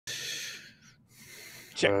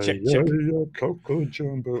check. Coco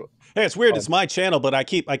Jumbo. Hey, it's weird. It's my channel, but I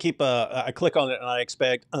click on it and I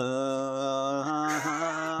expect,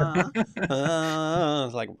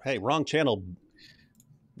 it's like, hey, wrong channel,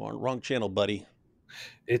 buddy.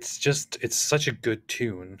 It's such a good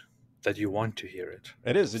tune that you want to hear it.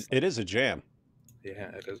 It is a jam.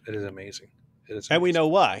 Yeah, it is amazing. It is And we amazing. know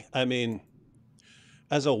why. I mean,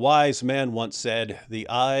 as a wise man once said, the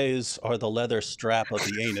eyes are the leather strap of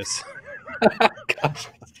the anus. Gosh,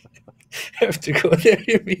 I have to go there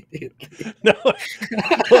immediately. No,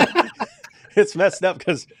 it's messed up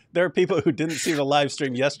because there are people who didn't see the live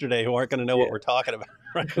stream yesterday who aren't going to know what we're talking about.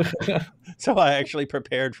 Right? So I actually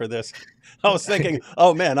prepared for this. I was thinking,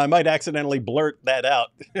 oh man, I might accidentally blurt that out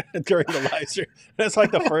during the live stream. That's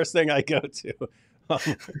like the first thing I go to.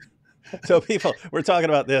 So people, we're talking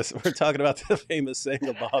about this. We're talking about the famous saying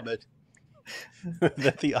of Muhammad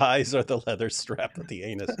that the eyes are the leather strap of the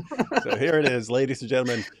anus. So here it is, ladies and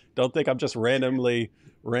gentlemen. Don't think I'm just randomly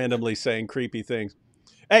saying creepy things.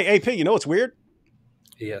 Hey, AP, you know what's weird?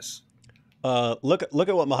 Yes. Look at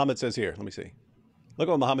what Muhammad says here. Let me see. Look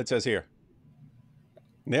at what Muhammad says here.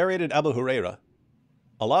 Narrated Abu Huraira,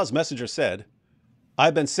 Allah's messenger said,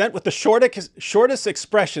 I've been sent with the shortest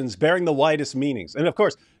expressions bearing the widest meanings. And of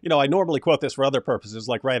course, you know, I normally quote this for other purposes.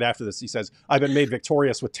 Like right after this, he says, I've been made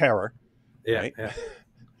victorious with terror. Yeah, right? yeah.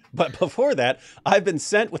 But before that, I've been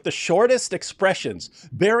sent with the shortest expressions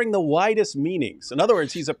bearing the widest meanings. In other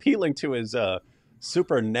words, he's appealing to his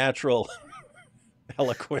supernatural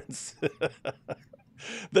eloquence.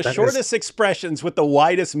 The shortest expressions with the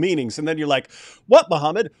widest meanings. And then you're like, what,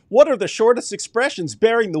 Muhammad? What are the shortest expressions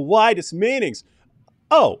bearing the widest meanings?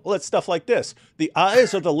 Oh, well, it's stuff like this. The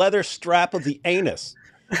eyes are the leather strap of the anus.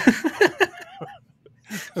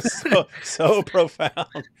 so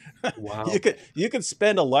profound. Wow. You could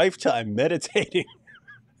spend a lifetime meditating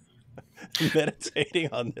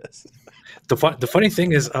on this. The funny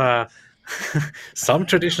thing is, some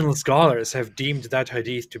traditional scholars have deemed that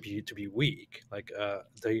hadith to be weak. Like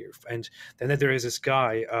and then there is this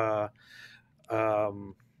guy,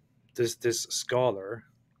 this scholar.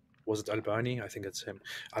 Was it Albani? I think it's him.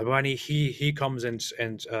 Albani. He comes and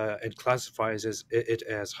classifies it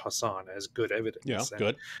as Hassan, as good evidence. Yeah, and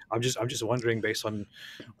good. I'm just wondering based on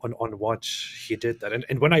what he did that.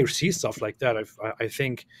 And when I see stuff like that, I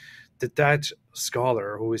think that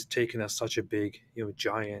scholar who is taken as such a big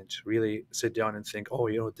giant really sit down and think,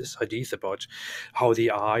 oh, this hadith about how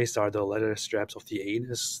the eyes are the leather straps of the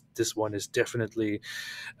anus. This one is definitely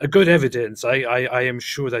a good evidence. I am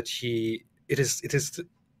sure that it is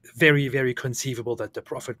very, very conceivable that the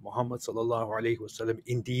Prophet Muhammad sallallahu alaihi wasallam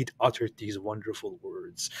indeed uttered these wonderful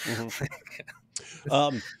words.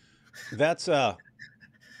 Mm-hmm. That's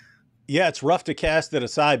yeah, it's rough to cast it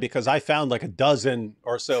aside because I found like a dozen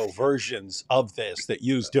or so versions of this that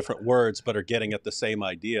use different words but are getting at the same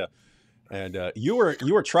idea. And you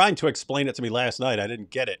were trying to explain it to me last night. I didn't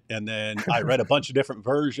get it, and then I read a bunch of different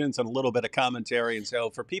versions and a little bit of commentary. And so,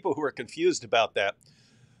 for people who are confused about that,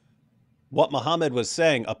 what Muhammad was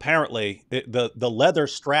saying, apparently, the leather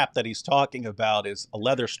strap that he's talking about is a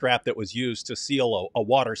leather strap that was used to seal a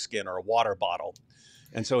water skin or a water bottle.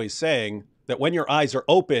 And so he's saying that when your eyes are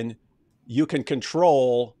open, you can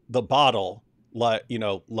control the bottle, like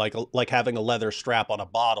having a leather strap on a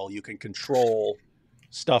bottle. You can control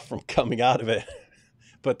stuff from coming out of it.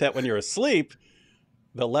 But that when you're asleep,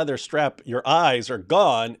 the leather strap, your eyes are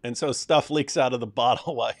gone, and so stuff leaks out of the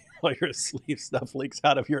bottle while you're asleep. Stuff leaks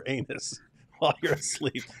out of your anus while you're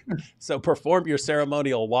asleep. So perform your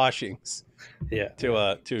ceremonial washings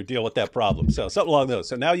to deal with that problem. So something along those.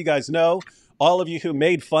 So now you guys know, all of you who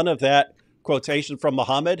made fun of that quotation from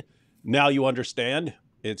Muhammad, now you understand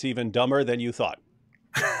it's even dumber than you thought.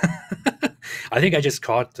 I think I just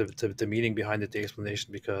caught the meaning behind the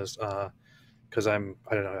explanation because I don't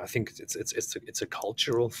know, I think it's a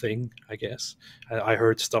cultural thing, I guess. I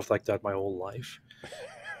heard stuff like that my whole life.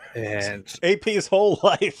 And AP's whole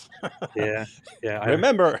life. yeah.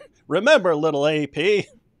 Remember, little AP,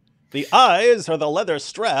 the eyes are the leather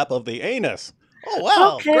strap of the anus. Oh,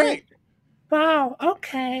 wow. Okay. Great. Wow.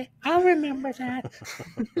 Okay. I'll remember that.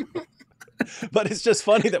 But it's just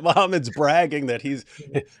funny that Muhammad's bragging that his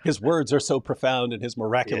words are so profound and his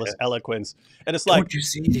miraculous eloquence. And it's like, don't you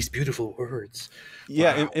see these beautiful words?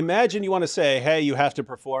 Yeah. Wow. Imagine you want to say, hey, you have to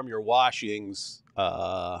perform your washings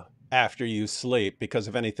after you sleep because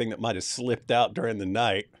of anything that might have slipped out during the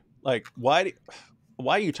night. Like, why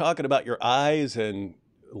are you talking about your eyes and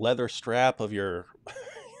leather strap of your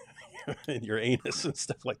your anus and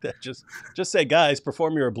stuff like that? Just say, guys,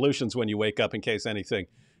 perform your ablutions when you wake up in case anything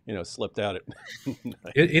slipped out at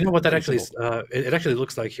You know what that actually is? It actually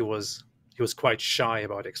looks like he was he was quite shy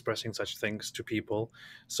about expressing such things to people.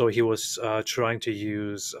 So he was trying to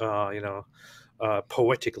use,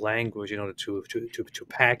 poetic language in order to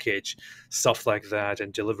package stuff like that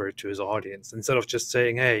and deliver it to his audience, instead of just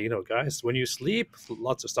saying, hey, guys, when you sleep,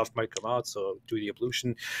 lots of stuff might come out, so do the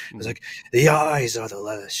ablution. It's like, the eyes are the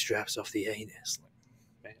leather straps of the anus. Like,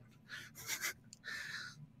 man.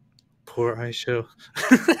 Poor Aisha.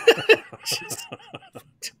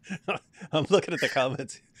 I'm looking at the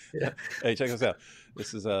comments. Yeah. Hey, check this out.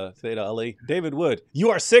 This is Theta Ali. David Wood, you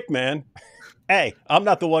are sick, man. Hey, I'm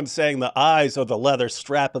not the one saying the eyes are the leather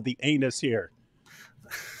strap of the anus here.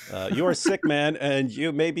 You are sick, man, and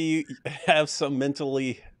you maybe have some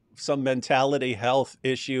mentality health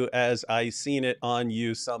issue, as I seen it on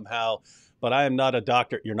you somehow. But I am not a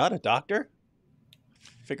doctor. You're not a doctor?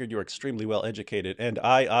 Figured you were extremely well educated, and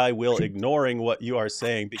I will ignoring what you are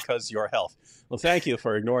saying because your health. Well, thank you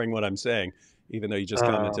for ignoring what I'm saying, even though you just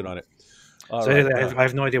commented on it. Zaid Ali, I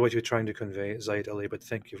have no idea what you're trying to convey, Zaid Ali, but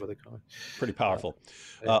thank you for the comment. Pretty powerful.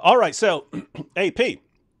 All right, so AP.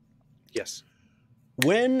 Yes.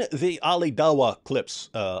 When the Ali Dawah clips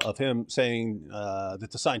of him saying that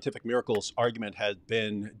the scientific miracles argument had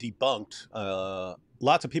been debunked,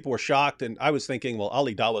 lots of people were shocked, and I was thinking, well,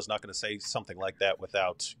 Ali Dawah is not going to say something like that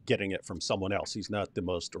without getting it from someone else. He's not the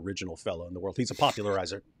most original fellow in the world. He's a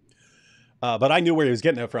popularizer. But I knew where he was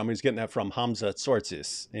getting that from. He was getting that from Hamza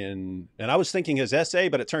Tzortzis. And I was thinking his essay,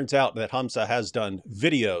 but it turns out that Hamza has done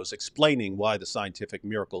videos explaining why the scientific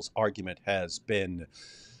miracles argument has been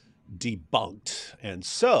debunked. And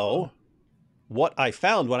so what I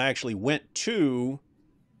found when I actually went to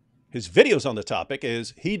his videos on the topic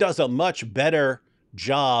is he does a much better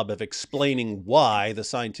job of explaining why the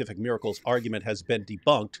scientific miracles argument has been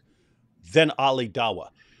debunked than Ali Dawah.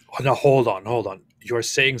 Oh, now, hold on. You're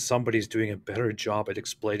saying somebody's doing a better job at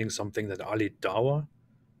explaining something than Ali Dawah?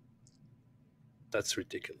 That's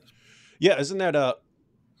ridiculous. Yeah, isn't that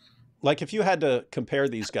like if you had to compare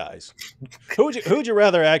these guys, who would you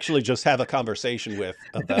rather actually just have a conversation with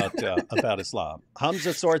about Islam? Hamza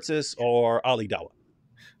Tzortzis or Ali Dawah?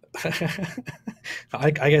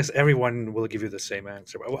 I guess everyone will give you the same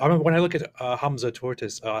answer. I mean, when I look at Hamza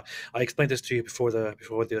Tzortzis, I explained this to you before the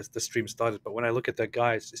stream started. But when I look at that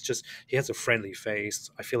guy, it's just he has a friendly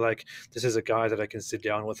face. I feel like this is a guy that I can sit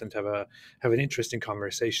down with and have an interesting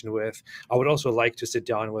conversation with. I would also like to sit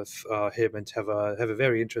down with him and have a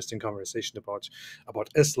very interesting conversation about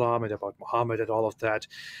Islam and about Muhammad and all of that.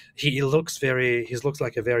 He looks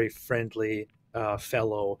like a very friendly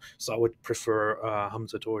fellow, so I would prefer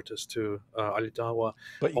Hamza Tzortzis to Ali Dawah.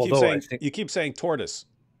 But you keep saying tortoise.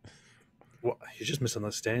 Well, you're just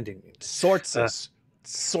misunderstanding me. Tzortzis.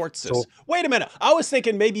 So, wait a minute. I was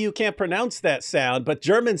thinking maybe you can't pronounce that sound, but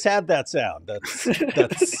Germans have that sound.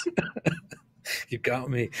 That's You got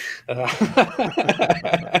me.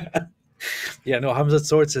 Yeah, no, Hamza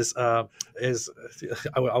Tzortzis is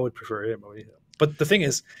I would prefer him. But the thing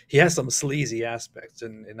is, he has some sleazy aspects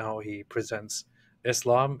in how he presents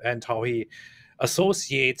Islam and how he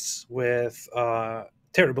associates with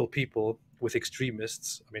terrible people, with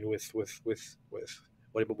extremists. I mean, with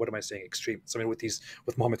what am I saying? Extremists. I mean,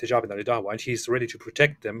 with Muhammad Hijab and Ali Dawah, and he's ready to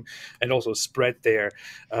protect them and also spread their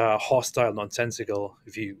hostile, nonsensical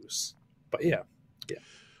views. But yeah.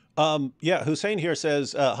 Hussein here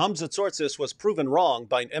says Hamza Tzortzis was proven wrong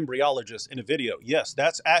by an embryologist in a video. Yes,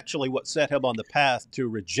 that's actually what set him on the path to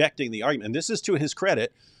rejecting the argument. And this is to his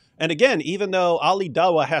credit. And again, even though Ali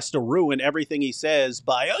Dawah has to ruin everything he says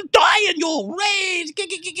by die in your rage,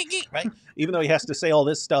 right? Even though he has to say all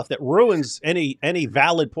this stuff that ruins any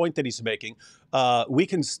valid point that he's making, we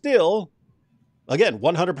can still, again,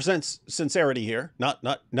 100% sincerity here,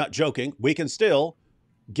 not joking. We can still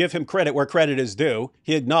give him credit where credit is due.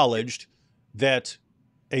 He acknowledged that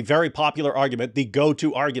a very popular argument, the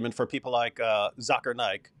go-to argument for people like Zakir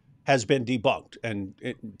Naik, has been debunked, and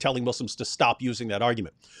telling Muslims to stop using that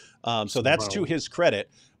argument. So that's to his credit.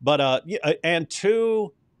 But and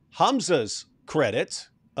to Hamza's credit,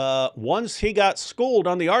 once he got schooled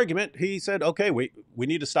on the argument, he said, okay, we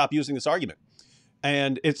need to stop using this argument.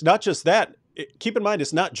 And it's not just that. Keep in mind,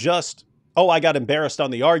 it's not just, oh, I got embarrassed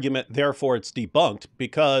on the argument, therefore it's debunked,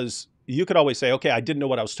 because you could always say, okay, I didn't know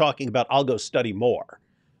what I was talking about. I'll go study more.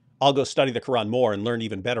 I'll go study the Quran more and learn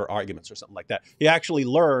even better arguments or something like that. He actually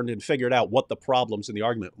learned and figured out what the problems in the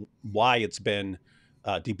argument, why it's been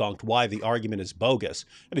debunked, why the argument is bogus,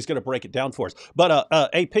 and he's going to break it down for us. But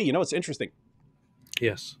AP, you know, it's interesting.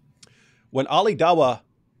 Yes. When Ali Dawah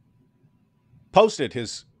posted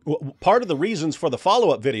his, part of the reasons for the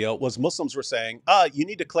follow-up video was Muslims were saying, you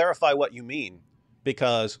need to clarify what you mean,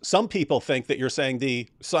 because some people think that you're saying the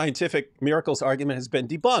scientific miracles argument has been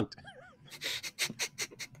debunked.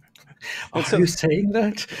 Are you saying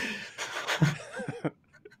that?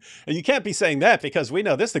 And you can't be saying that because we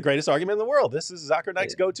know this is the greatest argument in the world. This is Zakir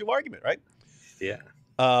Naik's go-to argument, right? Yeah.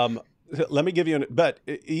 Let me give you but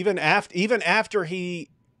even after he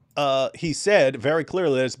said very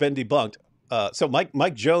clearly that it's been debunked. So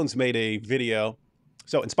Mike Jones made a video.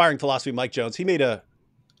 So Inspiring Philosophy, Mike Jones, he made a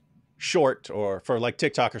short or for like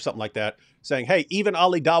TikTok or something like that saying, hey, even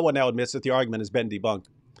Ali Dawah now admits that the argument has been debunked.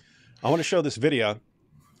 I want to show this video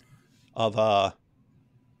of a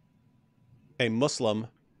Muslim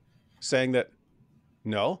saying that,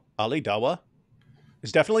 no, Ali Dawah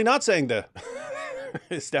is definitely not saying the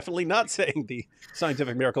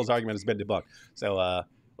scientific miracles argument has been debunked. So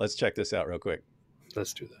let's check this out real quick.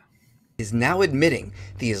 Let's do that. Is now admitting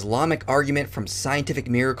the Islamic argument from scientific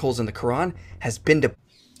miracles in the Quran has been debunked.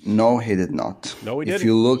 No, he did not. No, he didn't. If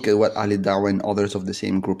you look at what Ali Dawah and others of the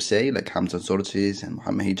same group say, like Hamza Tzortzis and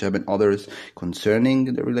Muhammad Hijab and others,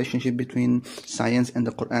 concerning the relationship between science and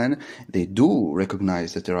the Quran, they do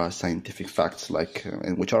recognize that there are scientific facts, like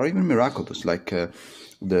which are even miraculous, like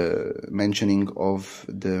the mentioning of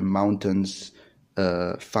the mountains'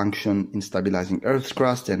 function in stabilizing Earth's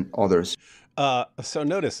crust and others. So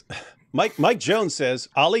notice, Mike Jones says,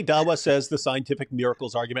 Ali Dawah says the scientific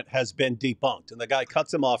miracles argument has been debunked. And the guy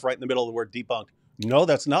cuts him off right in the middle of the word debunked. No,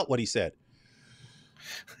 that's not what he said.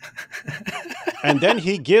 And then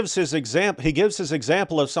he gives his example. He gives his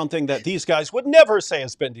example of something that these guys would never say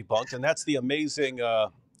has been debunked. And that's the amazing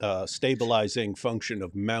stabilizing function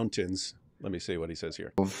of mountains. Let me see what he says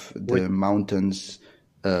here. Of the mountains'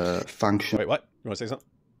 function. Wait, what? You want to say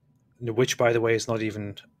something? Which, by the way, is not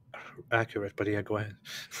even accurate, but yeah, go ahead.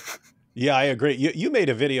 Yeah, I agree. You made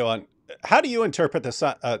a video on how do you interpret when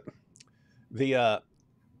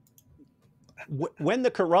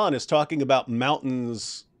the Quran is talking about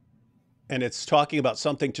mountains and it's talking about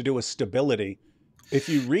something to do with stability. If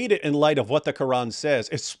you read it in light of what the Quran says,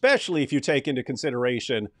 especially if you take into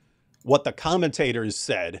consideration what the commentators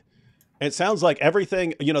said, it sounds like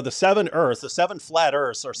everything, you know, the seven flat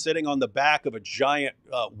earths are sitting on the back of a giant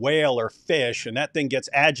whale or fish, and that thing gets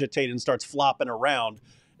agitated and starts flopping around.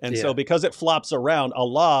 And so because it flops around,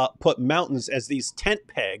 Allah put mountains as these tent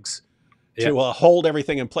pegs to hold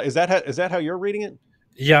everything in place. Is that how you're reading it?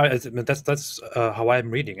 Yeah, that's how I'm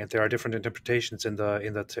reading it. There are different interpretations in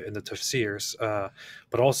the tafsirs,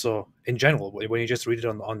 but also in general, when you just read it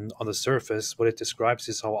on the surface, what it describes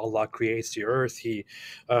is how Allah creates the earth. He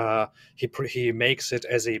makes it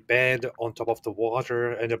as a bed on top of the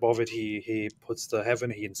water, and above it he puts the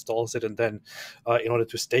heaven. He installs it, and then in order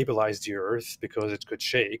to stabilize the earth because it could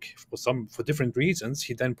shake for different reasons,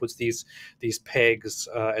 he then puts these pegs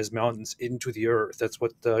as mountains into the earth. That's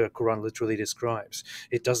what the Quran literally describes.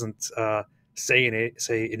 It doesn't say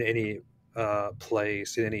in any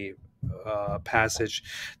place, in any passage,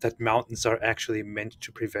 that mountains are actually meant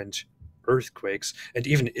to prevent earthquakes. And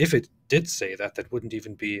even if it did say that, that wouldn't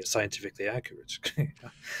even be scientifically accurate.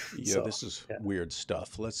 Yeah, so, this is weird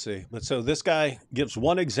stuff. Let's see. So this guy gives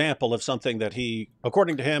one example of something that he,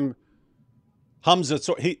 according to him,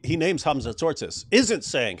 he names Hamza Tzortzis, isn't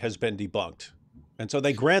saying has been debunked. And so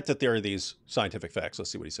they grant that there are these scientific facts.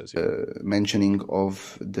 Let's see what he says here. Mentioning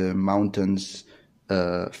of the mountains'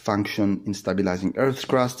 function in stabilizing Earth's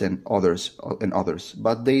crust and others.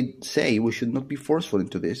 But they say we should not be forceful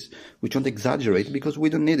into this. We don't exaggerate because we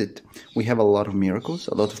don't need it. We have a lot of miracles,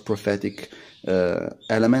 a lot of prophetic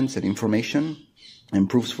elements and information and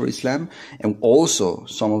proofs for Islam. And also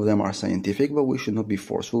some of them are scientific, but we should not be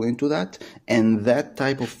forceful into that. And that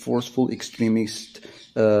type of forceful extremist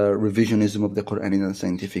revisionism of the Quran in a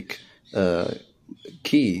scientific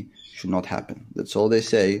key should not happen. That's all they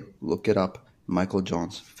say. Look it up. Michael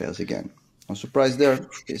Jones fails again. No surprise there.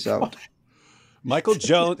 Peace out. Michael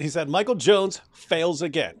Jones, he said, Michael Jones fails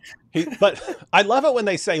again. But I love it when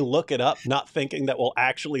they say look it up, not thinking that we'll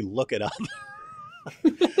actually look it up.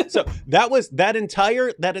 So that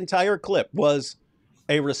entire clip was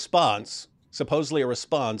a response, supposedly a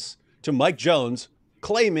response to Mike Jones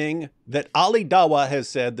claiming that Ali Dawah has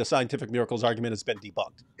said the scientific miracles argument has been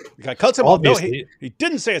debunked. The guy cuts him off. No, he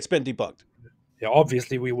didn't say it's been debunked. Yeah,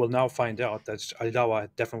 obviously we will now find out that Ali Dawah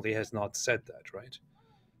definitely has not said that, right?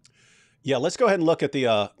 Yeah, let's go ahead and look at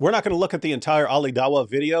the, we're not going to look at the entire Ali Dawah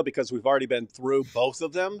video because we've already been through both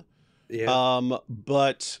of them. Yeah.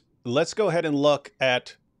 But let's go ahead and look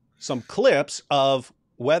at some clips of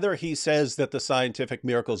whether he says that the scientific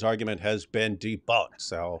miracles argument has been debunked.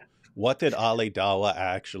 So what did Ali Dawah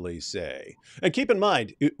actually say? And keep in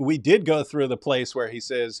mind, we did go through the place where he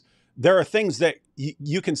says there are things that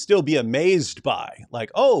you can still be amazed by.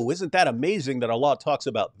 Like, oh, isn't that amazing that Allah talks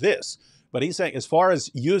about this? But he's saying as far as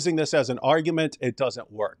using this as an argument, it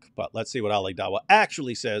doesn't work. But let's see what Ali Dawah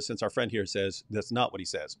actually says, since our friend here says that's not what he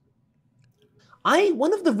says.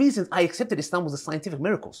 One of the reasons I accepted Islam was the scientific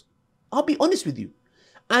miracles. I'll be honest with you.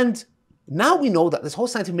 And now we know that this whole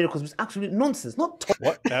scientific miracles was absolute nonsense.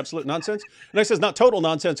 What? Absolute nonsense? And he says not total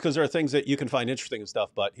nonsense, because there are things that you can find interesting and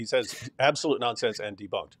stuff, but he says absolute nonsense and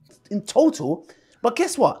debunked. In total. But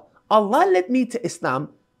guess what? Allah led me to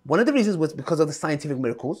Islam. One of the reasons was because of the scientific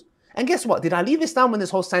miracles. And guess what? Did I leave Islam when this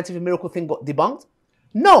whole scientific miracle thing got debunked?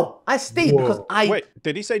 No, I stayed because I... Wait,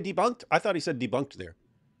 did he say debunked? I thought he said debunked there.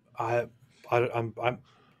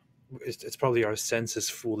 It's probably our senses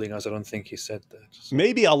fooling us. I don't think he said that. So.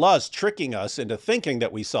 Maybe Allah's tricking us into thinking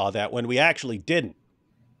that we saw that when we actually didn't.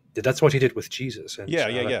 That's what he did with Jesus. And, yeah.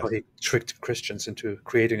 That's how he tricked Christians into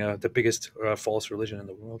creating the biggest false religion in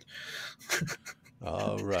the world.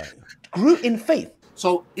 All right. Grew in faith.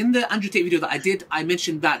 So in the Andrew Tate video that I did, I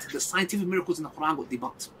mentioned that the scientific miracles in the Quran got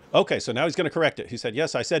debunked. Okay, so now he's going to correct it. He said,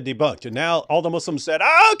 yes, I said debunked. And now all the Muslims said,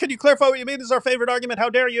 can you clarify what you mean? This is our favorite argument. How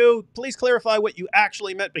dare you? Please clarify what you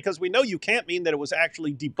actually meant, because we know you can't mean that it was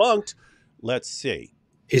actually debunked. Let's see.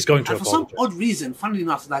 He's going to apologize. For some odd reason, funnily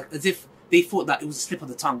enough, like as if they thought that it was a slip of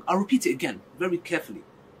the tongue. I'll repeat it again, very carefully.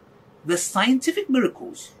 The scientific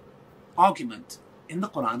miracles argument in the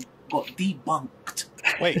Quran got debunked.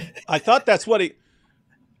 Wait, I thought that's what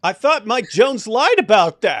I thought Mike Jones lied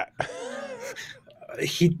about that.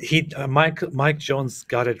 Mike Jones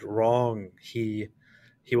got it wrong. He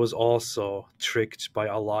was also tricked by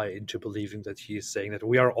Allah into believing that he is saying that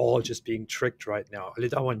we are all just being tricked right now. Ali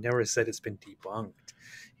Dawah never said it's been debunked.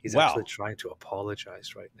 He's actually trying to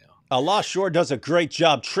apologize right now. Allah sure does a great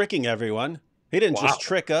job tricking everyone. He didn't just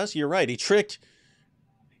trick us. You're right. He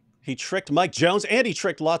tricked Mike Jones, and he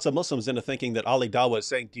tricked lots of Muslims into thinking that Ali Dawah is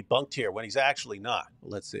saying debunked here when he's actually not.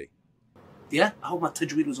 Let's see. Yeah, I hope my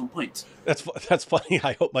tajweed was on point. That's funny.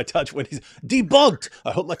 I hope my tajweed is debunked.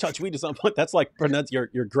 I hope my tajweed is on point. That's like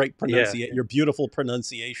your great pronunciation, your beautiful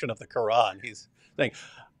pronunciation of the Quran. He's saying,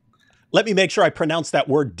 let me make sure I pronounce that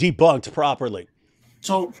word debunked properly.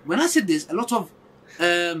 So when I said this, a lot of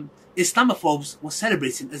Islamophobes were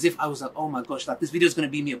celebrating as if I was like, oh my gosh, like this video is going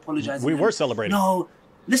to be me apologizing. We were celebrating. No,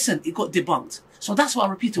 listen, it got debunked. So that's why I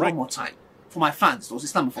repeated one more time. For my fans, those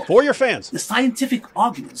Islamophobes. For your fans. The scientific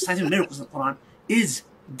argument, the scientific miracles in the Quran is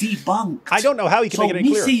debunked. I don't know how he can make it any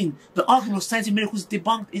clearer. So me saying the argument of scientific miracles is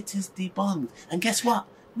debunked, it is debunked. And guess what?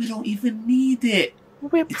 We don't even need it.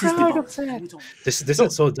 We're proud of that. This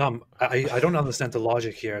is so dumb. I don't understand the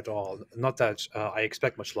logic here at all. Not that I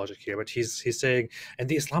expect much logic here, but he's saying, and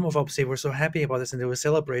the Islamophobes, they were so happy about this and they were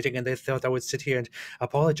celebrating and they thought I would sit here and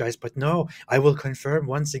apologize. But no, I will confirm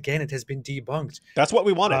once again it has been debunked. That's what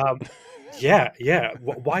we wanted. Yeah.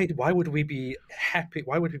 Why would we be happy?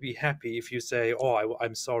 Why would we be happy if you say, "Oh,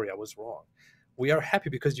 I'm sorry, I was wrong"? We are happy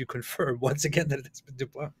because you confirm once again that it has been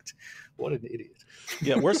debunked. What an idiot!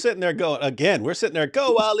 Yeah, we're sitting there going again. We're sitting there,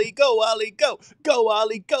 go Ali, go Ali, go, go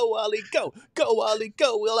Ali, go Ali, go, go Ali,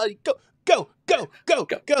 go Ali, go, go, go, go,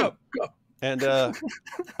 go, go. And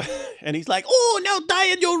and he's like, "Oh, now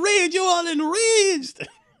die in your rage, you all enraged."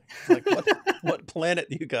 Like, what planet,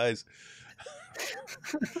 you guys?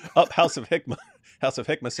 Up, House of Hikmah. House of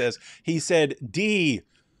Hikmah says he said debunked.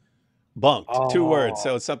 2 words,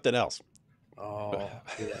 so it's something else. Oh,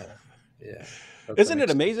 yeah. Isn't it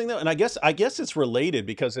amazing though? And I guess it's related,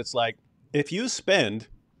 because it's like if you spend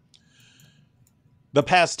the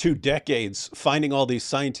past 2 decades finding all these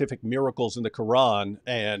scientific miracles in the Quran,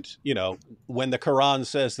 and when the Quran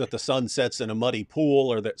says that the sun sets in a muddy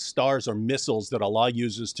pool, or that stars are missiles that Allah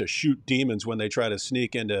uses to shoot demons when they try to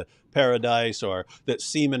sneak into paradise, or that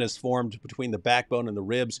semen is formed between the backbone and the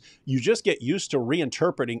ribs, you just get used to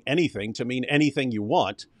reinterpreting anything to mean anything you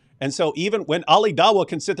want. And so even when Ali Dawah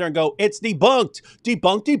can sit there and go, it's debunked,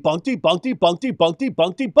 debunked, debunked, debunked, debunked, debunked,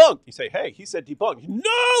 debunked, debunked. You say, hey, he said debunked.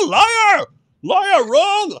 No, liar! Liar,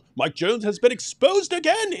 wrong! Mike Jones has been exposed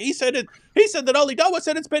again. He said that Ali Dawah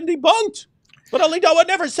said it's been debunked. But Ali Dawah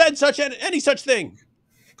never said any such thing.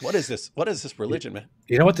 What is this? What is this religion, man?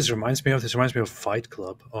 You know what this reminds me of? This reminds me of Fight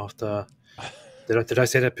Club. Did I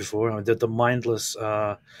say that before? The mindless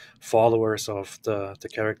followers of the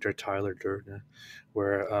character Tyler Durden,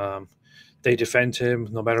 where they defend him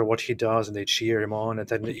no matter what he does, and they cheer him on. And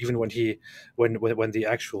then even when the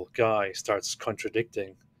actual guy starts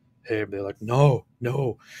contradicting him, they're like, no,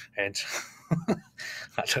 and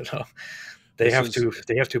I don't know. They have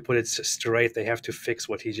to put it straight. They have to fix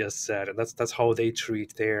what he just said, and that's how they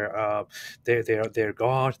treat their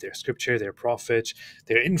God, their scripture, their prophet,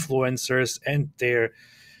 their influencers, and their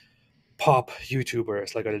pop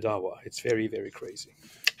YouTubers like Ali Dawah. It's very, very crazy.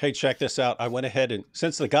 Hey, check this out. I went ahead and,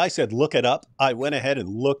 since the guy said look it up, I went ahead and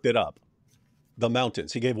looked it up. The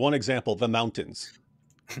mountains. He gave one example, the mountains.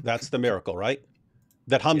 That's the miracle, right?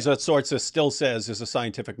 That Hamza Tzortzis still says is a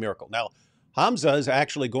scientific miracle. Now, Hamza is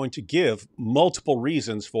actually going to give multiple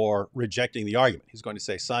reasons for rejecting the argument. He's going to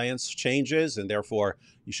say science changes, and therefore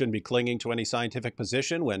you shouldn't be clinging to any scientific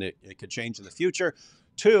position when it could change in the future.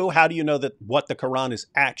 2, how do you know that what the Quran is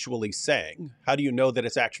actually saying? How do you know that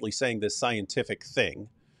it's actually saying this scientific thing?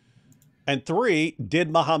 And 3,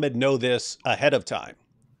 did Muhammad know this ahead of time?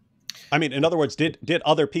 I mean, in other words, did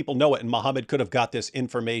other people know it and Muhammad could have got this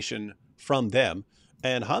information from them?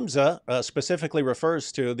 And Hamza specifically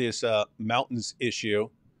refers to this mountains issue.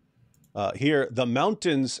 Here, the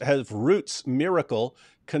mountains have roots, miracle.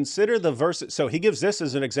 Consider the verses. So he gives this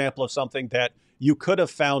as an example of something that you could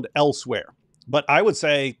have found elsewhere. But I would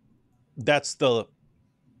say that's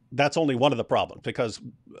only one of the problems, because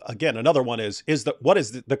again, another one is what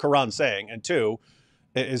is the Quran saying? And 2,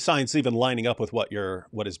 is science even lining up with what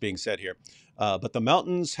is being said here? But the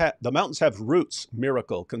mountains have roots,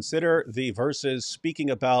 miracle. Consider the verses speaking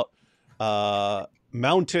about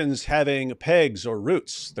mountains having pegs or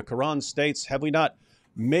roots. The Quran states, have we not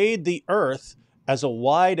made the earth as a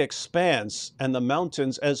wide expanse and the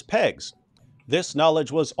mountains as pegs? This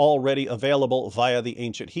knowledge was already available via the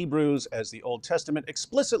ancient Hebrews, as the Old Testament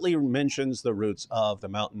explicitly mentions the roots of the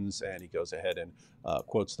mountains. And he goes ahead and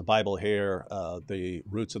quotes the Bible here, the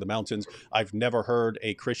roots of the mountains. I've never heard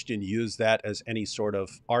a Christian use that as any sort of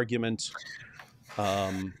argument.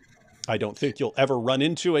 I don't think you'll ever run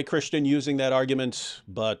into a Christian using that argument.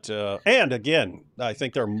 But and again, I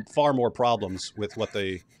think there are far more problems with what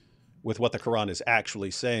the Quran is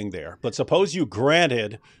actually saying there. But suppose you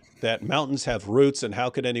granted that mountains have roots, and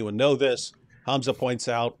how could anyone know this? Hamza points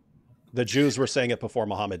out the Jews were saying it before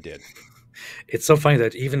Muhammad did. It's so funny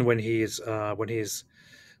that even when he's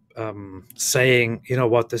saying, you know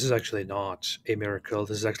what, this is actually not a miracle,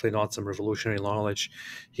 this is actually not some revolutionary knowledge,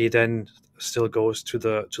 he then still goes to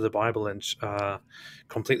the Bible and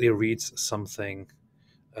completely reads something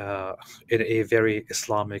in a very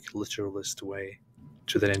Islamic literalist way,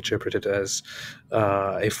 to then interpret it as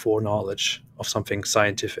a foreknowledge of something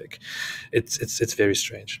scientific. It's very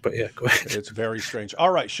strange, but yeah, go ahead. It's very strange.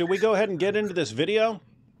 All right, should we go ahead and get into this video?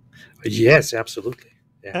 Yes, absolutely.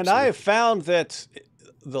 Yeah, and I have found that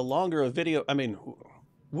the longer a video, I mean,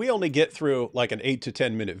 we only get through like an 8 to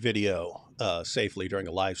 10 minute video safely during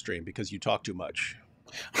a live stream because you talk too much.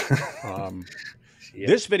 Yeah.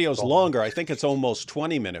 This video is longer. I think it's almost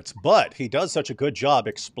 20 minutes, but he does such a good job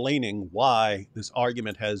explaining why this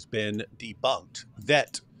argument has been debunked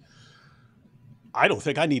that I don't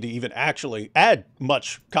think I need to even actually add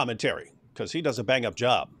much commentary because he does a bang up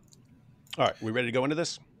job. All right, we ready to go into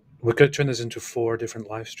this? We could turn this into 4 different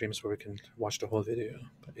live streams where we can watch the whole video.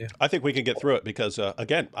 But yeah, I think we can get through it because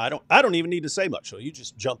again, I don't even need to say much. So you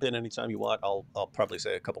just jump in anytime you want. I'll probably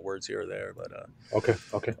say a couple words here or there, but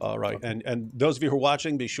okay. All right. Okay. And those of you who are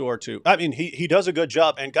watching, be sure to, I mean, he does a good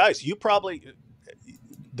job. And guys, you probably,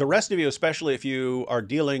 the rest of you, especially if you're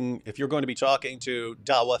going to be talking to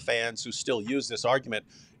Dawah fans who still use this argument,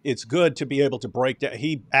 it's good to be able to break down.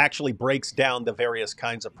 He actually breaks down the various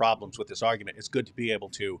kinds of problems with this argument. It's good to be able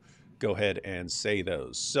to go ahead and say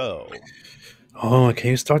those. So, can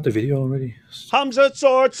you start the video already? Hamza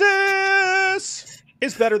Tzortzis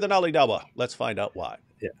is better than Ali Dawah. Let's find out why.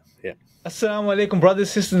 Yeah. Assalamu alaikum, brothers,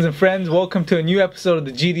 sisters, and friends. Welcome to a new episode of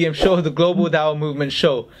the GDM Show, the Global Dawah Movement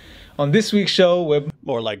Show. On this week's show, we're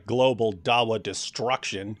more like global Dawah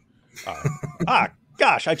destruction.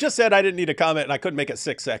 Gosh, I just said I didn't need a comment and I couldn't make it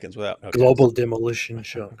 6 seconds without. Okay. Global demolition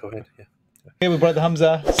show. Go ahead. Yeah. here with Brother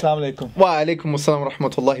Hamza. Assalamu alaikum. Wa alaikum assalam wa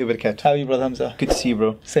rahmatullahi wa barakatuh. How are you, Brother Hamza? Good to see you,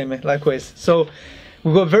 bro. Same, mate. Likewise. So,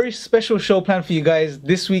 we've got a very special show planned for you guys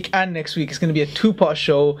this week and next week. It's going to be a 2-part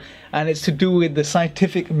show, and it's to do with the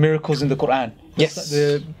scientific miracles in the Quran. Yes.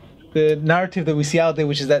 The narrative that we see out there,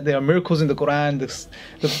 which is that there are miracles in the Quran, the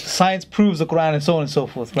science proves the Quran, and so on and so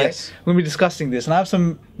forth, right? Yes. We'll be discussing this. And I have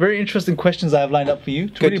some very interesting questions I have lined up for you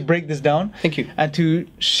to really break this down. Thank you. And to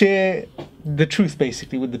share the truth,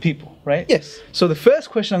 basically, with the people, right? Yes. So the first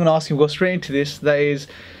question I'm going to ask you, we'll go straight into this, that is,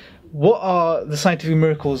 what are the scientific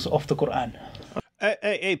miracles of the Quran?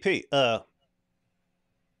 Hey, P,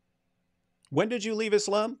 when did you leave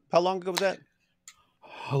Islam? How long ago was that?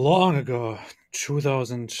 Long ago,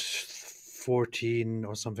 2014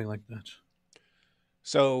 or something like that.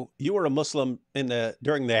 So you were a Muslim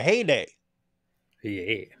during the heyday.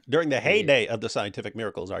 Yeah. During the heyday of the scientific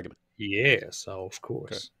miracles argument. Yes, of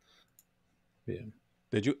course. Okay.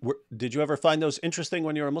 Yeah. Did you ever find those interesting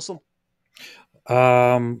when you were a Muslim?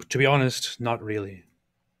 To be honest, not really.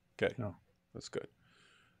 Okay. No. That's good.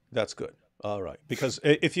 That's good. All right. Because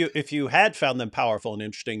if you had found them powerful and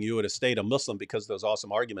interesting, you would have stayed a Muslim because of those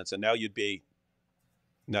awesome arguments, and now you'd be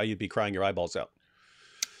crying your eyeballs out.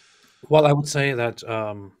 Well, I would say that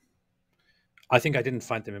I think I didn't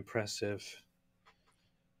find them impressive.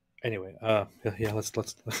 Anyway, yeah, let's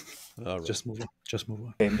right. just move on. Just move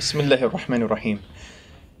on. Okay, Bismillahir Rahmanir Rahim.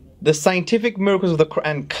 The scientific miracles of the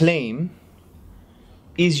Quran claim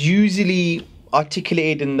is usually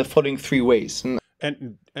articulated in the following three ways.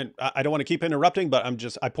 And I don't want to keep interrupting, but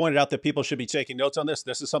I pointed out that people should be taking notes on this.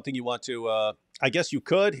 This is something you want to, I guess you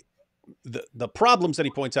could. The problems that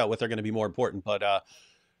he points out with are going to be more important, but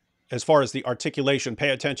as far as the articulation, pay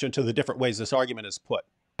attention to the different ways this argument is put.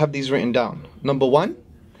 I have these written down. Number one,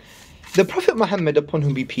 the Prophet Muhammad, upon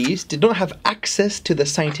whom be peace, did not have access to the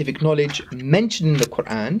scientific knowledge mentioned in the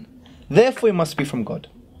Quran, therefore it must be from God.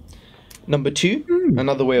 Number two,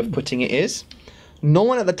 another way of putting it is, no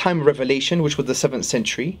one at the time of revelation, which was the 7th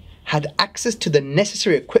century, had access to the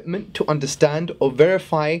necessary equipment to understand or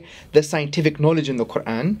verify the scientific knowledge in the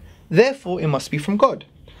Quran, therefore it must be from God.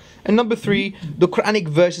 And number three, the Quranic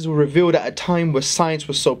verses were revealed at a time where science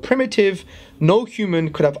was so primitive, no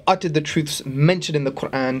human could have uttered the truths mentioned in the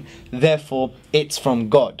Quran, therefore it's from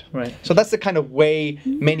God. Right. So that's the kind of way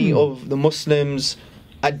many of the Muslims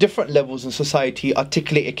at different levels in society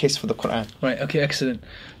articulate a case for the Quran. Right. Okay. Excellent.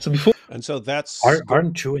 So before, And so that's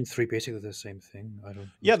Aren't 2 and 3 basically the same thing? I don't.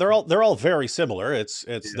 yeah, they're all very similar. It's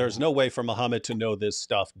there's no way for Muhammad to know this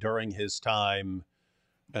stuff during his time.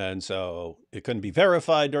 And so it couldn't be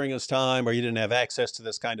verified during his time, or he didn't have access to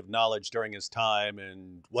this kind of knowledge during his time.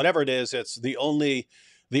 And whatever it is, it's the only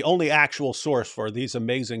actual source for these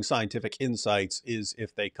amazing scientific insights is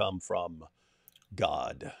if they come from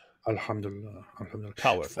God. Alhamdulillah. Alhamdulillah.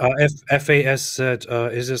 Powerful. FAS said,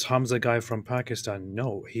 is this Hamza guy from Pakistan?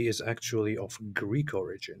 No, he is actually of Greek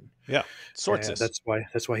origin. Yeah. Tzortzis.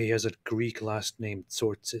 That's why he has a Greek last name,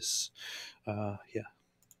 Tzortzis. Yeah.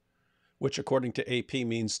 Which according to AP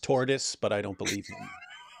means tortoise, but I don't believe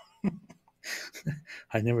him.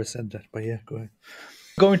 I never said that, but yeah, go ahead.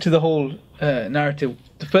 going to the whole narrative,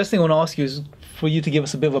 the first thing I want to ask you is for you to give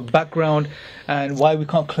us a bit of a background and why we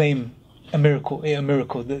can't claim a miracle,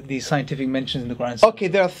 the scientific mentions in the Quran. Okay,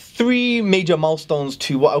 there are three major milestones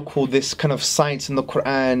to what I call this kind of science in the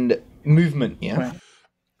Quran movement. Yeah.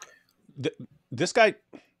 Right. This guy,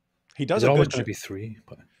 he does It's a always good going to job. be 3.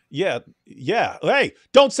 But... Yeah. Hey,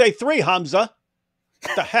 don't say 3, Hamza.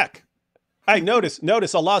 What the heck? Hey, notice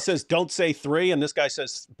Allah says don't say 3, and this guy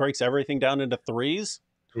says breaks everything down into 3s.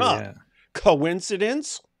 Huh. Yeah.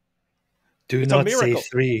 Coincidence? Do It's not a say miracle.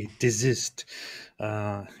 3. Desist.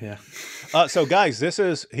 Yeah. So guys,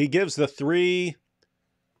 he gives the 3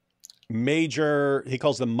 major, he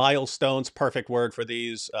calls them milestones, perfect word for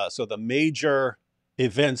these. So the major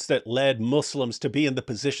events that led Muslims to be in the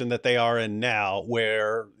position that they are in now,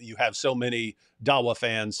 where you have so many Dawah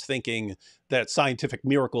fans thinking that scientific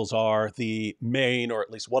miracles are the main, or at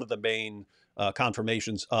least one of the main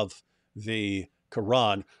confirmations of the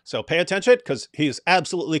Quran. So pay attention, because he is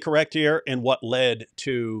absolutely correct here in what led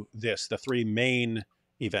to this, the 3 main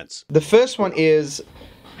events. The first one is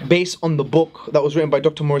based on the book that was written by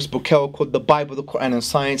Dr. Maurice Bucaille called The Bible, the Quran and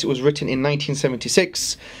Science. It was written in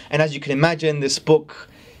 1976. And as you can imagine, this book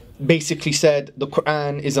basically said the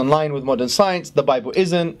Quran is in line with modern science, the Bible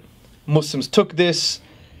isn't. Muslims took this,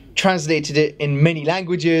 translated it in many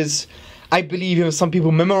languages. I believe even some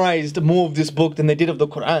people memorized more of this book than they did of the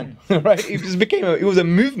Quran. Right? It just it was a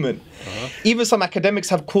movement. Even some academics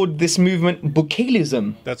have called this movement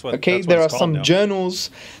Bucaillism. That's what. Okay, that's what there are it's called some now. journals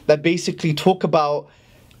that basically talk about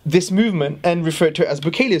this movement and refer to it as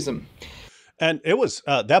Bucaillism. And it was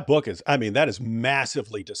that book is, I mean, that is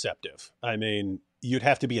massively deceptive. I mean, you'd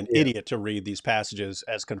have to be an idiot to read these passages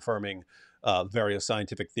as confirming various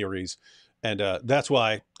scientific theories. And that's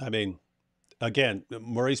why, I mean, again,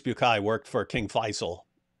 Maurice Bucaille worked for King Faisal,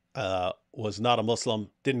 was not a Muslim,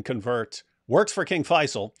 didn't convert, works for King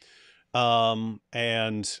Faisal,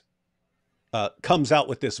 and comes out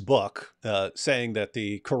with this book saying that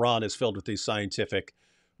the Quran is filled with these scientific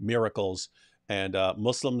miracles, and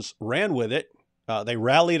Muslims ran with it. They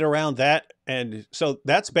rallied around that. And so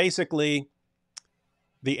that's basically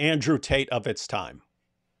the Andrew Tate of its time.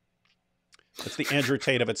 It's the Andrew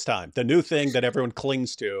Tate of its time. The new thing that everyone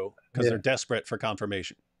clings to because they're desperate for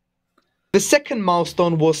confirmation. The second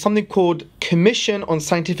milestone was something called Commission on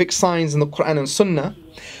Scientific Science in the Quran and Sunnah,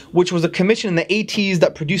 which was a commission in the 80s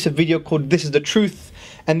that produced a video called This is the Truth,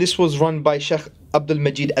 and this was run by Sheikh Abdul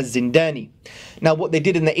Majid Az-Zindani. Now what they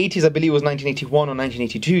did in the 80s, I believe it was 1981 or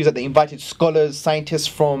 1982, is that they invited scholars, scientists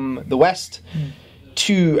from the West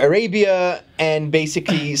to Arabia and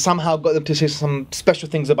basically somehow got them to say some special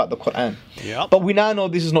things about the Quran. Yep. But we now know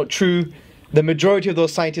this is not true. The majority of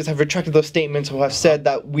those scientists have retracted those statements or have said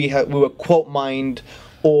that we were quote mined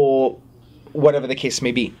or whatever the case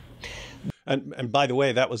may be. And by the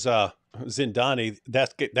way, that was Zindani.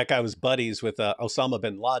 That guy was buddies with Osama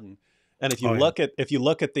bin Laden. And if you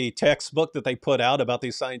look at the textbook that they put out about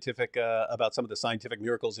these scientific about some of the scientific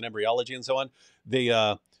miracles in embryology and so on,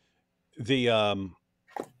 the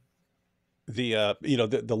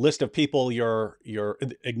list of people you're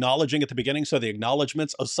acknowledging at the beginning. So the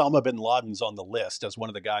acknowledgments, Osama bin Laden's on the list as one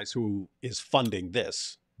of the guys who is funding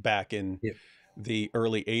this back in the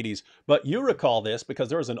early 80s. But you recall this because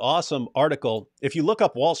there was an awesome article. If you look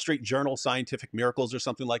up Wall Street Journal scientific miracles or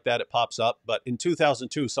something like that, it pops up. But in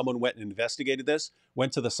 2002, someone went and investigated this,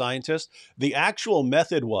 went to the scientist. The actual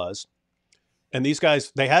method was, and these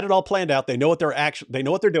guys, they had it all planned out. They know what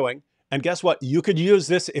they're doing. And guess what? You could use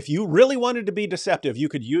this if you really wanted to be deceptive. You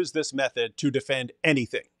could use this method to defend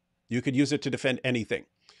anything. You could use it to defend anything.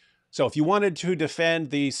 So if you wanted to defend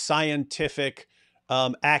the scientific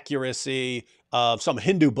accuracy of some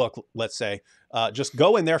Hindu book, let's say, just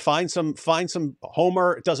go in there, find some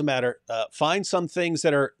Homer. It doesn't matter. Find some things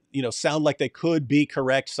that are, sound like they could be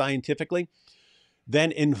correct scientifically.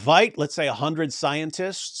 Then invite, let's say, 100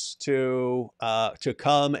 scientists to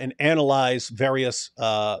come and analyze various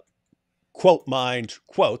quote mined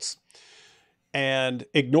quotes and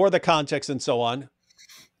ignore the context and so on.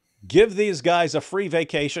 Give these guys a free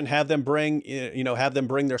vacation, have them bring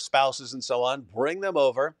their spouses and so on, bring them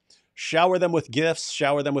over, shower them with gifts,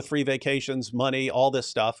 shower them with free vacations, money, all this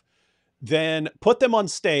stuff. Then put them on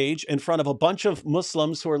stage in front of a bunch of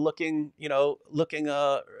Muslims who are looking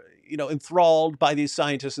enthralled by these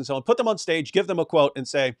scientists and so on. Put them on stage, give them a quote and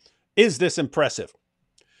say, is this impressive?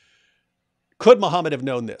 Could Muhammad have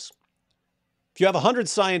known this? If you have 100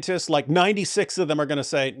 scientists, like 96 of them are going to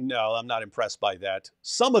say, no, I'm not impressed by that.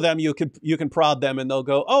 Some of them, you can prod them and they'll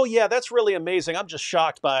go, oh yeah, that's really amazing. I'm just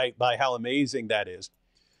shocked by how amazing that is.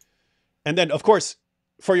 And then, of course,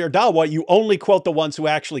 for your dawah, you only quote the ones who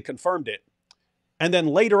actually confirmed it. And then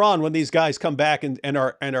later on, when these guys come back and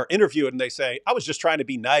are interviewed and they say, I was just trying to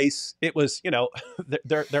be nice. It was,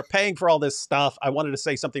 they're paying for all this stuff. I wanted to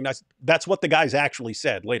say something nice. That's what the guys actually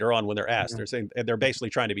said later on when they're asked. They're saying they're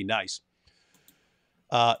basically trying to be nice.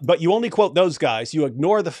 But you only quote those guys. You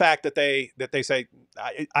ignore the fact that they say,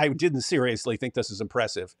 I didn't seriously think this is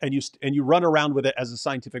impressive. And you run around with it as a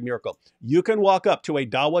scientific miracle. You can walk up to a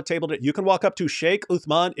dawah table. You can walk up to Sheikh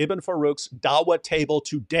Uthman ibn Farouk's dawah table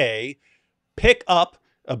today, pick up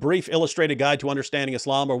a brief illustrated guide to understanding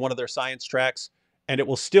Islam or one of their science tracks, and it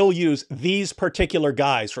will still use these particular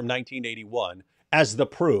guys from 1981 as the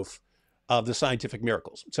proof of the scientific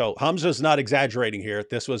miracles. So Hamza's not exaggerating here.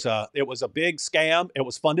 It was a big scam. It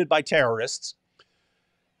was funded by terrorists,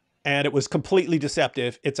 and it was completely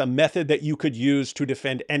deceptive. It's a method that you could use to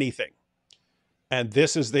defend anything, and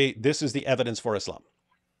this is the evidence for Islam.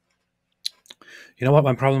 You know what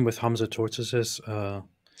my problem with Hamza Tzortzis is?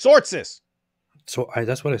 Tzortzis. So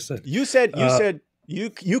that's what I said.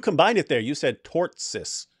 You combined it there. You said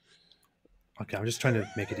Tzortzis. Okay, I'm just trying to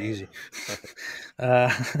make it easy.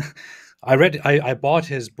 I bought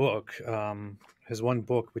his book, his one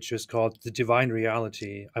book, which is called The Divine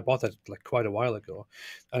Reality. I bought that like quite a while ago,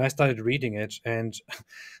 and I started reading it, and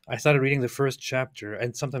I started reading the first chapter,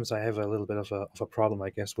 and sometimes I have a little bit of a problem, I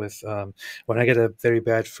guess, with when I get a very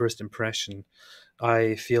bad first impression,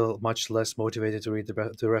 I feel much less motivated to read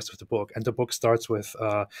the rest of the book. And the book starts with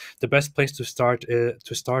the best place to start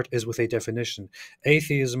is with a definition.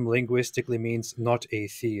 Atheism linguistically means not a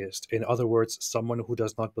theist. In other words, someone who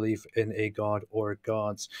does not believe in a god or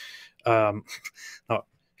gods.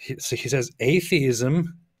 He says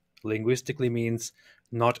atheism linguistically means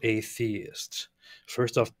not a theist.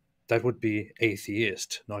 First off, that would be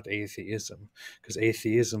atheist, not atheism, because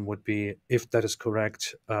atheism would be, if that is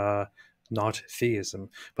correct, not theism.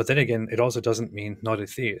 But then again, it also doesn't mean not a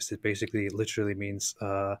theist. It basically literally means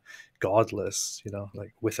godless,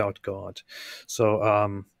 like without God.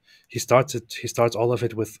 So he starts all of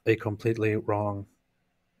it with a completely wrong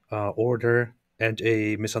order and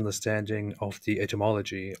a misunderstanding of the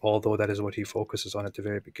etymology, although that is what he focuses on at the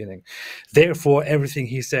very beginning. Therefore, everything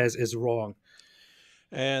he says is wrong.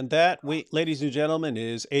 And that, ladies and gentlemen,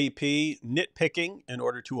 is AP nitpicking in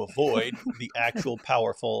order to avoid the actual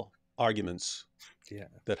powerful arguments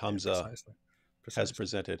that Hamza has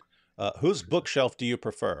presented. Whose bookshelf do you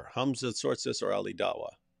prefer, Hamza Tzortzis or Ali Dawah?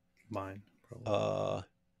 Mine, probably.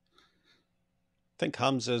 I think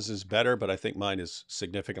Hamza's is better, but I think mine is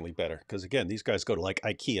significantly better because, again, these guys go to like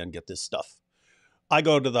IKEA and get this stuff. I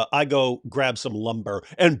go grab some lumber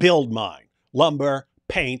and build mine. Lumber,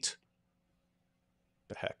 paint.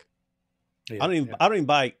 The heck. Yeah, I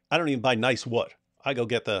don't even buy nice wood. I go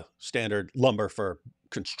get the standard lumber for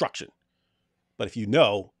construction. But if you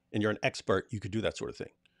know and you're an expert, you could do that sort of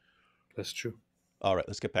thing. That's true. All right,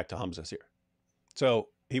 let's get back to Hamza's here. So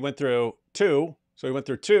he went through two.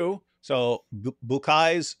 So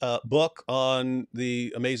Bukai's book on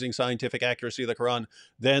the amazing scientific accuracy of the Quran.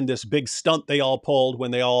 Then this big stunt they all pulled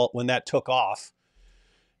when that took off.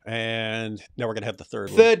 And now we're going to have the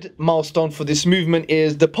third milestone for this movement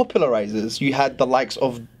is the popularizers. You had the likes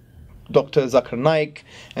of Dr. Zakir Naik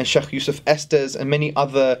and Sheikh Yusuf Estes and many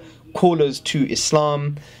other callers to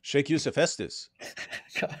Islam. Sheikh Yusuf Estes,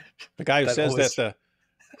 the guy who says that the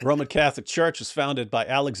Roman Catholic Church was founded by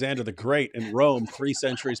Alexander the Great in Rome 3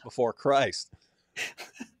 centuries before Christ.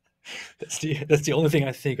 That's the only thing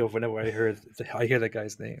I think of whenever I hear that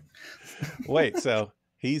guy's name. Wait, so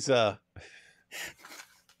he's one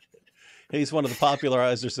of the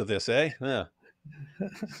popularizers of this, eh? Yeah.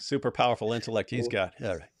 Super powerful intellect he's got.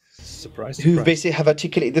 All right. Surprise. Who basically have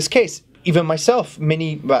articulated this case. Even myself, I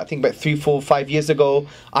think about 3, 4, 5 years ago,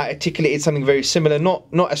 I articulated something very similar,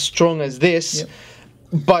 not as strong as this,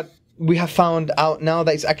 but we have found out now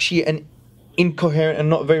that it's actually an incoherent and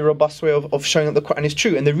not very robust way of showing that the Quran is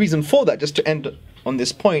true. And the reason for that, just to end on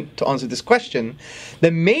this point, to answer this question,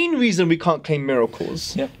 the main reason we can't claim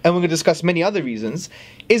miracles, and we're going to discuss many other reasons,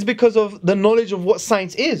 is because of the knowledge of what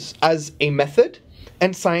science is as a method,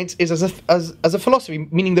 and science is as a philosophy,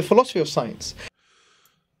 meaning the philosophy of science.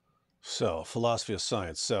 So, philosophy of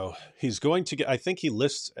science. So, he's going to get, I think he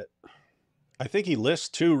lists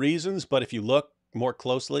 2 reasons, but if you look more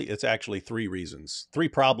closely, it's actually 3 reasons, 3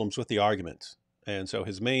 problems with the argument. And so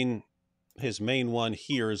his main one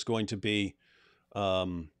here is going to be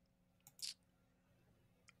what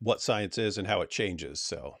science is and how it changes.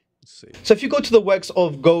 So let's see. So if you go to the works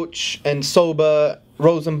of Goethe and Sober,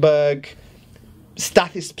 Rosenberg,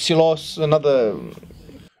 Stathis Psilos, another.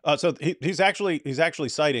 So he's actually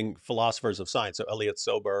citing philosophers of science. So Elliot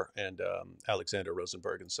Sober and Alexander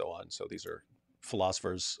Rosenberg and so on. So these are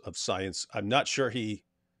philosophers of science. I'm not sure he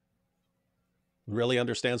really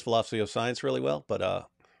understands philosophy of science really well, but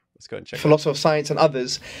let's go ahead and check. Philosophy of science and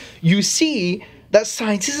others. You see that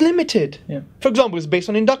science is limited. For example, it's based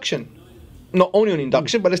on induction. Not only on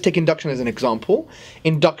induction, but let's take induction as an example.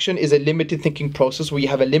 Induction is a limited thinking process where you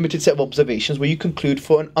have a limited set of observations where you conclude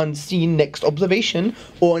for an unseen next observation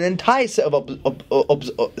or an entire set of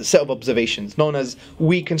observations, known as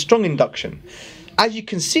weak and strong induction. As you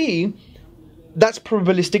can see, that's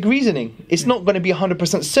probabilistic reasoning. It's not going to be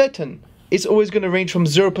 100% certain. It's always going to range from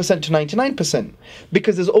 0% to 99%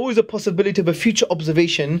 because there's always a possibility of a future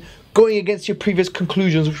observation going against your previous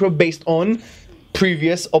conclusions, which were based on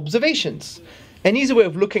previous observations. An easy way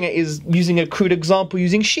of looking at it is using a crude example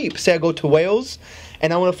using sheep. Say I go to Wales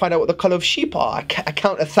and I want to find out what the color of sheep are. I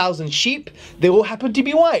count 1,000 sheep. They all happen to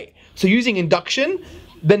be white. So using induction,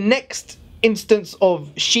 the next instance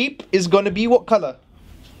of sheep is going to be what color?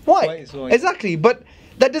 White. Exactly. But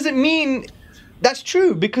that doesn't mean that's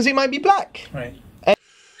true because it might be black. Right.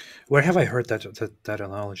 Where have I heard that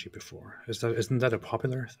analogy before? Isn't that a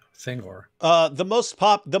popular thing or? The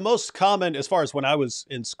most common, as far as when I was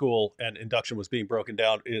in school and induction was being broken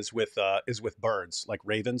down, is with birds, like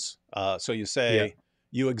ravens. So you say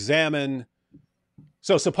you examine.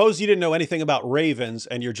 So suppose you didn't know anything about ravens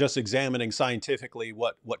and you're just examining scientifically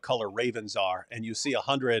what color ravens are, and you see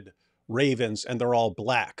 100 ravens and they're all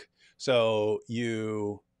black. So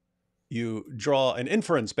you draw an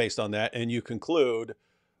inference based on that, and you conclude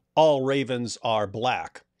all ravens are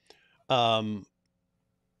black. And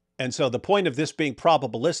so the point of this being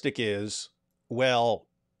probabilistic is, well,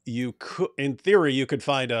 you could, in theory, you could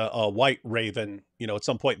find a white raven, at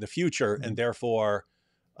some point in the future, and therefore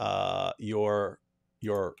your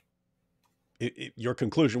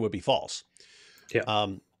conclusion would be false. Yeah.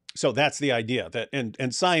 So that's the idea that,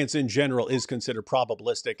 and science in general is considered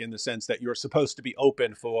probabilistic in the sense that you're supposed to be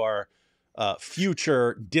open for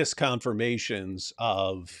future disconfirmations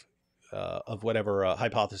of whatever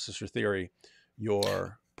hypothesis or theory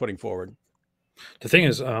you're putting forward. The thing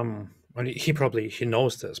is, he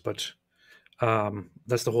knows this, but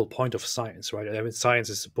that's the whole point of science, right? I mean, science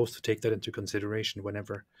is supposed to take that into consideration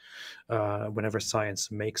whenever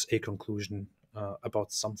science makes a conclusion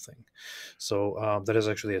about something. So that is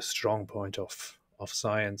actually a strong point of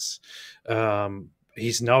science.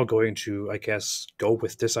 He's now going to, I guess, go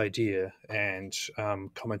with this idea and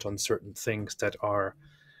comment on certain things that are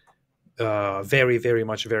very, very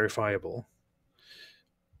much verifiable.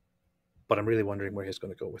 But I'm really wondering where he's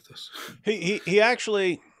going to go with this. He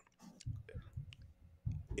actually,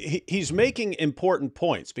 he's making important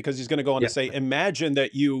points, because he's going to go on to say, imagine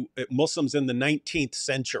that Muslims in the 19th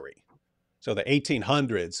century, so the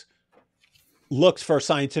 1800s, looked for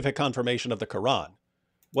scientific confirmation of the Quran.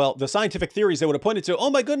 Well, the scientific theories they would have pointed to, oh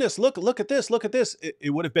my goodness, look at this, look at this.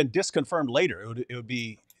 It would have been disconfirmed later. It would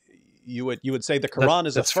be, you would say the Quran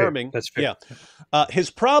is affirming. Fair. That's fair. Yeah. His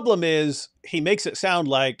problem is he makes it sound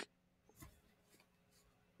like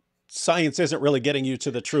science isn't really getting you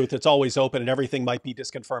to the truth. It's always open and everything might be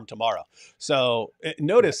disconfirmed tomorrow. So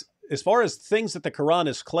notice, as far as things that the Quran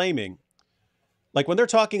is claiming, like when they're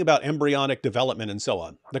talking about embryonic development and so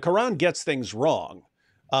on, the Quran gets things wrong.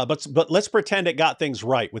 But let's pretend it got things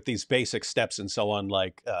right with these basic steps and so on,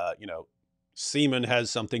 like, semen has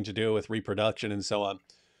something to do with reproduction and so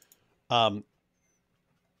on.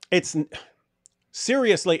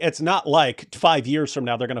 Seriously, it's not like 5 years from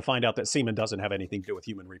now they're going to find out that semen doesn't have anything to do with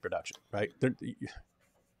human reproduction, right?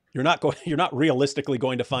 You're not realistically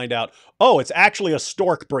going to find out, oh, it's actually a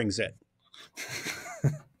stork brings it.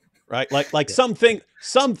 Right? Like some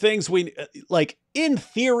things we like, in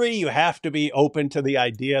theory, you have to be open to the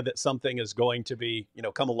idea that something is going to be,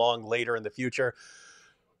 come along later in the future.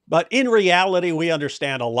 But in reality, we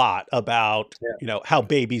understand a lot about, how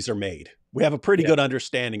babies are made. We have a pretty good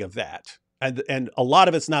understanding of that. And a lot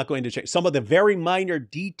of it's not going to change. Some of the very minor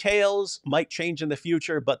details might change in the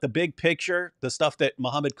future, but the big picture, the stuff that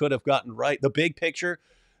Muhammad could have gotten right, the big picture,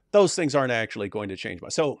 those things aren't actually going to change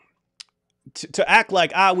much. So to act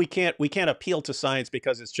like, we can't appeal to science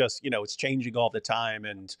because it's just, it's changing all the time.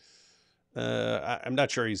 And I'm not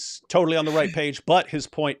sure he's totally on the right page, but his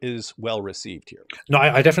point is well received here. No,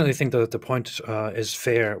 I definitely think that the point is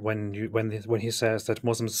fair when he says that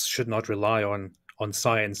Muslims should not rely on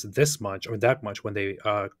science this much or that much when they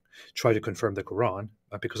try to confirm the Quran,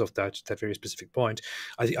 because of that very specific point.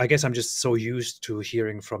 I guess I'm just so used to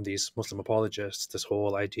hearing from these Muslim apologists this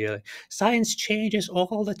whole idea, science changes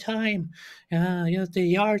all the time. The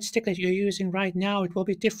yardstick that you're using right now, it will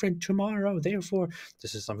be different tomorrow. Therefore,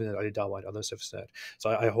 this is something that Ali Dawah and others have said. So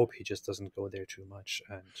I hope he just doesn't go there too much,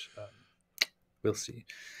 and we'll see.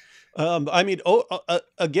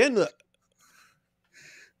 Again,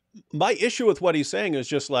 my issue with what he's saying is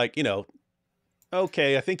just like,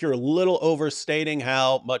 okay, I think you're a little overstating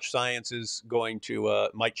how much science is going to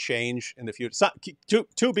might change in the future.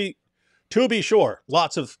 To be sure,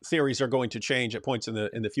 lots of theories are going to change at points in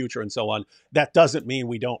the future and so on. That doesn't mean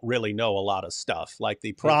we don't really know a lot of stuff. Like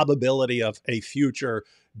the probability of a future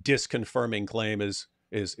disconfirming claim is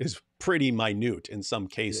pretty minute in some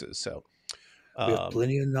cases. So we have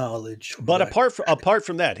plenty of knowledge. But apart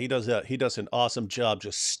from that, he does an awesome job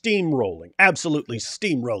just absolutely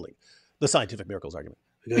steamrolling the scientific miracles argument.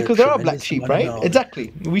 Because there are black sheep, right?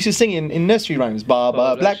 Exactly. We used to sing in nursery rhymes,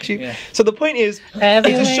 black sheep. Yeah. So the point is, it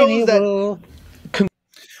just shows that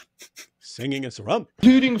singing is rum.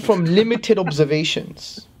 Concluding from limited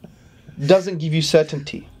observations doesn't give you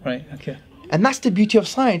certainty. Right, okay. And that's the beauty of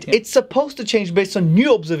science. Yeah. It's supposed to change based on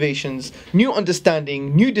new observations, new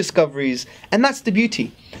understanding, new discoveries, and that's the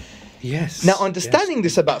beauty. Yes. Now, understanding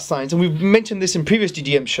this about science, and we've mentioned this in previous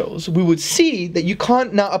GDM shows, we would see that you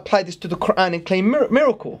can't now apply this to the Quran and claim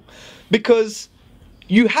miracle, because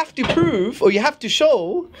you have to prove, or you have to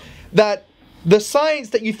show, that the science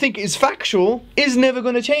that you think is factual is never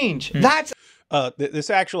going to change. That's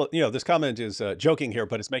this comment is joking here,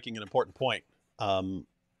 but it's making an important point.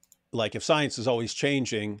 Like, if science is always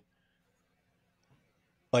changing,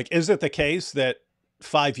 like, is it the case that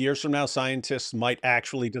 5 years from now, scientists might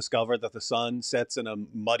actually discover that the sun sets in a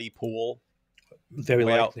muddy pool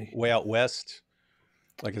way out west?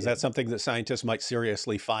 Like, is that something that scientists might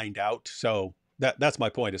seriously find out? So that's my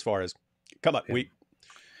point as far as, come on,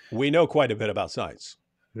 we know quite a bit about science.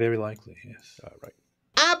 Very likely, yes. Right.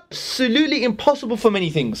 Absolutely impossible for many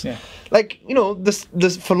things. Yeah. Like,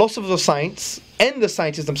 the philosophers of science and the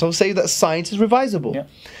scientists themselves say that science is revisable. Yeah.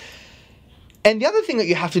 And the other thing that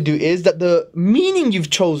you have to do is that the meaning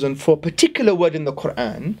you've chosen for a particular word in the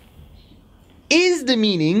Quran is the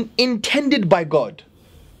meaning intended by God.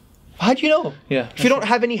 How do you know? Yeah. If you don't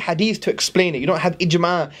have any hadith to explain it, you don't have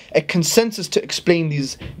ijma, a consensus to explain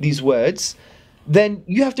these words, then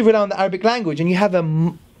you have to rely on the Arabic language, and you have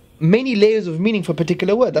many layers of meaning for a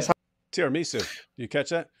particular word. That's how. Tiramisu. You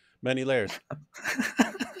catch that? Many layers.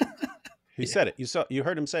 He said it. You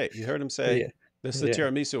heard him say it. You heard him say. Yeah. This is the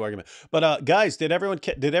tiramisu argument. But guys, did everyone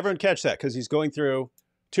catch that? Because he's going through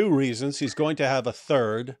two reasons. He's going to have a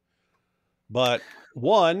third. But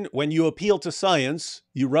one, when you appeal to science,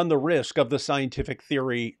 you run the risk of the scientific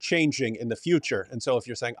theory changing in the future. And so if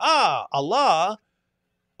you're saying, Allah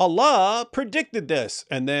Allah predicted this,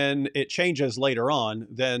 and then it changes later on,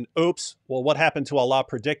 then oops, well, what happened to Allah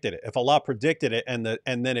predicted it? If Allah predicted it and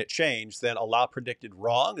then it changed, then Allah predicted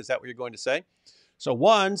wrong? Is that what you're going to say? So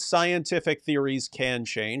one, scientific theories can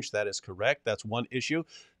change. That is correct. That's one issue.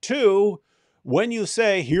 Two, when you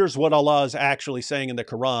say, here's what Allah is actually saying in the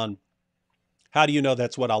Quran, how do you know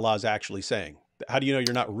that's what Allah is actually saying? How do you know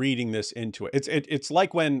you're not reading this into it? It's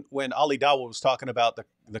like when Ali Dawah was talking about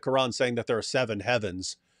the Quran saying that there are 7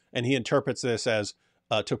 heavens, and he interprets this as,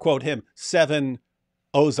 to quote him, 7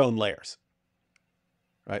 ozone layers.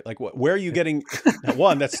 Right? Like, where are you getting?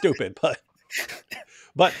 One, that's stupid,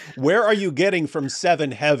 but where are you getting from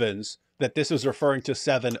 7 heavens that this is referring to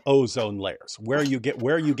 7 ozone layers? Where are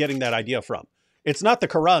you getting that idea from? It's not the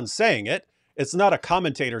Quran saying it. It's not a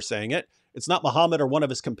commentator saying it. It's not Muhammad or one of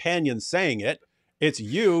his companions saying it. It's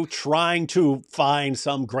you trying to find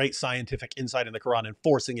some great scientific insight in the Quran and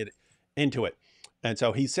forcing it into it. And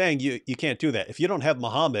so he's saying you can't do that. If you don't have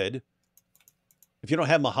Muhammad,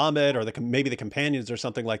 or maybe the companions or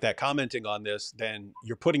something like that commenting on this, then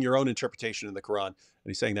you're putting your own interpretation in the Quran. And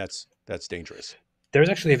he's saying that's dangerous. There's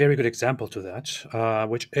actually a very good example to that,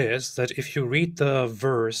 which is that if you read the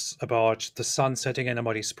verse about the sun setting in a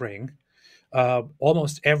muddy spring,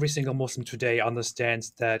 almost every single Muslim today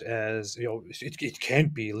understands that as, it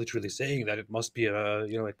can't be literally saying that. It must be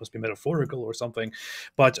it must be metaphorical or something.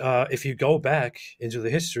 But if you go back into the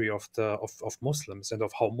history of Muslims and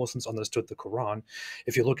of how Muslims understood the Quran,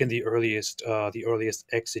 if you look in the earliest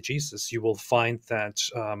exegesis, you will find that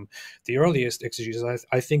the earliest exegesis,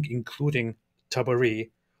 I think, including Tabari,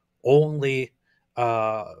 only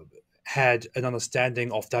had an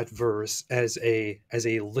understanding of that verse as a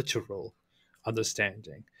literal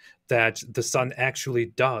understanding, that the sun actually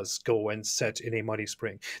does go and set in a muddy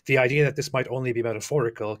spring. The idea that this might only be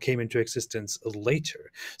metaphorical came into existence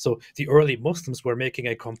later. So the early Muslims were making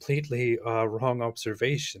a completely wrong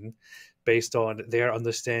observation based on their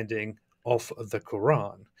understanding of the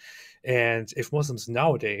Quran. And if Muslims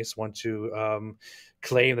nowadays want to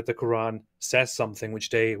claim that the Quran says something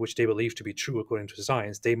which they believe to be true according to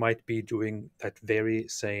science, they might be doing that very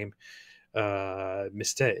same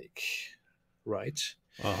mistake. Right.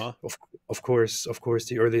 Uh-huh. Of course,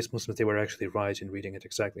 the earliest Muslims, they were actually right in reading it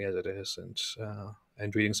exactly as it is,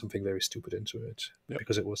 and reading something very stupid into it,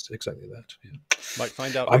 because it was exactly that. Yeah. Might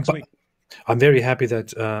find out next week. I'm very happy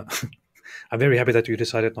that you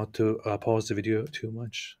decided not to pause the video too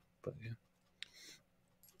much. But yeah,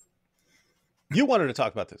 you wanted to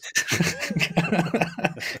talk about this.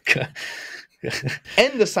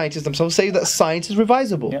 And the scientists themselves say that science is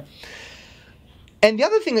revisable. Yeah. And the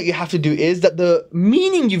other thing that you have to do is that the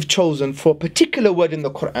meaning you've chosen for a particular word in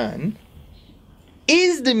the Quran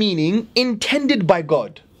is the meaning intended by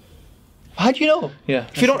God. How do you know? Yeah.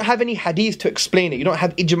 If you don't have any hadith to explain it, you don't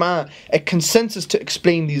have ijma, a consensus to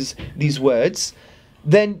explain these words,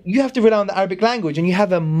 then you have to rely on the Arabic language, and you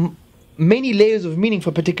have many layers of meaning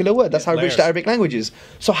for a particular word. That's how rich the Arabic language is.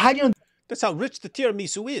 So how do you know? That's how rich the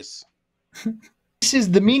tiramisu is. This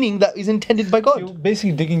is the meaning that is intended by God. You're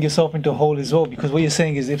basically digging yourself into a hole as well, because what you're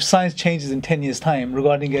saying is, if science changes in 10 years' time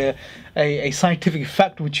regarding a scientific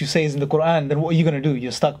fact which you say is in the Quran, then what are you going to do?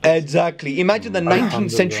 You're stuck. Exactly. Imagine the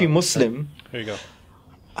 19th century Muslim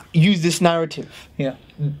use this narrative. Yeah.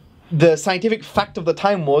 The scientific fact of the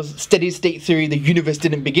time was steady state theory, the universe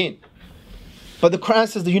didn't begin. But the Quran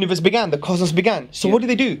says the universe began, the cosmos began. So what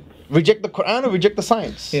do? Reject the Quran or reject the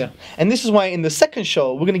science? Yeah. And this is why in the second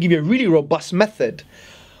show, we're going to give you a really robust method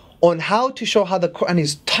on how to show how the Quran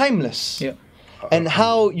is timeless. Yeah. And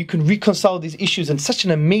how you can reconcile these issues in such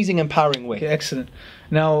an amazing, empowering way. Okay, excellent.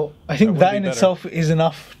 Now, I think that in itself is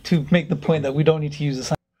enough to make the point that we don't need to use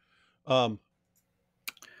the science.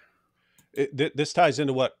 This ties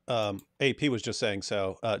into what AP was just saying.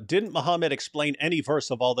 So, didn't Muhammad explain any verse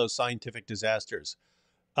of all those scientific disasters?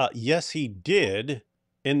 Yes, he did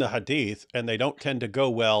in the hadith, and they don't tend to go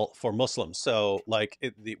well for Muslims. So, like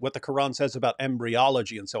what the Quran says about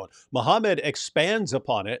embryology and so on, Muhammad expands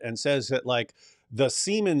upon it and says that, like, the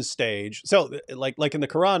semen stage. So, like in the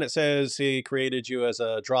Quran, it says he created you as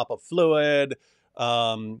a drop of fluid,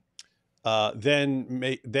 then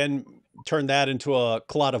turn that into a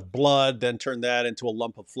clot of blood, then turn that into a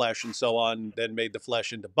lump of flesh, and so on, then made the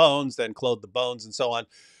flesh into bones, then clothed the bones, and so on.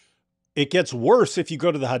 It gets worse if you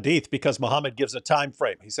go to the hadith, because Muhammad gives a time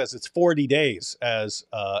frame. He says it's 40 days as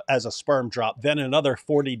a sperm drop, then another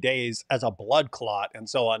 40 days as a blood clot, and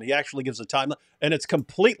so on. He actually gives a time, and it's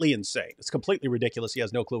completely insane. It's completely ridiculous. He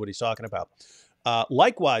has no clue what he's talking about.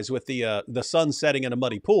 Likewise with the sun setting in a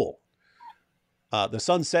muddy pool. The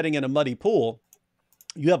sun setting in a muddy pool,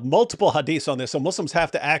 you have multiple hadiths on this. So Muslims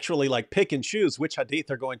have to actually like pick and choose which hadith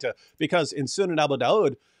they're going to, because in Sunan Abu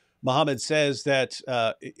Dawud, Muhammad says that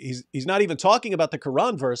he's not even talking about the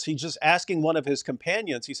Quran verse. He's just asking one of his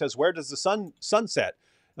companions. He says, where does the sun set?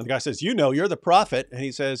 And the guy says, you know, you're the prophet. And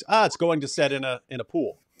he says, it's going to set in a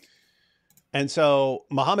pool. And so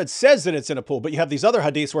Muhammad says that it's in a pool, but you have these other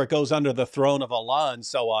hadiths where it goes under the throne of Allah and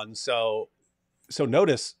so on. So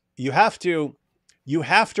notice you have to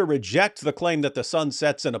reject the claim that the sun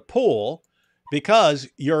sets in a pool, because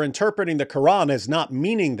you're interpreting the Quran as not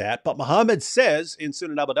meaning that. But Muhammad says in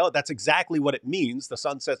Sunan Abu Dawud, that's exactly what it means. The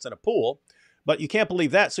sun sets in a pool, but you can't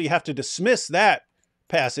believe that. So you have to dismiss that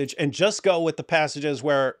passage and just go with the passages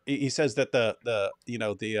where he says that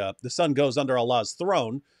the sun goes under Allah's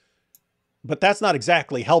throne. But that's not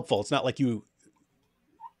exactly helpful. It's not like you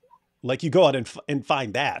go out and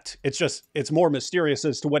find that. It's more mysterious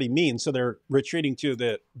as to what he means. So they're retreating to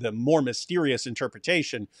the more mysterious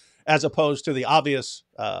interpretation, as opposed to the obvious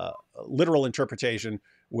literal interpretation,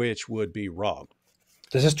 which would be wrong.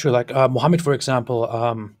 This is true. Like Muhammad, for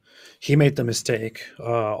example, he made the mistake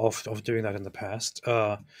of doing that in the past.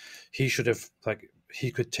 He should have, he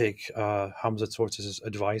could take Hamza Tzortzis'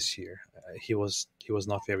 advice here. He was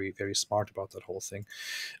not very, very smart about that whole thing.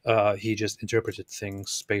 He just interpreted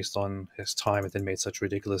things based on his time and then made such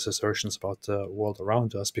ridiculous assertions about the world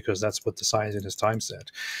around us, because that's what the science in his time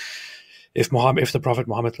said. If the Prophet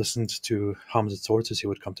Muhammad listened to Hamza Tzortzis, he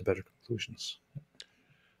would come to better conclusions.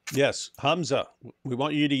 Yes, Hamza, we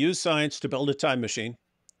want you to use science to build a time machine.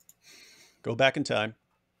 Go back in time,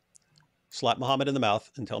 slap Muhammad in the mouth,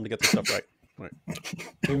 and tell him to get the stuff right.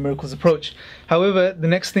 The miracles approach. However, the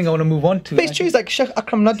next thing I want to move on to. But it's true, like Sheikh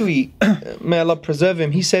Akram Nadwi, may Allah preserve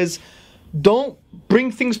him, he says, don't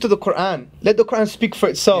bring things to the Quran. Let the Quran speak for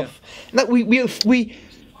itself. Yeah. Like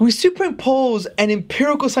we superimpose an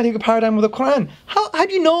empirical scientific paradigm with the Quran. How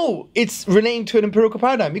do you know it's relating to an empirical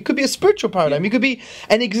paradigm? It could be a spiritual paradigm. It could be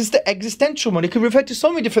an existential one. It could refer to so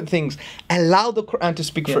many different things. Allow the Quran to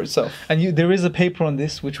speak for itself. And there is a paper on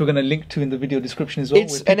this, which we're going to link to in the video description as well.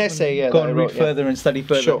 It's an essay, go and read further and study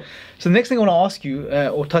further. Sure. So the next thing I want to ask you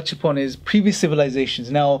or touch upon is previous civilizations.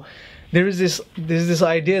 Now, there's this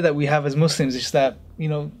idea that we have as Muslims, is that,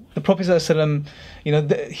 the Prophet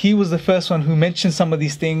ﷺ, he was the first one who mentioned some of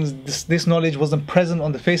these things. This knowledge wasn't present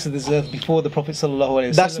on the face of this earth before the Prophet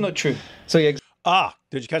ﷺ. That's not true. So yeah.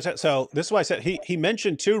 Did you catch that? So this is why I said he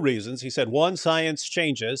mentioned two reasons. He said, one, science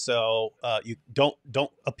changes, so you don't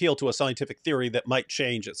appeal to a scientific theory that might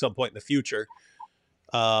change at some point in the future.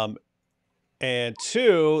 And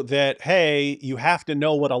two, that, hey, you have to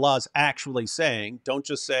know what Allah is actually saying. Don't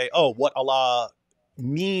just say, oh, what Allah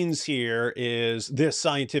means here is this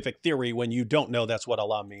scientific theory, when you don't know that's what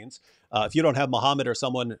Allah means. If you don't have Muhammad or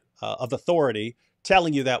someone of authority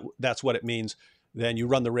telling you that that's what it means, then you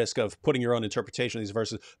run the risk of putting your own interpretation of these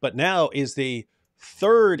verses. But now is the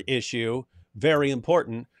third issue, very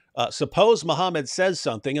important. Suppose Muhammad says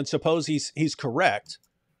something, and suppose he's correct.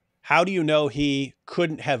 How do you know he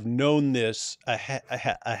couldn't have known this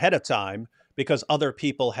ahead of time because other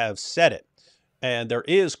people have said it? And there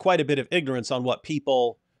is quite a bit of ignorance on what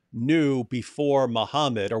people knew before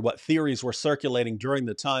Muhammad, or what theories were circulating during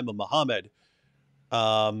the time of Muhammad.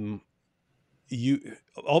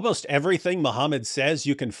 Almost everything Muhammad says,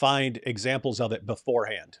 you can find examples of it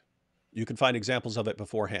beforehand. But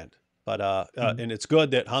and it's good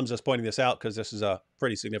that Hamza's pointing this out, because this is a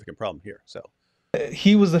pretty significant problem here. So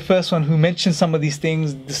he was the first one who mentioned some of these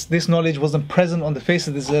things. This knowledge wasn't present on the face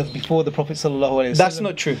of this earth before the Prophet ﷺ. That's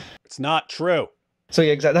not true. It's not true. So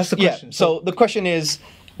yeah, exactly. That's the question. Yeah, so the question is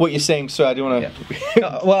what you're saying. So I don't want to.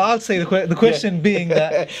 Yeah. Well, I'll say the question being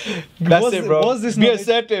that was this knowledge,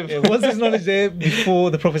 assertive. Was this knowledge there before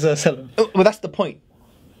the Prophet ﷺ? Well, that's the point.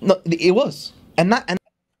 No, it was, and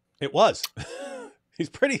it was. He's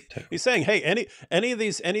saying, hey, any of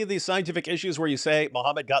these scientific issues where you say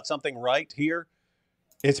Muhammad got something right here,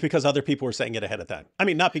 it's because other people were saying it ahead of time. I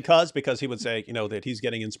mean, not because he would say, that he's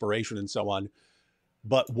getting inspiration and so on.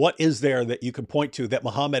 But what is there that you can point to that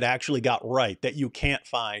Muhammad actually got right, that you can't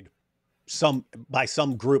find by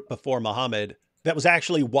some group before Muhammad, that was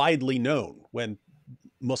actually widely known when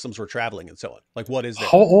Muslims were traveling and so on? Like, what is there?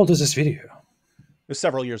 How old is this video? It's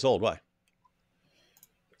several years old. Why?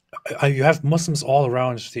 You have Muslims all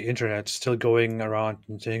around the internet still going around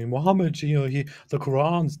and saying, Muhammad, the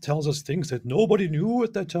Quran tells us things that nobody knew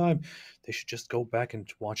at that time. They should just go back and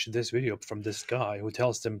watch this video from this guy who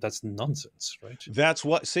tells them that's nonsense, right? That's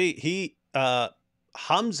what,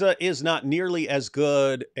 Hamza is not nearly as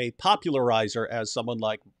good a popularizer as someone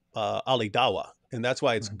like Ali Dawah. And that's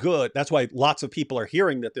why it's good. That's why lots of people are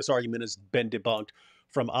hearing that this argument has been debunked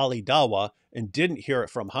from Ali Dawah and didn't hear it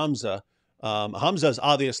from Hamza. Hamza is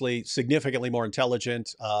obviously significantly more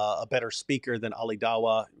intelligent, a better speaker than Ali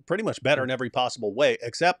Dawah, pretty much better in every possible way,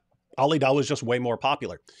 except Ali Dawah is just way more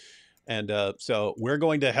popular. And so we're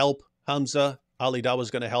going to help Hamza. Ali Dawah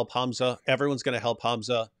is going to help Hamza. Everyone's going to help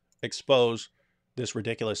Hamza expose this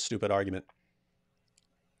ridiculous, stupid argument.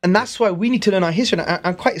 And that's why we need to learn our history. And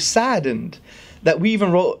I'm quite saddened that we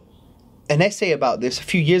even wrote an essay about this a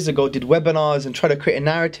few years ago, did webinars and tried to create a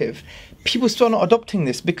narrative. People still are not adopting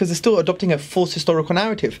this because they're still adopting a false historical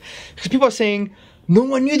narrative. Because people are saying, no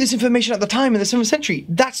one knew this information at the time in the 7th century.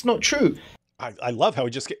 That's not true. I love how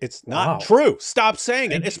it's not true. Stop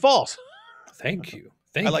saying it. It's false. Thank you.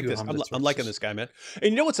 I like this. I'm liking this guy, man.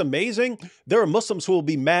 And you know what's amazing? There are Muslims who will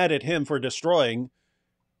be mad at him for destroying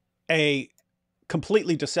a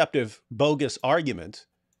completely deceptive, bogus argument,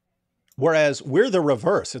 whereas we're the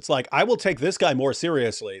reverse. It's like, I will take this guy more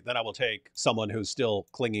seriously than I will take someone who's still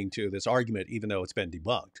clinging to this argument, even though it's been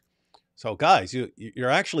debunked. So guys, you're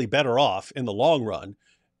actually better off in the long run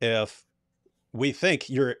if we think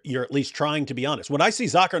you're at least trying to be honest. When I see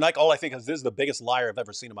Zakir Naik, all I think is, this is the biggest liar I've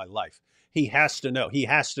ever seen in my life. He has to know. He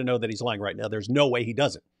has to know that he's lying right now. There's no way he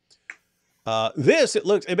doesn't.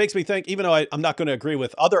 It makes me think, even though I'm not going to agree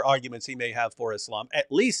with other arguments he may have for Islam, at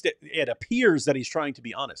least it appears that he's trying to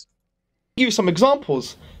be honest. Give you some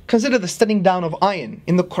examples. Consider the setting down of iron.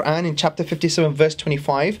 In the Quran, in chapter 57, verse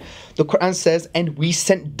 25, the Quran says, and we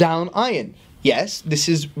sent down iron. Yes, this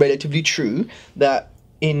is relatively true that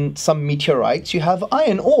in some meteorites you have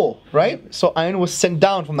iron ore, right? So iron was sent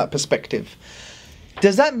down from that perspective.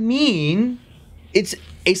 Does that mean it's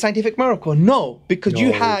a scientific miracle? No, because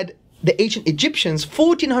you had the ancient Egyptians,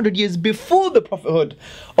 1400 years before the prophethood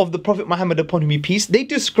of the Prophet Muhammad, upon whom be peace, they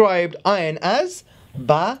described iron as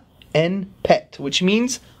ba-en-pet, which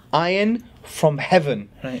means iron from heaven.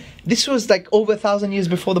 Right. This was like over 1,000 years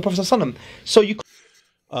before the Prophet ﷺ. So you.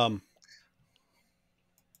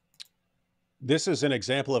 This is an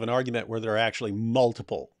example of an argument where there are actually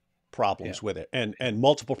multiple problems with it, and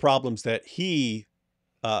multiple problems that he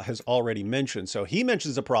has already mentioned. So he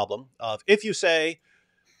mentions a problem of if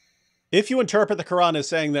you interpret the Quran as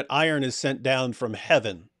saying that iron is sent down from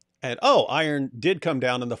heaven, and iron did come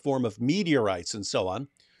down in the form of meteorites and so on,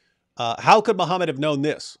 how could Muhammad have known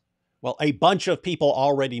this? Well, a bunch of people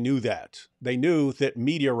already knew that. They knew that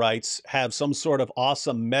meteorites have some sort of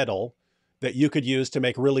awesome metal that you could use to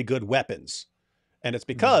make really good weapons. And it's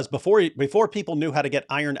because before people knew how to get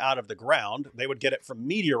iron out of the ground, they would get it from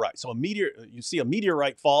meteorites. So you see a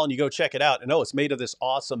meteorite fall and you go check it out, and it's made of this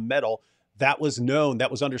awesome metal. That was known,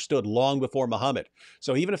 that was understood long before Muhammad.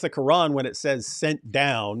 So even if the Quran, when it says sent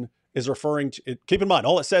down, is referring to, keep in mind,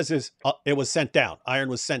 all it says is it was sent down. Iron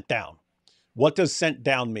was sent down. What does sent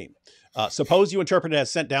down mean? Suppose you interpret it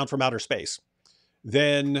as sent down from outer space.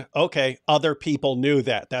 Then, okay, other people knew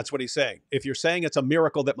that. That's what he's saying. If you're saying it's a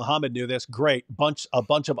miracle that Muhammad knew this, great. A bunch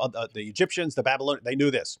of the Egyptians, the Babylonians, they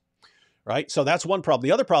knew this, right? So that's one problem.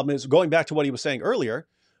 The other problem is, going back to what he was saying earlier,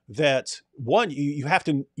 that one, you have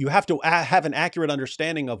to have an accurate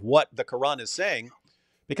understanding of what the Quran is saying,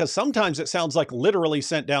 because sometimes it sounds like literally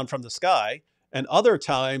sent down from the sky, and other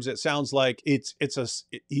times it sounds like he's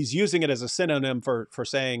using it as a synonym for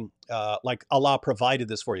saying like Allah provided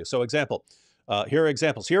this for you. So example. Here are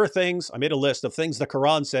examples. Here are things, I made a list of things the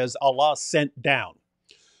Quran says Allah sent down.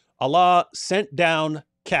 Allah sent down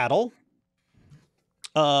cattle.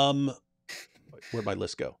 Where'd my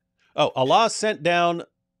list go? Allah sent down,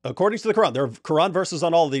 according to the Quran, there are Quran verses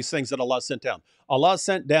on all of these things that Allah sent down. Allah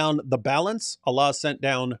sent down the balance. Allah sent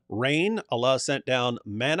down rain. Allah sent down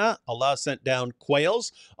manna. Allah sent down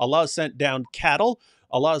quails. Allah sent down cattle.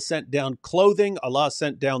 Allah sent down clothing. Allah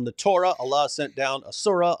sent down the Torah. Allah sent down a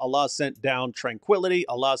surah. Allah sent down tranquility.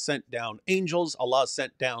 Allah sent down angels. Allah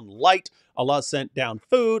sent down light. Allah sent down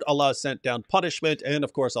food. Allah sent down punishment. And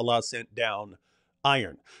of course, Allah sent down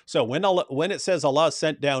iron. So when it says Allah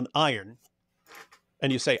sent down iron,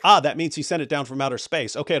 and you say, that means he sent it down from outer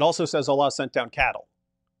space. Okay, it also says Allah sent down cattle.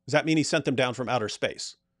 Does that mean he sent them down from outer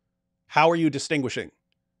space? How are you distinguishing?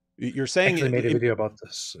 You're saying... I made a video about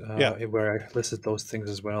this where I listed those things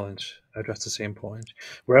as well and addressed the same point.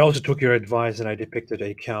 Where I also took your advice and I depicted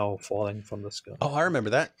a cow falling from the sky. Oh, I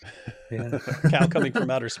remember that. Yeah. Cow coming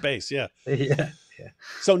from outer space, yeah. Yeah.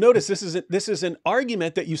 So notice this is an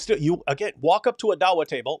argument that you again walk up to a dawah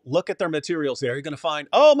table, look at their materials there. You're going to find,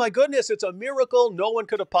 oh my goodness, it's a miracle. No one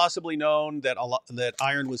could have possibly known that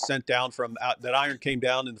iron was sent down that iron came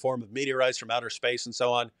down in the form of meteorites from outer space and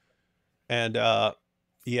so on. And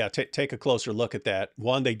take a closer look at that.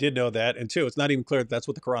 One, they did know that, and two, it's not even clear that that's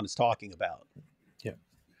what the Quran is talking about. Yeah.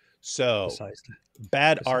 So Precisely.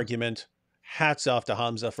 Bad argument. hats off to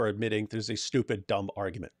Hamza for admitting there's a stupid, dumb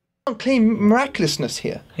argument. Don't claim miraculousness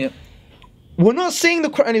here. Yep. We're not saying the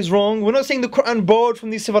Quran is wrong. We're not saying the Quran borrowed from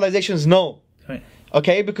these civilizations. No. Right.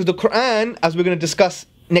 Okay, because the Quran, as we're going to discuss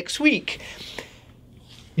next week,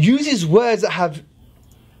 uses words that have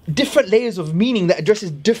different layers of meaning that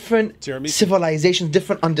addresses different civilizations,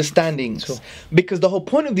 different understandings. Sure. Because the whole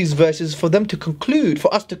point of these verses is for them to conclude,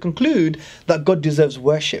 for us to conclude that God deserves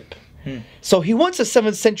worship. So he wants a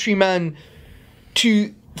 7th century man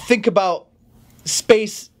to think about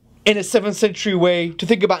space in a 7th century way, to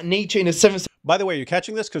think about nature in a 7th. By the way, are you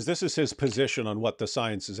catching this? Because this is his position on what the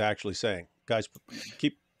science is actually saying. Guys,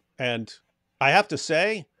 and I have to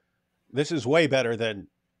say, this is way better than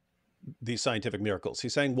these scientific miracles.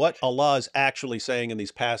 He's saying what Allah is actually saying in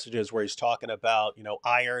these passages where he's talking about, you know,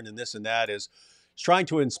 iron and this and that is he's trying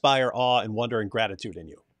to inspire awe and wonder and gratitude in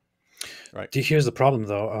you. Right. Here's the problem,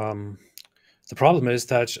 though. The problem is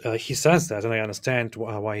that he says that, and I understand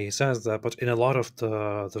why he says that. But in a lot of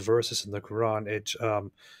the verses in the Quran,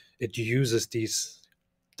 it uses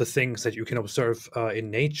the things that you can observe in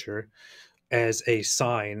nature as a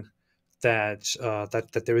sign that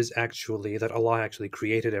that there is actually, that Allah actually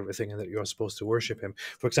created everything and that you are supposed to worship Him.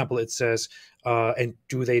 For example, it says, "And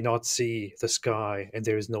do they not see the sky and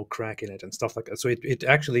there is no crack in it," and stuff like that. So it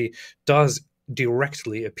actually does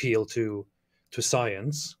directly appeal to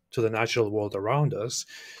science, to the natural world around us,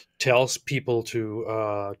 tells people to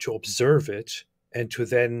observe it and to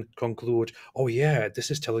then conclude, oh yeah, this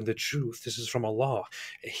is telling the truth. This is from Allah.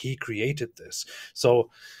 He created this. So,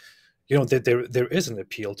 you know, there is an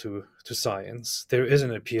appeal to science. There is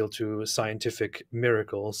an appeal to scientific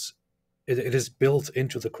miracles. It is built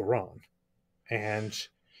into the Quran. And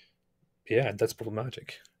yeah, that's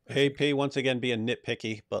problematic. AP, once again, being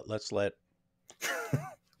nitpicky, but let's let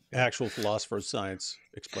actual philosophers of science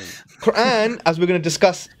explain it. Quran, as we're going to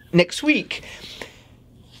discuss next week,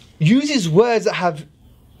 uses words that have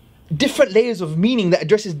different layers of meaning that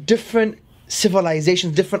addresses different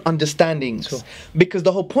civilizations, different understandings. Sure. Because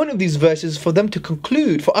the whole point of these verses is for them to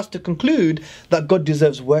conclude, for us to conclude that God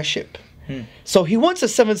deserves worship. So he wants a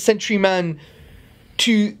 7th century man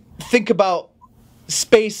to think about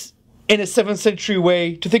space in a 7th century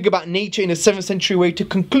way, to think about nature in a 7th century way, to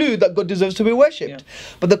conclude that God deserves to be worshipped.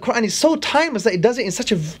 But the Quran is so timeless that it does it in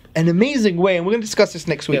such an amazing way, and we're going to discuss this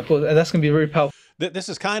next week. Yeah, well, that's going to be very powerful. This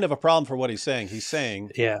is kind of a problem for what he's saying. He's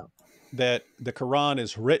saying that the Quran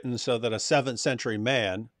is written so that a 7th century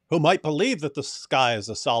man, who might believe that the sky is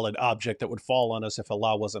a solid object that would fall on us if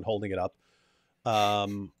Allah wasn't holding it up,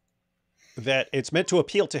 that it's meant to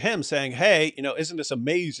appeal to him, saying, hey, you know, isn't this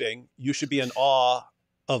amazing? You should be in awe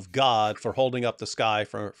of God for holding up the sky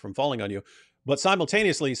from falling on you, but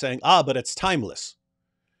simultaneously saying, but it's timeless.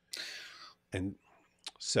 And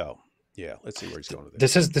so, yeah, let's see where he's going with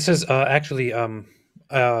this. This is actually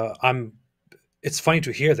it's funny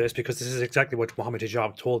to hear this, because this is exactly what Muhammad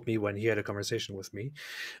Hijab told me when he had a conversation with me,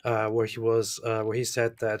 where he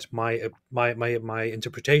said that my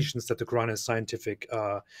interpretations that the Quran is scientific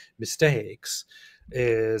mistakes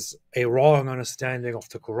is a wrong understanding of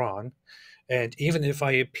the Quran. And even if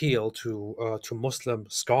I appeal to Muslim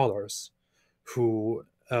scholars who,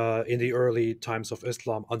 in the early times of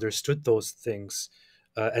Islam, understood those things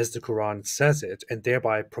as the Quran says it, and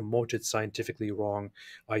thereby promoted scientifically wrong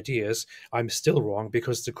ideas, I'm still wrong,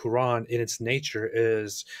 because the Quran, in its nature,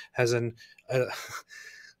 has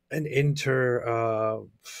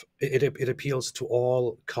it appeals to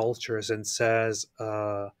all cultures and says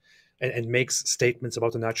and makes statements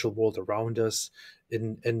about the natural world around us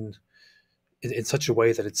in such a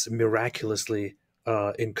way that it's miraculously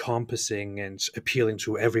encompassing and appealing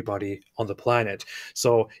to everybody on the planet.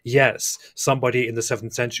 So yes, somebody in the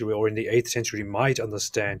 7th century or in the 8th century might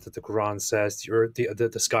understand that the Quran says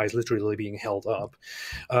the sky is literally being held up,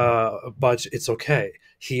 but it's okay.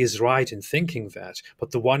 He is right in thinking that.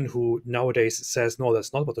 But the one who nowadays says, no,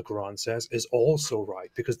 that's not what the Quran says, is also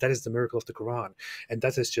right, because that is the miracle of the Quran. And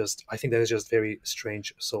that is just, I think that is just very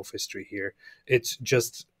strange sophistry here. It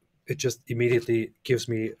just immediately gives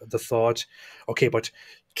me the thought, okay, but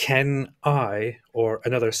can I, or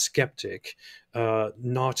another skeptic,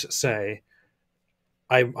 not say,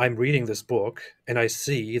 I'm reading this book and I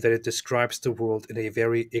see that it describes the world in a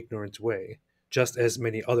very ignorant way, just as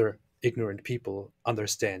many other ignorant people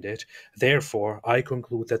understand it. Therefore, I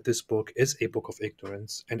conclude that this book is a book of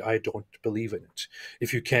ignorance and I don't believe in it.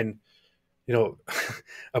 If you can, you know,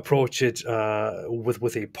 approach it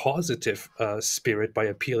with a positive spirit by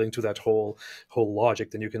appealing to that whole logic,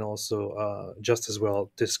 then you can also just as well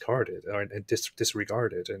discard it and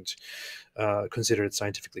disregard it and consider it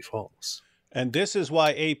scientifically false. And this is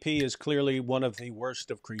why AP is clearly one of the worst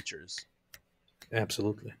of creatures.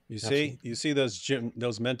 Absolutely. You see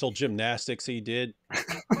those mental gymnastics he did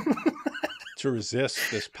to resist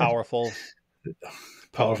this powerful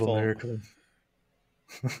miracle.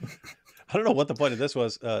 I don't know what the point of this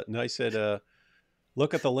was. Nice said,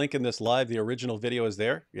 look at the link in this live. The original video is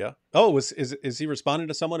there. Yeah. Oh, is he responding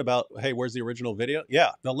to someone about, hey, where's the original video?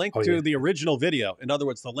 Yeah. The link to the original video. In other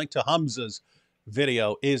words, the link to Hamza's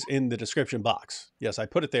video is in the description box. Yes, I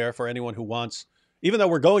put it there for anyone who wants, even though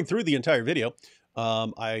we're going through the entire video,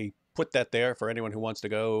 I put that there for anyone who wants to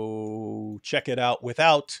go check it out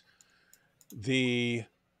without the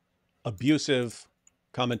abusive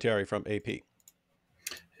commentary from AP.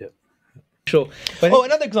 Sure. Oh,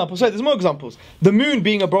 another example. Sorry, there's more examples. The moon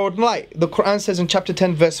being a broad light. The Quran says in chapter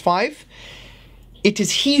 10, verse 5, it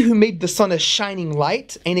is he who made the sun a shining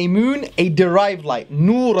light and a moon a derived light.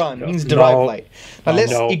 Nuran means derived light. Now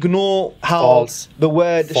let's ignore how the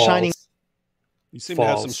word shining... You seem to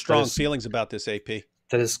have some strong feelings about this, AP.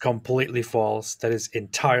 That is completely false. That is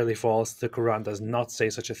entirely false. The Quran does not say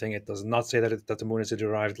such a thing. It does not say that the moon is a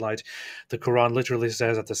derived light. The Quran literally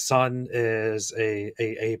says that the sun is a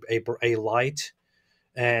light,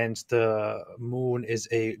 and the moon is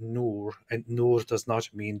a nur. And nur does not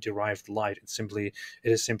mean derived light. It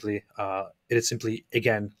is simply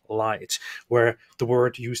again light. Where the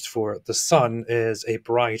word used for the sun is a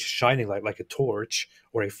bright shining light, like a torch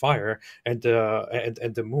or a fire, and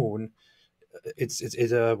the moon.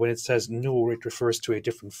 When it says nur, it refers to a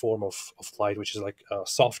different form of light, which is like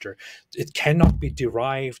softer. It cannot be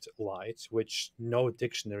derived light, which no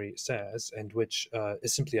dictionary says, and which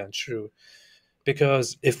is simply untrue.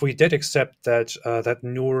 Because if we did accept that that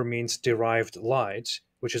nur means derived light,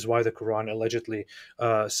 which is why the Quran allegedly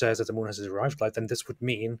says that the moon has a derived light, then this would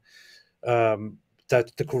mean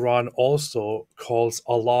that the Quran also calls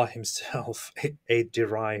Allah himself a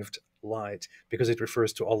derived light, because it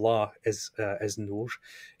refers to Allah as nur.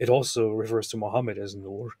 It also refers to Muhammad as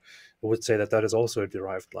nur. I would say that is also a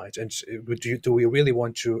derived light. And do we really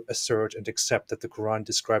want to assert and accept that the Quran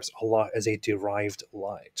describes Allah as a derived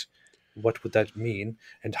light? What would that mean,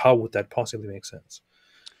 and how would that possibly make sense?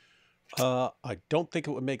 I don't think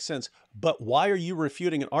it would make sense. But why are you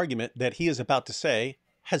refuting an argument that he is about to say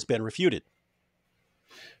has been refuted?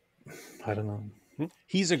 I don't know.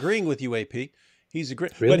 He's agreeing with you, AP. He's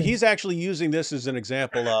agreeing, really? but he's actually using this as an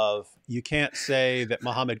example of, you can't say that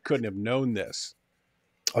Muhammad couldn't have known this.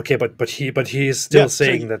 Okay, but he is still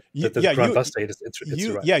saying that the Quran does say it's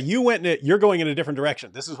right. Yeah, you're going in a different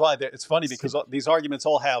direction. This is why it's funny, because these arguments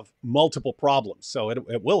all have multiple problems. So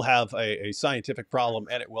it will have a scientific problem,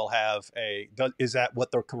 and it will have is that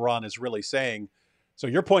what the Quran is really saying? So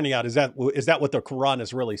you're pointing out, is that what the Quran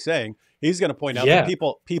is really saying? He's going to point out that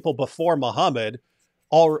people before Muhammad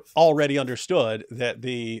already understood that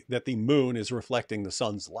the moon is reflecting the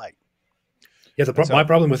sun's light. Yeah, my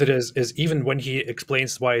problem with it is even when he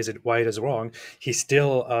explains why it is wrong, he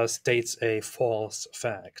still states a false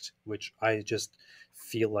fact, which I just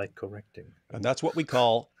feel like correcting. And that's what we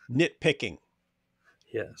call nitpicking.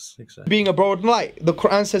 Yes, exactly. Being a broad light. The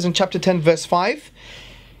Quran says in chapter 10, verse 5,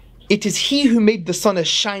 it is he who made the sun a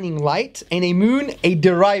shining light and a moon a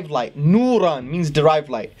derived light. Nuran means derived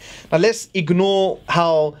light. Now let's ignore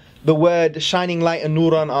how the word shining light and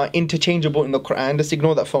nuran are interchangeable in the Quran. Let's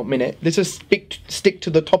ignore that for a minute. Let's just stick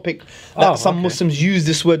to the topic that some Muslims use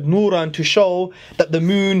this word nuran to show that the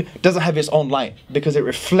moon doesn't have its own light because it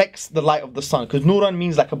reflects the light of the sun. Because nuran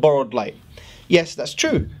means like a borrowed light. Yes, that's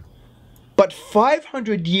true. But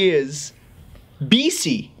 500 years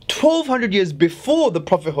BC, 1200 years before the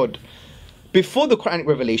prophethood, before the Quranic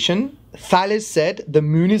revelation, Thales said the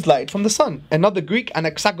moon is light from the sun. Another Greek,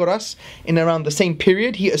 Anaxagoras, in around the same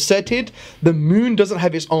period, he asserted the moon doesn't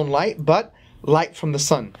have its own light, but light from the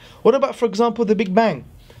sun. What about, for example, the Big Bang?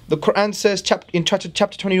 The Quran says in chapter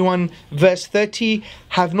 21, verse 30,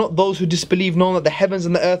 have not those who disbelieve known that the heavens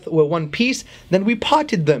and the earth were one piece, then we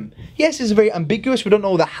parted them. Yes, it's very ambiguous. We don't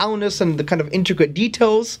know the howness and the kind of intricate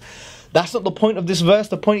details. That's not the point of this verse.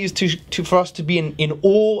 The point is for us to be in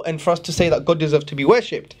awe and for us to say that God deserves to be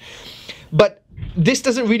worshipped. But this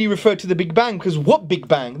doesn't really refer to the Big Bang, because what Big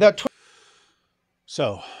Bang? There are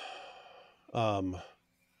So,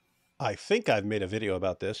 I think I've made a video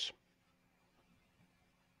about this.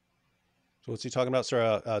 So what's he talking about?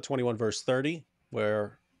 Surah 21 verse 30,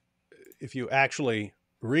 where if you actually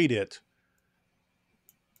read it,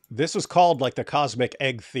 this was called like the cosmic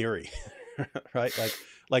egg theory, right?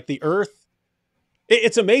 Like the earth.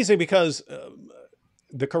 It's amazing because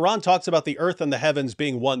the Quran talks about the earth and the heavens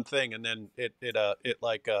being one thing, and then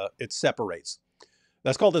it separates.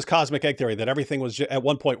 That's called this cosmic egg theory, that everything was at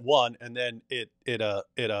one point one, and then it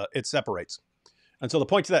separates. And so the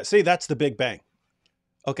point to that, see, that's the Big Bang.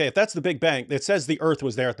 Okay, if that's the Big Bang, it says the Earth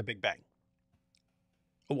was there at the Big Bang.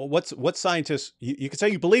 What scientists, you could say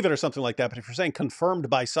you believe it or something like that, but if you're saying confirmed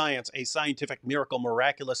by science, a scientific miracle,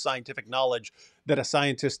 miraculous scientific knowledge that a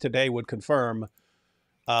scientist today would confirm,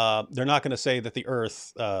 they're not going to say that the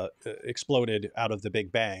Earth exploded out of the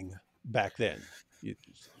Big Bang back then.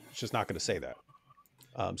 It's just not going to say that.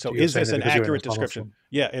 So is this an accurate description?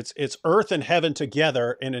 Yeah, it's Earth and heaven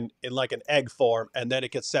together in like an egg form, and then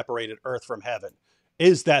it gets separated, Earth from heaven.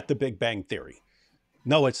 Is that the Big Bang theory?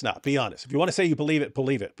 No, it's not. Be honest. If you want to say you believe it,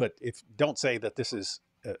 believe it. But don't say that this is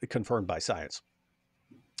confirmed by science.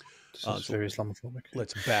 This is very Islamophobic.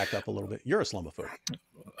 Let's back up a little bit. You're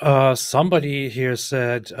Islamophobic. Somebody here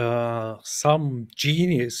said, some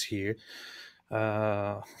genius here.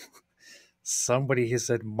 Somebody he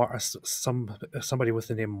said, somebody with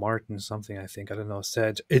the name Martin something, I think, I don't know,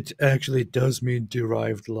 said it actually does mean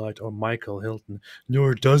derived light. Or Michael Hilton, no,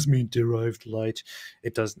 it does mean derived light.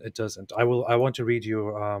 It doesn't. I want to read you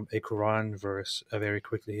a Quran verse very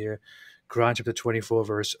quickly here. Quran chapter 24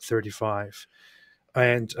 verse 35.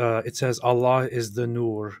 And it says, Allah is the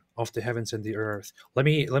nur of the heavens and the earth. Let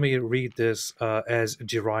me read this as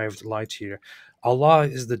derived light here. Allah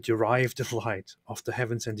is the derived light of the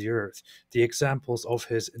heavens and the earth. The examples of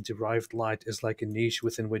his derived light is like a niche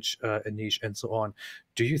within which a niche, and so on.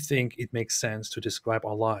 Do you think it makes sense to describe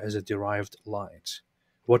Allah as a derived light?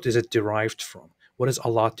 What is it derived from? What is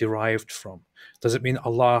Allah derived from? Does it mean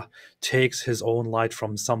Allah takes his own light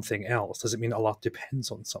from something else? Does it mean Allah depends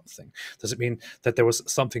on something? Does it mean that there was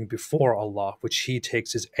something before Allah which he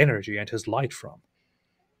takes his energy and his light from?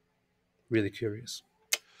 Really curious.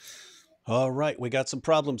 All right, we got some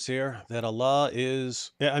problems here. That Allah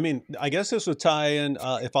is, I mean, I guess this would tie in,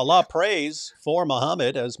 if Allah prays for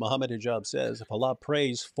Muhammad, as Muhammad Hijab says, if Allah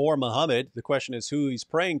prays for Muhammad, the question is who he's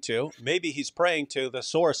praying to. Maybe he's praying to the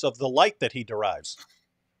source of the light that he derives.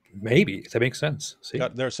 Maybe. That makes sense. See?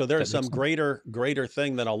 There's some greater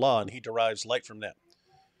thing than Allah, and he derives light from that.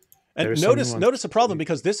 And notice the problem,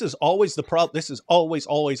 because this is always the problem. This is always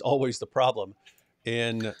the problem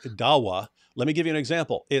in Dawah. Let me give you an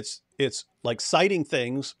example. It's like citing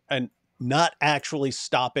things and not actually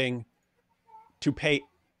stopping to pay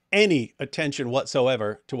any attention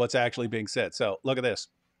whatsoever to what's actually being said. So look at this.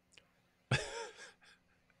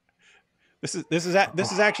 This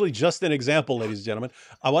is actually just an example, ladies and gentlemen.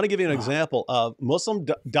 I want to give you an example of Muslim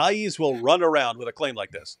da'is will run around with a claim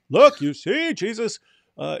like this. Look, you see, Jesus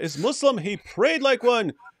is Muslim. He prayed like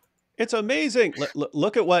one. It's amazing.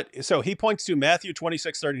 Look at what. So he points to Matthew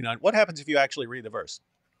 26:39. What happens if you actually read the verse?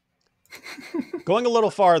 Going a little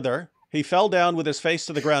farther, he fell down with his face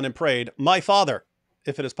to the ground and prayed, "My Father,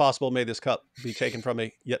 if it is possible, may this cup be taken from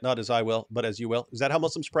me, yet not as I will, but as you will." Is that how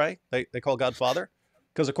Muslims pray? They call God Father?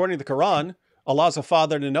 Because according to the Quran, Allah's a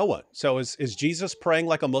father to no one. So is Jesus praying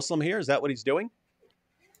like a Muslim here? Is that what he's doing?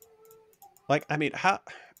 Like, I mean, how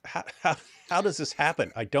does this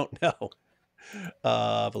happen? I don't know.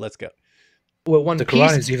 But let's go. Well, the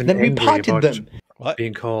Quran is even angry about them. What?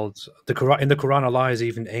 Being called the Quran in the Quran. Allah is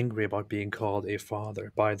even angry about being called a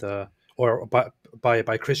father by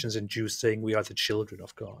Christians and Jews, saying we are the children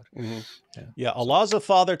of God. Mm-hmm. Yeah, Allah's a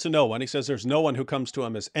father to no one. He says there's no one who comes to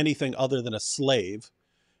him as anything other than a slave.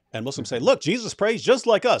 And Muslims say, look, Jesus prays just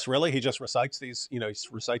like us. Really? He just recites these, he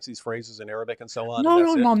recites these phrases in Arabic and so on.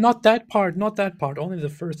 No, not that part. Not that part. Only the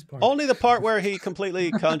first part. Only the part where he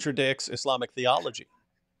completely contradicts Islamic theology.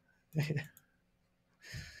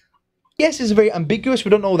 Yes, it's very ambiguous.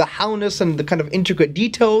 We don't know the howness and the kind of intricate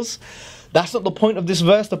details. That's not the point of this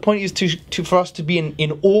verse. The point is for us to be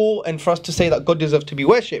in awe and for us to say that God deserves to be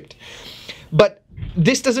worshipped. But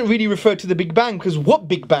this doesn't really refer to the Big Bang, because what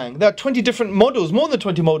Big Bang? There are 20 different models, more than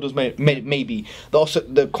 20 models maybe.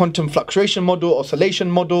 The quantum fluctuation model,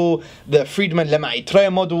 oscillation model, the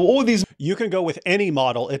Friedmann-Lemaitre model, all these. You can go with any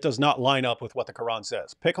model. It does not line up with what the Quran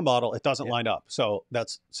says. Pick a model. It doesn't line up. So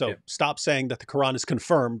stop saying that the Quran is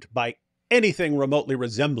confirmed by anything remotely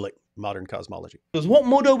resembling modern cosmology. What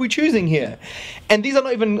model are we choosing here? And these are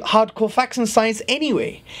not even hardcore facts in science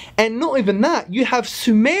anyway. And not even that, you have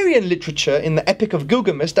Sumerian literature in the Epic of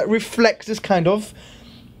Gilgamesh that reflects this kind of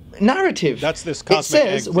narrative. That's this cosmic.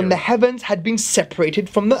 It says when the heavens had been separated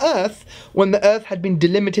from the earth, when the earth had been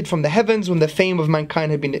delimited from the heavens, when the fame of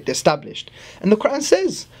mankind had been established. And the Quran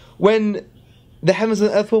says when the heavens and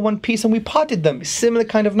the earth were one piece and we parted them. Similar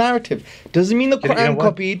kind of narrative. Doesn't mean the Quran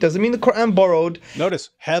copied, doesn't mean the Quran borrowed. Notice,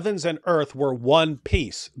 heavens and earth were one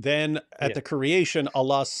piece. Then at the creation,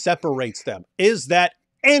 Allah separates them. Is that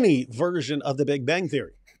any version of the Big Bang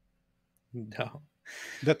Theory? No.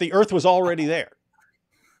 That the earth was already there.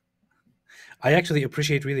 I actually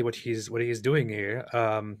appreciate really what he's doing here.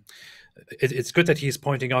 it's good that he's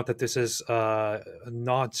pointing out that this is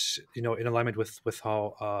not, you know, in alignment with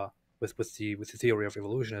how with the theory of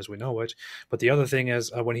evolution as we know it. But the other thing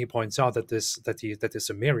is when he points out that the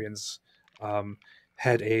Sumerians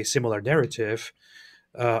had a similar narrative.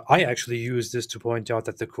 I actually use this to point out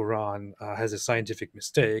that the Quran has a scientific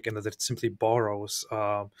mistake, and that it simply borrows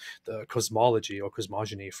the cosmology or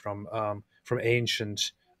cosmogony from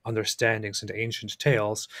ancient understandings and ancient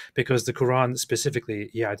tales, because the Quran specifically,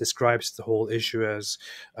 describes the whole issue as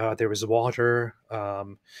there is water,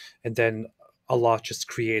 and then Allah just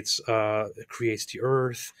creates the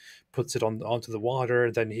earth, puts it onto the water,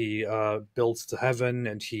 then he builds the heaven,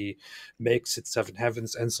 and he makes it 7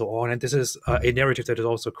 heavens, and so on. And this is a narrative that is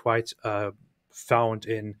also quite found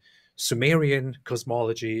in Sumerian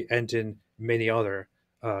cosmology and in many other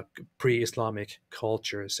pre-Islamic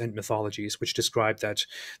cultures and mythologies, which describe that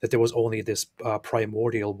there was only this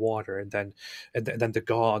primordial water, and then the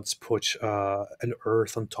gods put an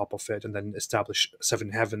earth on top of it, and then establish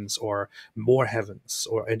 7 heavens or more heavens,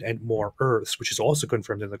 and more earths, which is also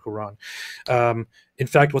confirmed in the Quran. In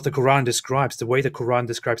fact, what the Quran describes, the way the Quran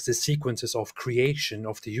describes the sequences of creation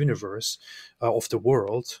of the universe, of the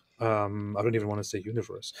world, I don't even want to say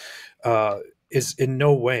universe, is in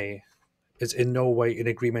no way in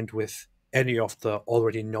agreement with any of the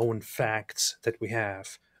already known facts that we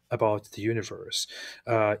have about the universe.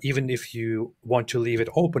 Even if you want to leave it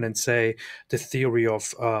open and say the theory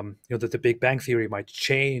of that the Big Bang theory might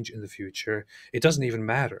change in the future, it doesn't even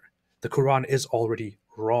matter. The Quran is already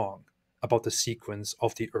wrong about the sequence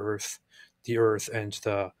of the earth and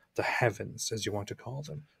the heavens, as you want to call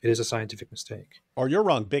them. It is a scientific mistake. Or you're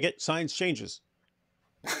wrong, bigot. Science changes.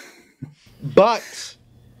 But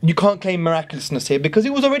you can't claim miraculousness here because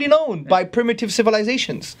it was already known by primitive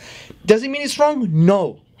civilizations. Does it mean it's wrong?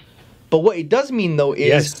 No. But what it does mean, though,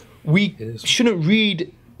 is we shouldn't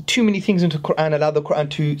read too many things into the Quran, allow the Quran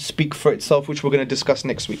to speak for itself, which we're going to discuss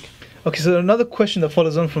next week. Okay, so another question that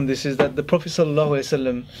follows on from this is that the Prophet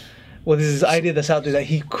ﷺ, well, there's this idea that's out there that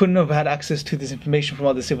he couldn't have had access to this information from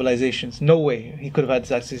other civilizations. No way he could have had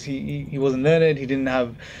this access. He wasn't learned. He didn't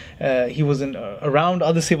have. He wasn't around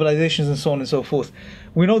other civilizations and so on and so forth.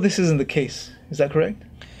 We know this isn't the case. Is that correct?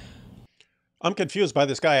 I'm confused by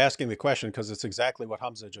this guy asking the question because it's exactly what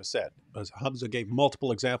Hamza just said. Hamza gave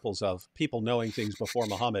multiple examples of people knowing things before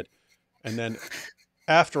Muhammad, and then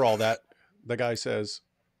after all that, the guy says,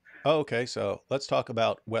 "Oh, okay, so let's talk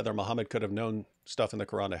about whether Muhammad could have known stuff in the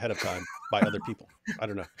Quran ahead of time by other people." I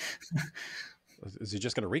don't know. Is he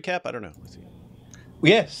just going to recap? I don't know.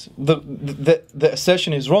 Yes, the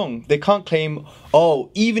assertion is wrong. They can't claim,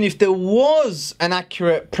 even if there was an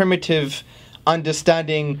accurate primitive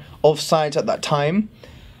understanding of science at that time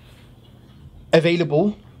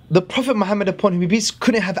available, the Prophet Muhammad upon him be peace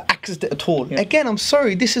couldn't have access to it at all. Yeah. Again, I'm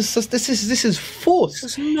sorry, this is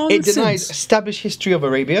false. It denies established history of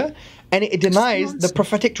Arabia, and it denies the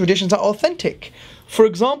prophetic traditions are authentic. For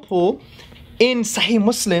example, in Sahih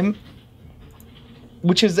Muslim,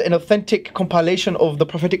 which is an authentic compilation of the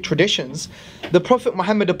prophetic traditions, the Prophet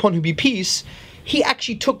Muhammad upon whom be peace, he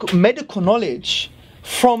actually took medical knowledge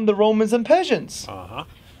from the Romans and Persians.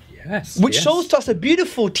 Which shows to us a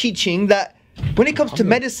beautiful teaching that when it comes to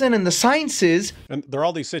medicine and the sciences, and there are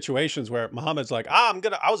all these situations where Muhammad's like, I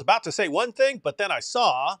was about to say one thing, but then I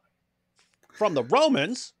saw from the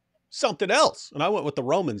Romans something else, and I went with the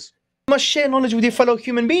Romans. You must share knowledge with your fellow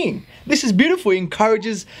human being. This is beautiful. It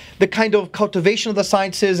encourages the kind of cultivation of the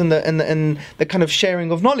sciences and the kind of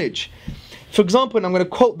sharing of knowledge. For example, and I'm going to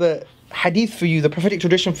quote the hadith for you, the prophetic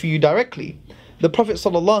tradition for you directly. The Prophet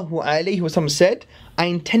ﷺ said, "I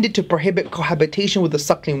intended to prohibit cohabitation with the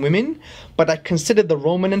suckling women, but I considered the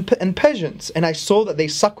Roman and Persians, and I saw that they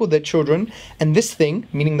suckled their children, and this thing,"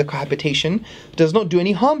 meaning the cohabitation, "does not do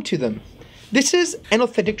any harm to them." This is an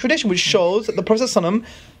authentic tradition which shows that the Prophet ﷺ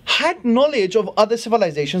had knowledge of other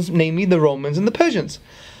civilizations, namely the Romans and the Persians.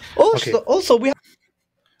 Also, we have...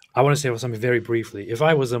 I want to say something very briefly. If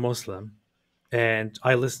I was a Muslim and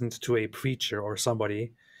I listened to a preacher or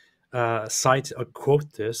somebody cite or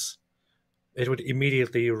quote this, it would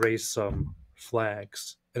immediately raise some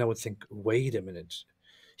flags. And I would think, wait a minute.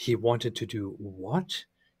 He wanted to do what?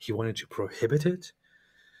 He wanted to prohibit it?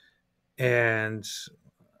 And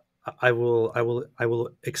I will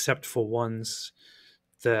accept for once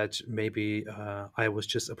that maybe I was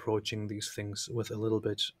just approaching these things with a little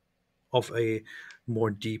bit of a more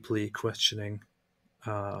deeply questioning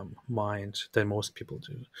mind than most people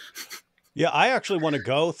do. Yeah, I actually want to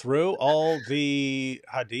go through all the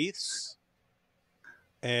hadiths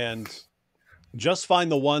and just find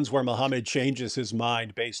the ones where Muhammad changes his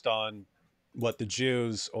mind based on what the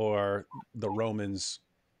Jews or the Romans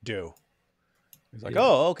do. He's like,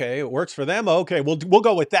 oh, okay, it works for them. Okay, we'll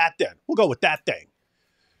go with that then. We'll go with that thing.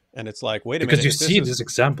 And it's like, wait a minute. Because you see this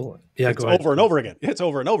example. Yeah, it's over and over again. It's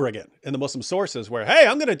over and over again in the Muslim sources where, hey,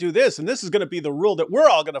 I'm going to do this, and this is going to be the rule that we're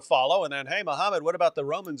all going to follow. And then, hey, Muhammad, what about the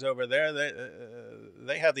Romans over there?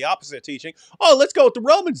 They have the opposite teaching. Oh, let's go with the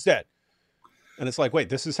Romans then. And it's like, wait,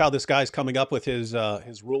 this is how this guy's coming up with his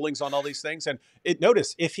rulings on all these things. And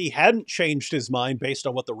notice, if he hadn't changed his mind based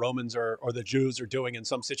on what the Romans or the Jews are doing in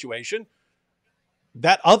some situation,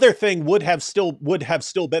 that other thing would have still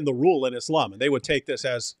been the rule in Islam, and they would take this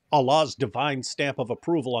as Allah's divine stamp of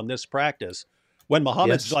approval on this practice, when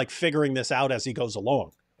Muhammad's like figuring this out as he goes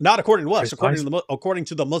along. Not according to us, according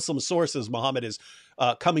to the Muslim sources, Muhammad is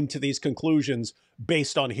coming to these conclusions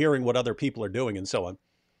based on hearing what other people are doing and so on.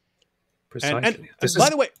 Precisely. And by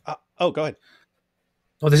the way, go ahead.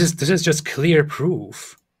 No, this is just clear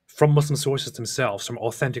proof from Muslim sources themselves, from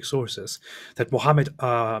authentic sources, that Muhammad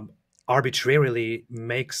arbitrarily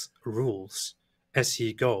makes rules as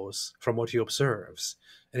he goes from what he observes,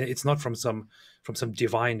 and it's not from some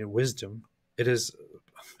divine wisdom. It is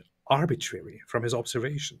arbitrary from his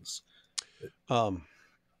observations. Yeah,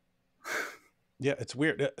 it's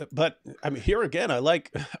weird, but I mean, here again, I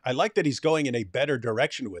like that he's going in a better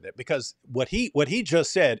direction with it, because what he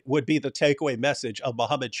just said would be the takeaway message of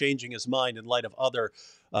Muhammad changing his mind in light of other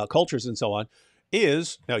cultures and so on.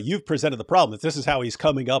 Is, now you've presented the problem, if this is how he's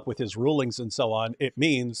coming up with his rulings and so on, it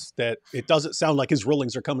means that it doesn't sound like his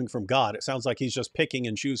rulings are coming from God. It sounds like he's just picking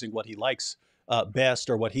and choosing what he likes best,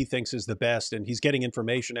 or what he thinks is the best, and he's getting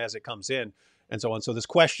information as it comes in and so on. So this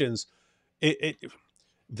questions,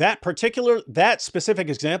 that specific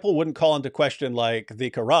example wouldn't call into question like the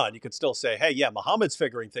Quran. You could still say, hey, yeah, Muhammad's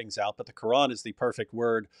figuring things out, but the Quran is the perfect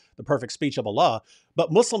word, the perfect speech of Allah. But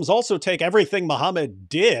Muslims also take everything Muhammad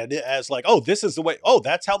did as like, oh, this is the way. Oh,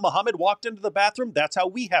 that's how Muhammad walked into the bathroom. That's how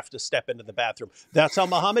we have to step into the bathroom. That's how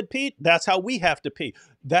Muhammad peed. That's how we have to pee.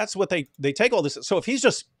 That's what they take all this. So if he's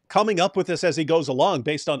just coming up with this as he goes along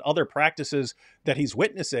based on other practices that he's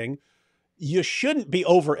witnessing, you shouldn't be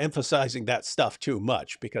overemphasizing that stuff too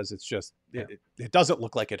much, because it's just, it doesn't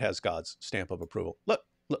look like it has God's stamp of approval. Look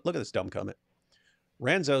at this dumb comment.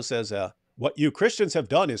 Ranzo says, what you Christians have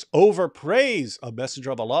done is overpraise a messenger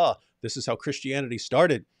of Allah. This is how Christianity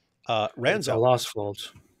started. Ranzo. It's Allah's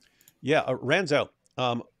fault. Yeah, Ranzo.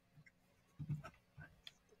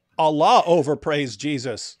 Allah overpraised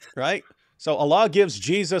Jesus, right? So Allah gives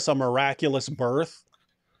Jesus a miraculous birth.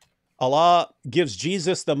 Allah gives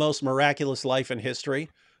Jesus the most miraculous life in history.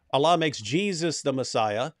 Allah makes Jesus the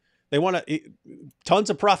Messiah. They want to, tons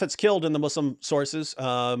of prophets killed in the Muslim sources.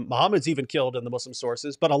 Muhammad's even killed in the Muslim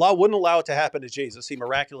sources, but Allah wouldn't allow it to happen to Jesus. He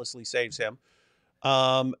miraculously saves him.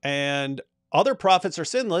 And other prophets are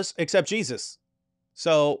sinless except Jesus.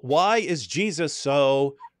 So why is Jesus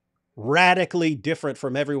so radically different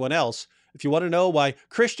from everyone else? If you want to know why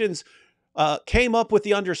Christians came up with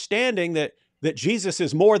the understanding that Jesus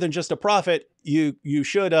is more than just a prophet, you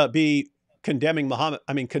should be condemning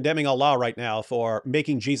Allah right now for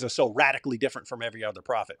making Jesus so radically different from every other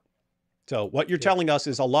prophet. So what you're telling us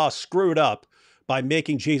is Allah screwed up by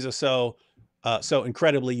making Jesus so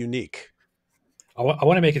incredibly unique. I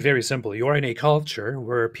want to make it very simple. You're in a culture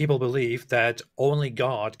where people believe that only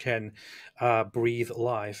God can breathe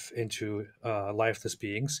life into lifeless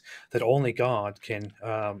beings, that only God can,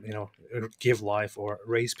 give life or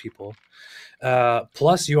raise people.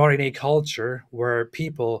 Plus, you are in a culture where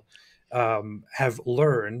people have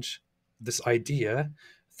learned this idea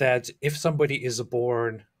that if somebody is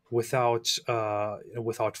born without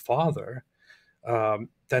father,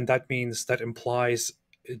 then that implies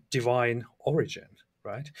divine origin,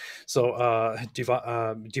 right? So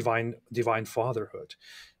divine fatherhood.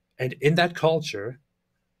 And in that culture,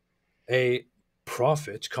 a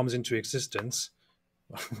prophet comes into existence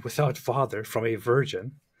without father from a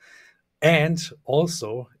virgin, and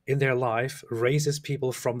also in their life raises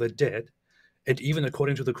people from the dead, and even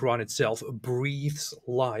according to the Quran itself, breathes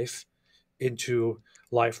life into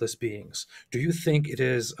lifeless beings. Do you think it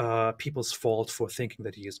is people's fault for thinking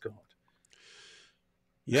that he is God?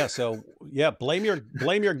 Yeah. So yeah, blame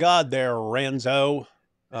your God there, Ranzo.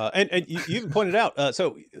 And you even pointed out.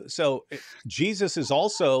 So Jesus is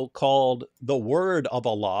also called the Word of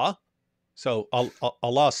Allah. So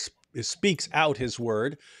Allah speaks out His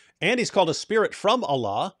word, and He's called a spirit from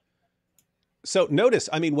Allah. So notice,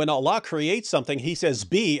 I mean, when Allah creates something, He says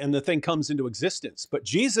be, and the thing comes into existence. But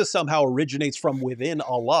Jesus somehow originates from within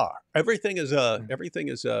Allah. Everything is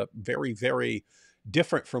very, very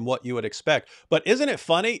different from what you would expect. But isn't it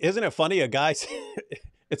funny? Isn't it funny? A guy,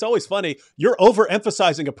 it's always funny. You're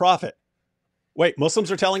overemphasizing a prophet Wait,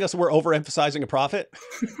 Muslims are telling us we're overemphasizing a prophet?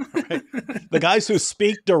 Right? The guys who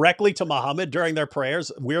speak directly to Muhammad during their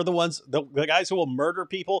prayers, we're the ones, the guys who will murder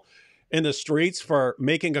people in the streets for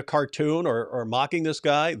making a cartoon or mocking this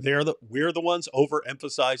guy. We're the ones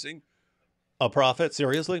overemphasizing a prophet.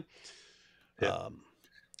 Seriously? Yeah.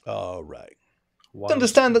 All right.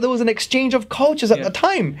 Understand that there was an exchange of cultures at the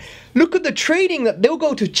time. Look at the trading that they'll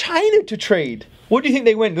go to China to trade. What do you think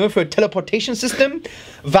they went? They went for a teleportation system,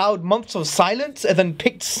 vowed months of silence, and then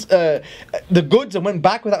picked the goods and went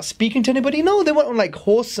back without speaking to anybody? No, they went on like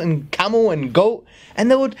horse and camel and goat,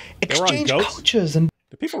 and they would exchange cultures. And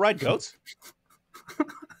do people ride goats?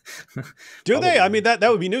 Do they? I mean, that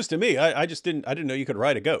would be news to me. I didn't know you could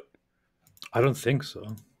ride a goat. I don't think so.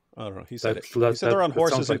 I don't know. He said He said they're on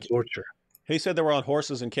horses like torture. He said they were on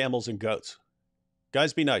horses and camels and goats.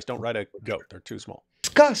 Guys, be nice. Don't ride a goat. They're too small.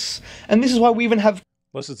 Discuss. And this is why we even have...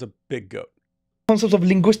 Unless it's a big goat. Concepts of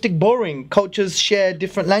linguistic borrowing. Cultures share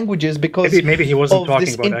different languages because... Maybe he wasn't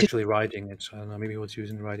talking about actually riding it. I don't know. Maybe he was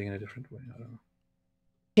using riding in a different way. I don't know.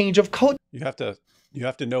 Change of culture. You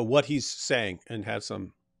have to know what he's saying and have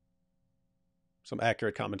some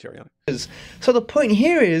accurate commentary on it. So the point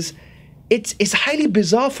here is... It's highly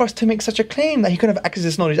bizarre for us to make such a claim that he could have access to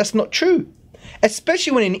this knowledge. That's not true.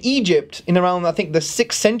 Especially when in Egypt, in around, I think, the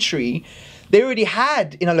 6th century, they already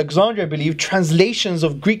had, in Alexandria, I believe, translations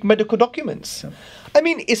of Greek medical documents. I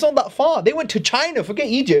mean, it's not that far. They went to China, forget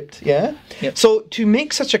Egypt, yeah? Yep. So to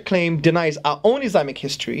make such a claim denies our own Islamic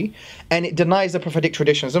history, and it denies the prophetic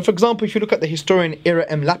traditions. And for example, if you look at the historian Ira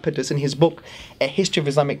M. Lapidus in his book, A History of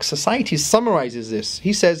Islamic Societies, summarizes this.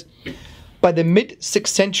 He says... By the mid-6th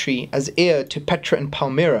century, as heir to Petra and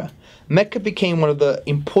Palmyra, Mecca became one of the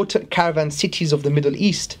important caravan cities of the Middle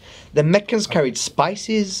East. The Meccans carried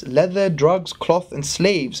spices, leather, drugs, cloth, and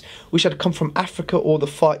slaves, which had come from Africa or the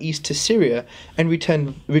Far East to Syria, and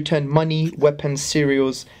returned money, weapons,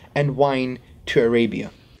 cereals, and wine to Arabia.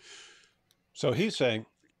 So he's saying,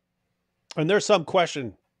 and there's some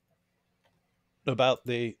question about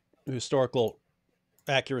the historical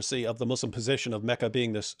accuracy of the Muslim position of Mecca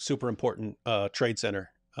being this super important trade center.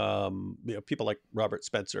 People like Robert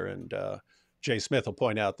Spencer and Jay Smith will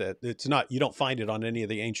point out that it's not, you don't find it on any of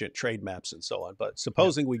the ancient trade maps and so on. But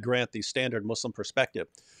supposing we grant the standard Muslim perspective,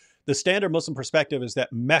 the standard Muslim perspective is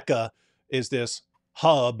that Mecca is this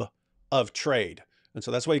hub of trade. And so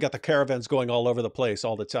that's why you got the caravans going all over the place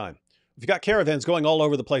all the time. If you got caravans going all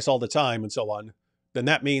over the place all the time and so on, then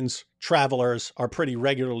that means travelers are pretty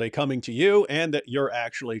regularly coming to you and that you're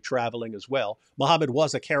actually traveling as well. Muhammad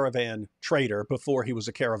was a caravan trader before he was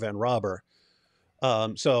a caravan robber.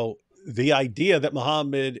 So the idea that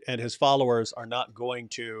Muhammad and his followers are not going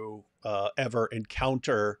to ever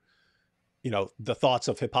encounter, the thoughts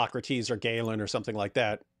of Hippocrates or Galen or something like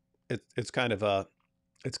that, it's kind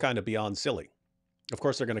of beyond silly. Of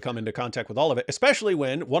course, they're going to come into contact with all of it, especially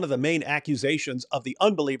when one of the main accusations of the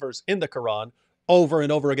unbelievers in the Quran over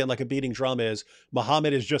and over again, like a beating drum, is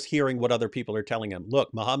Muhammad is just hearing what other people are telling him.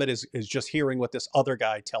 Look, Muhammad is just hearing what this other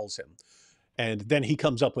guy tells him. And then he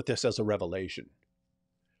comes up with this as a revelation.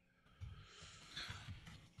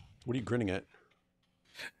 What are you grinning at?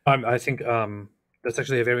 I think that's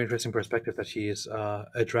actually a very interesting perspective that he is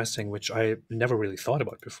addressing, which I never really thought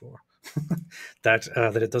about before. that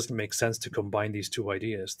it doesn't make sense to combine these two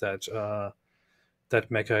ideas, that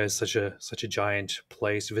Mecca is such a giant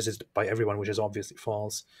place visited by everyone, which is obviously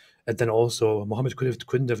false. And then also Muhammad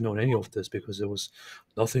couldn't have known any of this because there was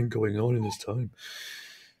nothing going on in his time.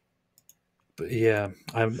 But yeah,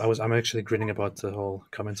 I'm actually grinning about the whole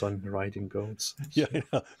comments on riding goats. Yeah, I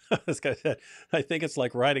know. This guy said, I think it's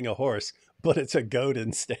like riding a horse, but it's a goat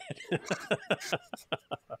instead.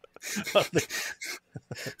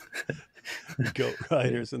 Goat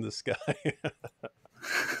riders in the sky.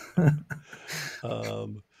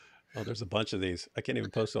 There's a bunch of these. I can't even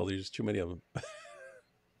post all these. There's too many of them.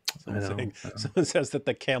 Someone says that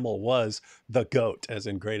the camel was the goat, as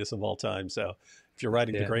in greatest of all time. So if you're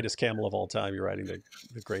riding the greatest camel of all time, you're riding the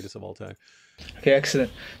greatest of all time. Okay,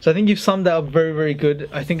 excellent. So I think you've summed that up very, very good.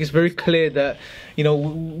 I think it's very clear that,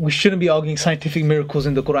 we shouldn't be arguing scientific miracles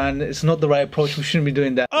in the Quran. It's not the right approach. We shouldn't be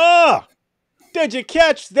doing that. Ah! Did you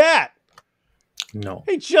catch that? No.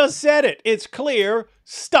 He just said it. It's clear.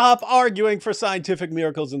 Stop arguing for scientific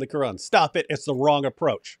miracles in the Quran. Stop it. It's the wrong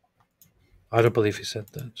approach. I don't believe he said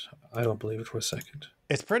that. I don't believe it for a second.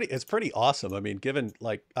 It's pretty awesome. I mean, given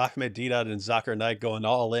like Ahmed Deedat and Zakir Naik going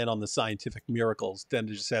all in on the scientific miracles, then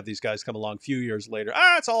to just have these guys come along a few years later,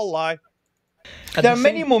 it's all a lie. There are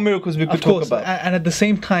many more miracles we could talk about. And at the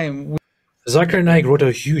same time... Zakir Naik wrote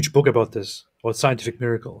a huge book about this, about scientific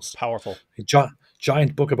miracles. Powerful. A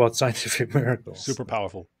giant book about scientific miracles. Super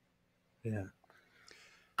powerful. Yeah.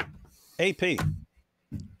 AP,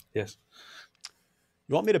 Yes.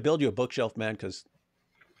 you want me to build you a bookshelf, man? Because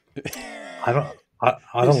I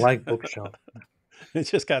don't like bookshelf.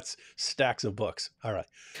 it's just got stacks of books. All right.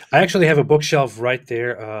 I actually have a bookshelf right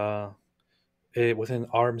there, within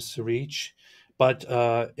arm's reach. But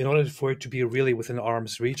in order for it to be really within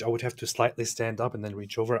arm's reach, I would have to slightly stand up and then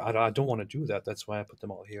reach over. I don't want to do that. That's why I put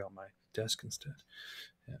them all here on my desk instead.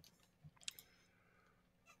 Yeah.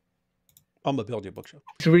 I'm going to build you a bookshelf.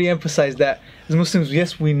 To really emphasize that as Muslims,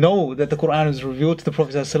 yes, we know that the Quran is revealed to the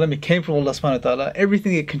Prophet ﷺ. It came from Allah subhanahu wa ta'ala.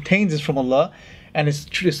 Everything it contains is from Allah, and it's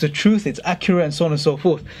the truth, it's accurate, and so on and so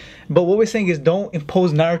forth. But what we're saying is, don't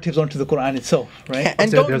impose narratives onto the Quran itself, right?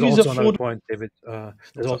 And There's don't use also a another fraud. point, David.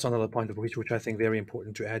 There's also another point of which I think very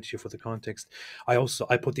important to add here for the context.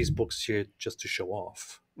 I put these books here just to show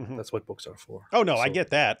off. That's what books are for. Oh, no, I So- get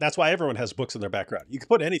that. That's why everyone has books in their background. You can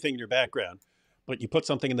put anything in your background, but you put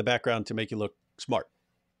something in the background to make you look smart,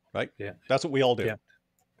 right? Yeah. That's what we all do. Yeah.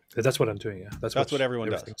 That's what I'm doing. Yeah, That's what everyone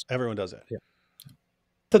does. everything's- Everyone does that. Yeah.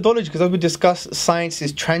 Methodology, because as we discussed, science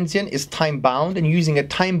is transient, is time bound, and using a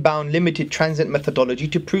time bound, limited, transient methodology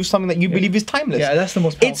to prove something that you believe is timeless. Yeah, that's the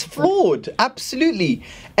most powerful. It's flawed, absolutely.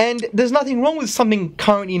 And there's nothing wrong with something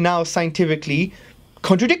currently now scientifically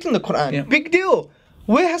contradicting the Quran. Yeah. Big deal.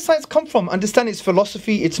 Where has science come from? Understand its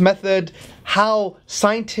philosophy, its method, how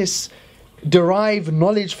scientists derive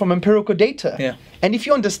knowledge from empirical data. Yeah. And if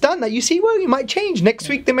you understand that, you see, well, you might change. Next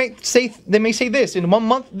week they may say this. In 1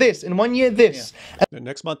 month, this. In 1 year, this. And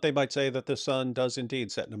next month they might say that the sun does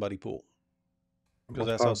indeed set in a muddy pool. Because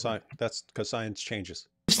that's how that's because science changes.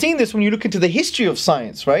 You've seen this when you look into the history of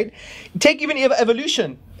science, right? Take even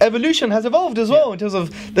evolution. Evolution has evolved as well in terms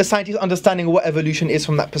of the scientists understanding what evolution is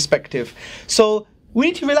from that perspective. So we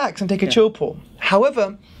need to relax and take a chill pill.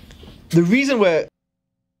 However, the reason we're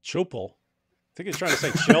Chill pill? I think he's trying to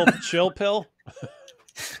say chill pill.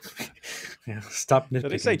 Yeah, stop nitpicking.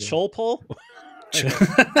 Did he say David. chill pill?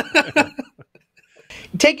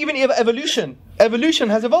 take even evolution. Evolution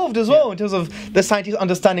has evolved as well in terms of the scientists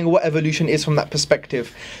understanding what evolution is from that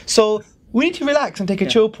perspective. So we need to relax and take a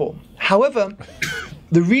chill pill. However,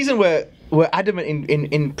 the reason we're adamant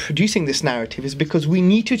in producing this narrative is because we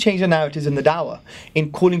need to change the narratives in the dawah, in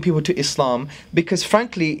calling people to Islam, because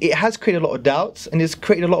frankly it has created a lot of doubts and it's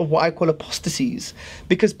created a lot of what I call apostasies,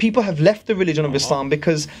 because people have left the religion of Islam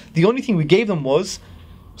because the only thing we gave them was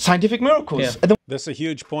scientific miracles. Yeah. And then That's a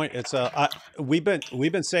huge point. It's we've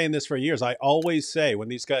been saying this for years. I always say when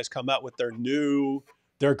these guys come out with their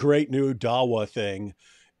great new dawah thing,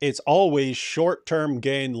 it's always short-term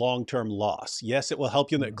gain, long-term loss. Yes, it will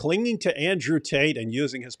help you. Clinging to Andrew Tate and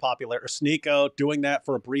using his popular Sneeko, doing that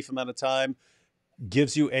for a brief amount of time,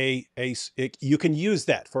 gives you you can use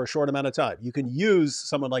that for a short amount of time. You can use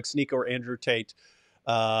someone like Sneeko or Andrew Tate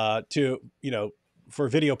to, for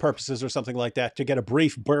video purposes or something like that, to get a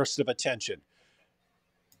brief burst of attention.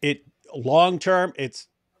 Long-term, it's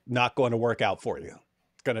not going to work out for you.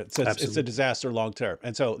 It's a disaster long-term.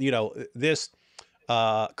 And so, this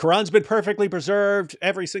Quran's been perfectly preserved,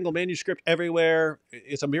 every single manuscript everywhere.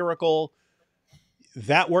 It's a miracle.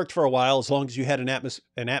 That worked for a while, as long as you had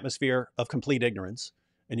an atmosphere of complete ignorance.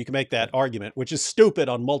 And you can make that argument, which is stupid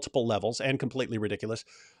on multiple levels and completely ridiculous.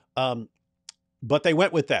 But they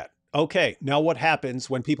went with that. Okay, now what happens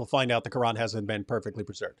when people find out the Quran hasn't been perfectly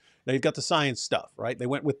preserved? Now you've got the science stuff, right? They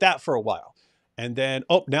went with that for a while. And then,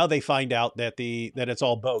 now they find out that it's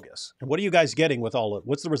all bogus. And what are you guys getting with all of?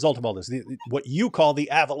 What's the result of all this? What you call the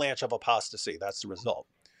avalanche of apostasy. That's the result.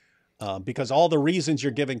 Because all the reasons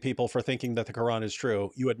you're giving people for thinking that the Quran is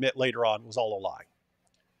true, you admit later on was all a lie.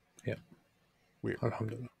 Yeah. Weird.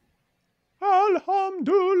 Alhamdulillah.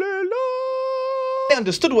 Alhamdulillah. they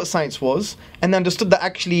understood what science was, and they understood that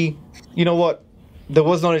actually, you know what, there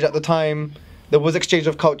was knowledge at the time, there was exchange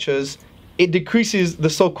of cultures, it decreases the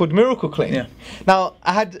so-called miracle claim. Yeah. Now,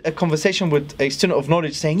 I had a conversation with a student of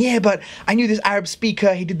knowledge saying, yeah, but I knew this Arab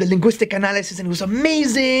speaker, he did the linguistic analysis and it was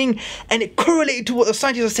amazing, and it correlated to what the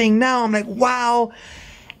scientists are saying now. I'm like, wow.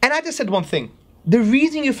 And I just said one thing. The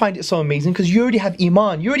reason you find it so amazing, because you already have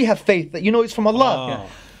iman, you already have faith that you know it's from Allah.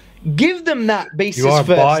 Give them that basis first,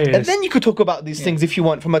 biased. and then you could talk about these things if you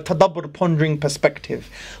want from a tadabbur, pondering perspective.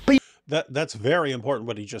 But that's very important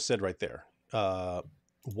what he just said right there.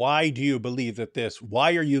 Why do you believe that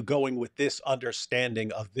why are you going with this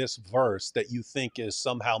understanding of this verse that you think is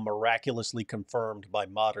somehow miraculously confirmed by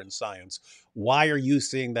modern science? Why are you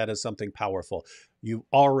seeing that as something powerful? You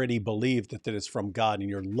already believe that it's from God and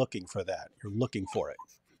you're looking for that. You're looking for it.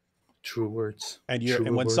 True words. And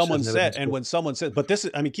when someone said, but this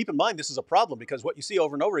is, I mean, keep in mind, this is a problem because what you see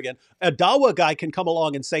over and over again, a Dawah guy can come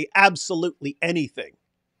along and say absolutely anything.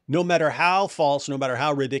 no matter how false, no matter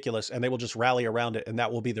how ridiculous, and they will just rally around it, and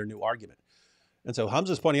that will be their new argument. And so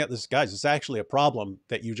Hamza's pointing out this, guys, it's actually a problem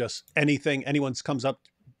that you just, anyone comes up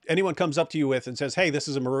to you with and says, hey, this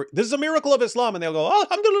is a miracle of Islam, and they'll go, oh,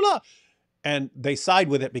 alhamdulillah, and they side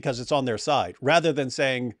with it because it's on their side, rather than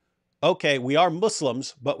saying, okay, we are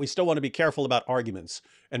Muslims, but we still want to be careful about arguments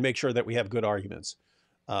and make sure that we have good arguments.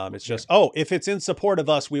 It's just, oh, if it's in support of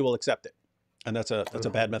us, we will accept it. And that's a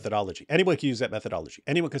bad methodology. Anyone can use that methodology.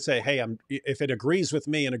 Anyone could say, hey, if it agrees with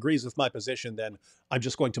me and agrees with my position, then I'm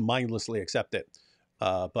just going to mindlessly accept it.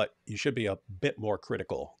 But you should be a bit more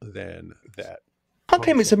critical than that. I can't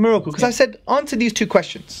claim it's a miracle because I said, answer these two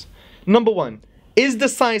questions. Number one, is the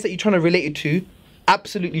science that you're trying to relate it to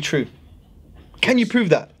absolutely true? Can you prove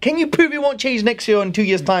that? Can you prove it won't change next year or in 2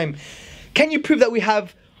 years' time? Can you prove that we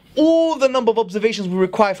have all the number of observations we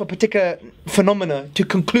require for a particular phenomena to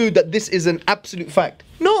conclude that this is an absolute fact?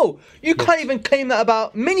 No, you can't even claim that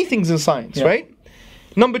about many things in science, right?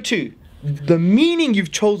 Number two, the meaning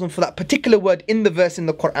you've chosen for that particular word in the verse in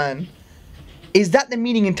the Quran, is that the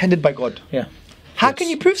meaning intended by God? Yeah. How can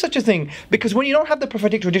you prove such a thing? Because when you don't have the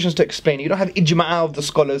prophetic traditions to explain it, you don't have ijma'ah of the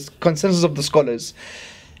scholars, consensus of the scholars,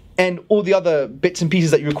 and all the other bits and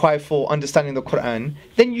pieces that you require for understanding the Quran,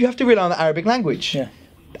 then you have to rely on the Arabic language. Yeah.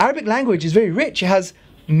 Arabic language is very rich. It has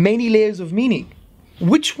many layers of meaning.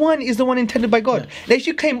 Which one is the one intended by God? Now, if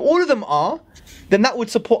you claim all of them are, then that would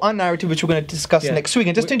support our narrative, which we're going to discuss next week.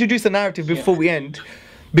 And just to introduce the narrative before we end,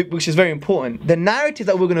 which is very important, the narrative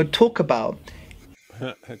that we're going to talk about.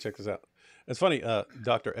 Check this out. It's funny,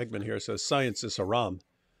 Dr. Eggman here says science is haram.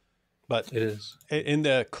 But it is. In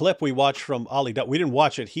the clip we watched from Ali Dawah, we didn't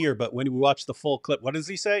watch it here, but when we watched the full clip, what does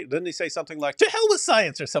he say? Didn't he say something like, to hell with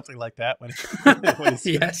science, or something like that? When he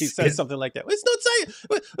says something like that. It's not science.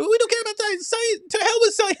 We don't care about science. To hell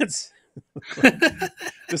with science.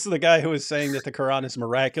 This is the guy who was saying that the Quran is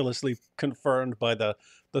miraculously confirmed by the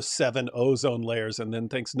 7 ozone layers, and then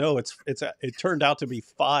thinks, no, it turned out to be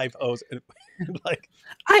 5 ozone. Like,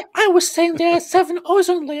 I was saying there are 7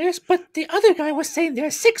 ozone layers, but the other guy was saying there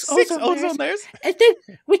are 6 ozone layers. And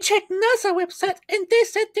then we checked NASA website, and they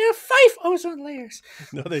said there are 5 ozone layers.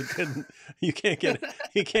 No, they didn't. You can't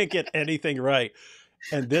get anything right.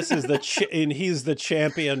 And this is and he's the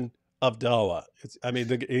champion of Dawah.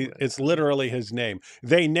 It's literally his name.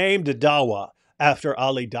 They named Dawah after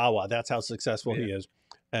Ali Dawah. That's how successful he is.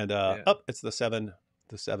 And it's the 7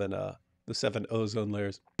 ozone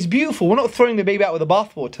layers. It's beautiful. We're not throwing the baby out with the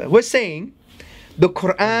bathwater. We're saying the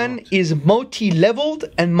Quran is multi-leveled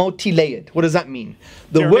and multi-layered. What does that mean?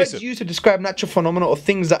 The words used to describe natural phenomena or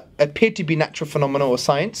things that appear to be natural phenomena or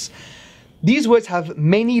science, these words have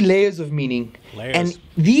many layers of meaning. And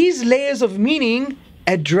these layers of meaning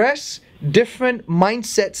address different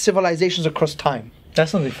mindsets, civilizations across time.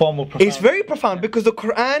 That's not far more profound. It's very profound because the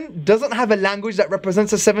Quran doesn't have a language that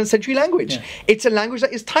represents a 7th century language. Yeah. It's a language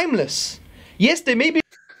that is timeless. Yes, there may be...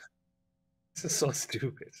 This is so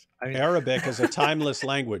stupid. Arabic is a timeless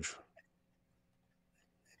language.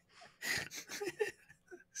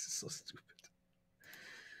 This is so stupid.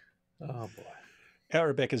 Oh, boy.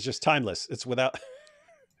 Arabic is just timeless. It's without...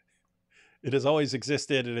 It has always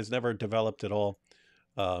existed. It has never developed at all.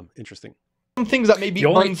 Interesting. Some things that may be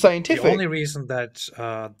unscientific. The only reason that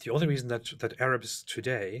Arabs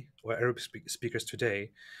today, or Arab speakers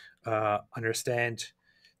today, understand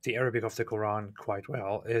the Arabic of the Quran quite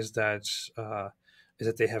well is that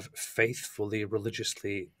they have faithfully,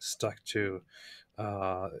 religiously stuck to,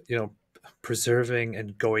 preserving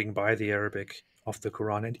and going by the Arabic of the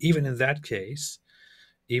Quran. And even in that case,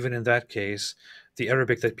 the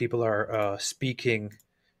Arabic that people are speaking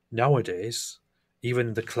nowadays,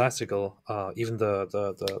 even the classical, even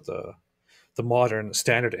the modern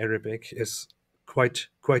standard Arabic is quite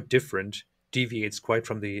different, deviates quite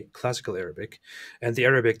from the classical Arabic, and the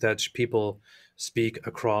Arabic that people speak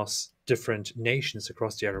across different nations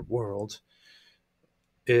across the Arab world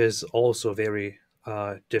is also very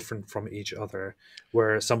different from each other,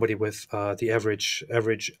 where somebody with the average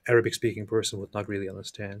Arabic speaking person would not really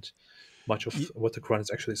understand much of what the Quran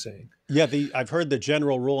is actually saying. Yeah, I've heard the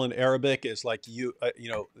general rule in Arabic is like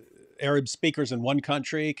Arab speakers in one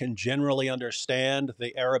country can generally understand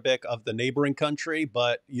the Arabic of the neighboring country,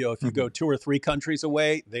 but if you go 2 or 3 countries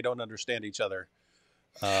away, they don't understand each other.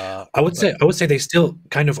 I would say they still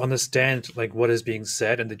kind of understand like what is being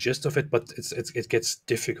said and the gist of it, but it gets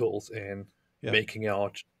difficult in making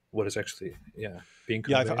out what is actually being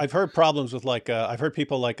conveyed. Yeah, I've heard problems with I've heard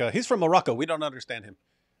people like he's from Morocco, we don't understand him.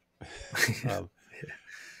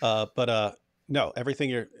 No,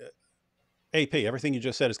 everything you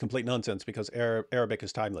just said is complete nonsense because Arabic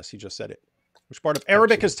is timeless. You just said it. Which part of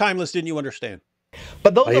Arabic is timeless didn't you understand?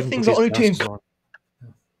 But those I are even things put that these only to glasses on.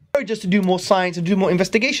 encourage us to do more science and do more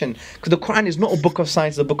investigation. Because the Quran is not a book of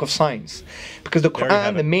science, it's a book of science. Because the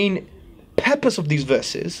Quran, the main purpose of these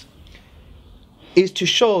verses is to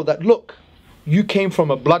show that, look, you came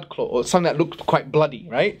from a blood clot or something that looked quite bloody,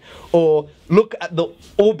 right? Or look at the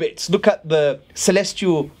orbits, look at the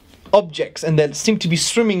celestial objects, and they seem to be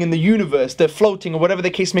swimming in the universe, they're floating, or whatever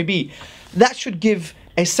the case may be. That should give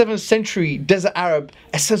a 7th century desert Arab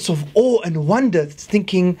a sense of awe and wonder,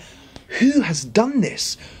 thinking, who has done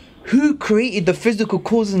this? Who created the physical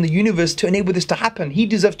causes in the universe to enable this to happen? He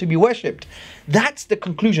deserves to be worshipped. That's the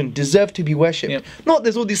conclusion, deserve to be worshipped. Yep. Not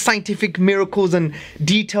there's all these scientific miracles and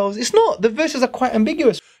details. It's not. The verses are quite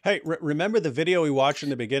ambiguous. Hey, remember the video we watched in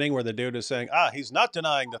the beginning where the dude is saying, he's not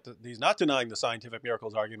denying that he's not denying the scientific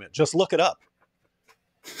miracles argument. Just look it up.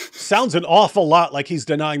 Sounds an awful lot like he's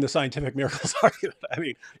denying the scientific miracles argument. I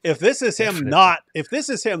mean, if this is him not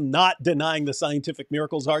denying the scientific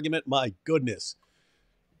miracles argument, my goodness.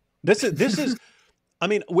 This is I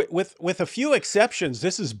mean, with a few exceptions,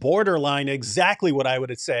 this is borderline exactly what I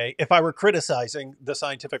would say if I were criticizing the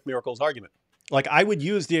scientific miracles argument. Like, I would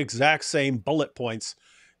use the exact same bullet points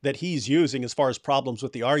that he's using as far as problems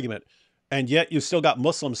with the argument. And yet you still got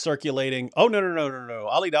Muslims circulating, oh, no.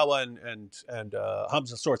 Ali Dawah and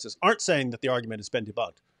Hamza Tzortzis aren't saying that the argument has been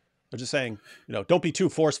debunked. They're just saying, don't be too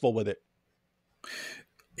forceful with it.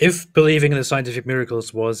 If believing in the scientific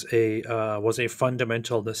miracles was a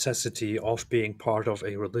fundamental necessity of being part of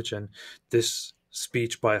a religion, this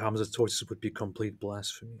speech by Hamza Tzortzis would be complete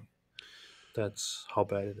blasphemy. That's how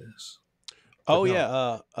bad it is. But oh,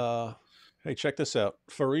 no. yeah. Hey, check this out.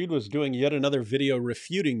 Fareed was doing yet another video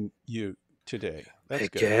refuting you today. That's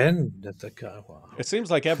again, good. That guy. Wow. It seems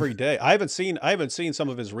like every day. I haven't seen some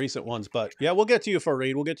of his recent ones, but yeah, we'll get to you,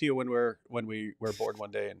 Fareed. We'll get to you when we're bored one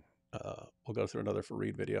day, and we'll go through another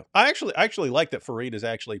Fareed video. I actually like that Fareed is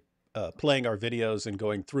actually playing our videos and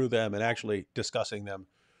going through them and actually discussing them.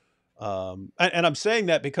 And I'm saying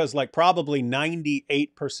that because like probably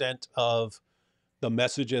 98% of the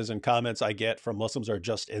messages and comments I get from Muslims are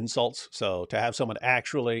just insults. So to have someone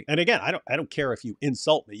actually, and again, I don't care if you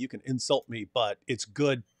insult me, you can insult me, but it's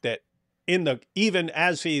good that even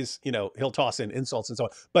as he's, he'll toss in insults and so on,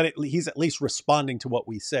 but he's at least responding to what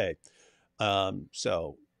we say.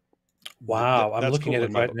 So. Wow. I'm looking cool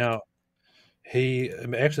at it right now. He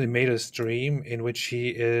actually made a stream in which he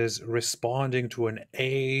is responding to an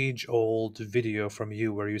age-old video from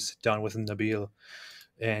you where you sit down with Nabil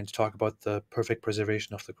and talk about the perfect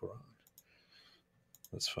preservation of the Quran.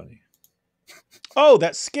 That's funny. Oh,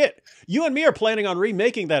 that skit. You and me are planning on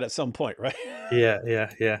remaking that at some point, right?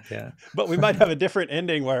 Yeah. But we might have a different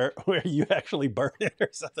ending where you actually burn it or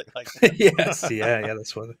something like that. Yes, yeah.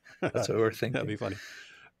 That's what we're thinking. That'd be funny.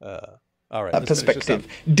 All right. That perspective.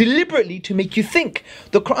 Deliberately to make you think.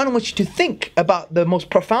 The Quran wants you to think about the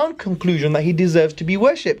most profound conclusion that he deserves to be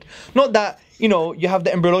worshipped. Not that, you have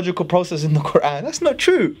the embryological process in the Quran. That's not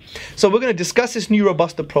true. So we're going to discuss this new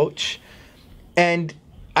robust approach. And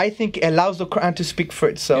I think it allows the Quran to speak for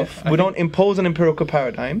itself. We don't impose an empirical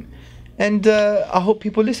paradigm. And I hope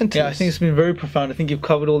people listen to this. I think it's been very profound. I think you've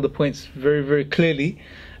covered all the points very, very clearly.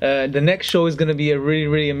 The next show is going to be a really,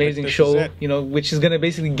 really amazing show, which is going to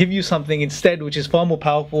basically give you something instead, which is far more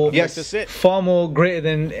powerful, far more greater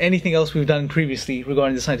than anything else we've done previously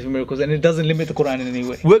regarding the scientific miracles, and it doesn't limit the Quran in any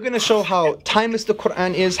way. We're going to show how timeless the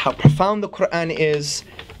Quran is, how profound the Quran is,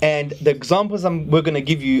 and the examples we're going to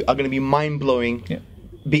give you are going to be mind-blowing. Yeah.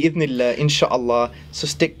 Bi-idhnillah, inshallah. So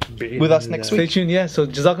stick with us next week. Stay tuned, yeah. So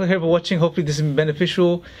Jazakallah khair for watching. Hopefully this has been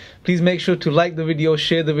beneficial. Please make sure to like the video,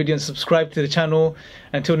 share the video, and subscribe to the channel.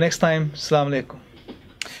 Until next time, Assalamu alaikum.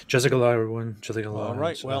 Jazakallah, everyone. Jazakallah. All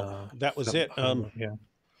right, well, that was it. Yeah.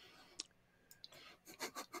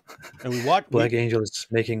 And we watched Black Angel is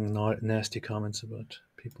making nasty comments about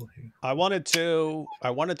people here. I wanted to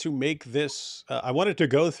make this. I wanted to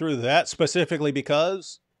go through that specifically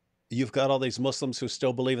because you've got all these Muslims who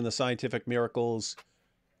still believe in the scientific miracles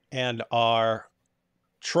and are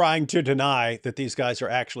trying to deny that these guys are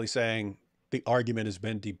actually saying the argument has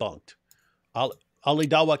been debunked. Ali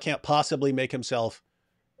Dawah can't possibly make himself,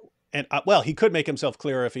 and well, he could make himself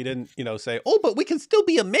clearer if he didn't, say, oh, but we can still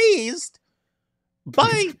be amazed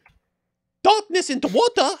by darkness into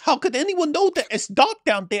water. How could anyone know that it's dark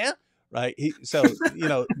down there? Right. So,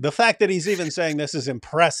 the fact that he's even saying this is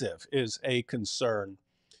impressive is a concern.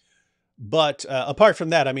 But apart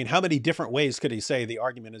from that, I mean, how many different ways could he say the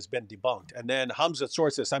argument has been debunked? And then Hamza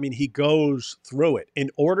Tzortzis, I mean, he goes through it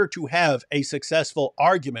in order to have a successful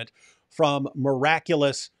argument from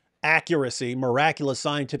miraculous accuracy, miraculous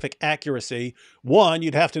scientific accuracy, one,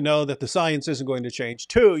 you'd have to know that the science isn't going to change.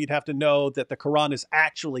 Two, you'd have to know that the Quran is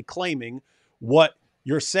actually claiming what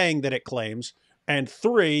you're saying that it claims. And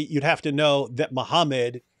three, you'd have to know that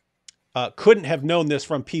Muhammad couldn't have known this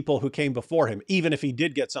from people who came before him, even if he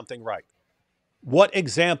did get something right. What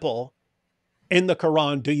example in the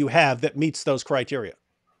Quran do you have that meets those criteria?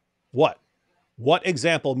 What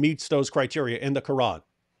example meets those criteria in the Quran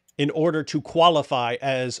in order to qualify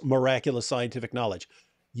as miraculous scientific knowledge?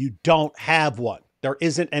 You don't have one. There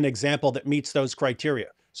isn't an example that meets those criteria.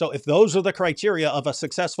 So if those are the criteria of a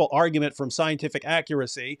successful argument from scientific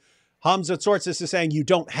accuracy, Hamza Tzortzis is saying you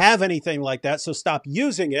don't have anything like that, so stop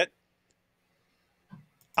using it.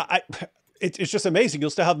 It's just amazing. You'll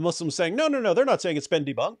still have Muslims saying, no, they're not saying it's been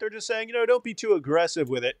debunked. They're just saying, don't be too aggressive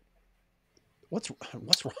with it. What's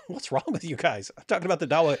wrong with you guys? I'm talking about the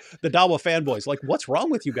Dawah fanboys. Like, what's wrong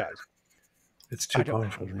with you guys? It's too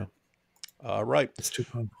powerful. All right. It's too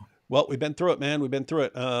powerful. Well, we've been through it, man. We've been through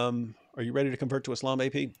it. Are you ready to convert to Islam,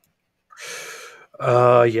 AP?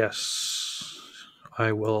 Yes.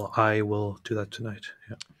 I will do that tonight.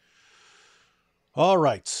 Yeah. All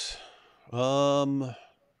right.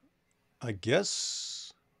 I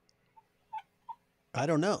guess, I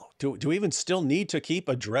don't know. Do we even still need to keep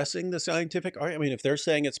addressing the scientific argument? I mean, if they're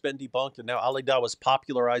saying it's been debunked and now Ali Dawah is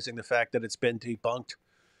popularizing the fact that it's been debunked,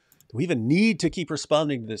 do we even need to keep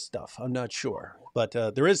responding to this stuff? I'm not sure. But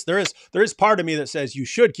there is part of me that says you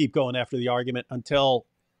should keep going after the argument until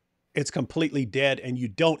it's completely dead and you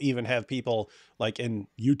don't even have people like in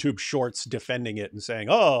YouTube shorts defending it and saying,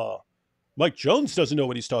 oh, Mike Jones doesn't know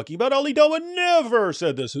what he's talking about. Ali Dawah never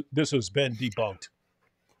said this has been debunked.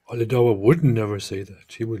 Ali Dawah would never say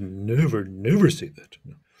that. He would never say that.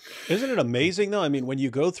 No. Isn't it amazing, though? I mean, when you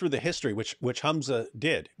go through the history, which Hamza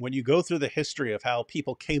did, when you go through the history of how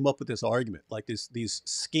people came up with this argument, like these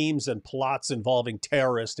schemes and plots involving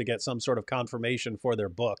terrorists to get some sort of confirmation for their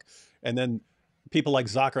book, and then people like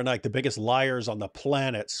Zakir Naik, the biggest liars on the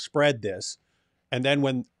planet, spread this. And then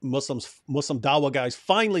when Muslim Dawah guys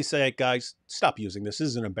finally say, guys, stop using this. This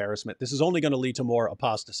is an embarrassment. This is only going to lead to more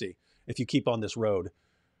apostasy if you keep on this road.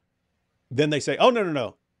 Then they say, oh,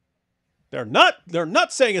 no. They're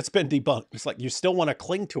not saying it's been debunked. It's like you still want to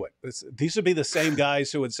cling to it. These would be the same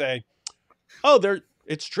guys who would say, oh,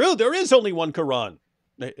 it's true. There is only one Quran.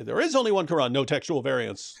 There is only one Quran, no textual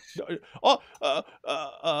variants.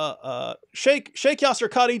 Sheikh Yasser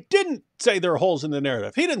Qadi didn't say there are holes in the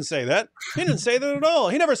narrative. He didn't say that. He didn't say that at all.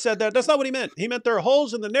 He never said that. That's not what he meant. He meant there are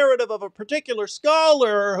holes in the narrative of a particular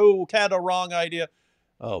scholar who had a wrong idea.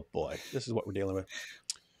 Oh boy, this is what we're dealing with.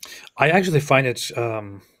 I actually find it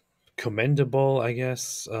commendable. I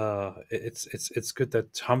guess it's good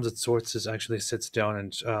that Hamza Tzortzis actually sits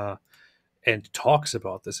down and talks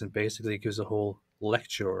about this and basically gives a whole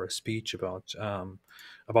lecture or a speech about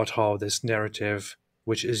how this narrative,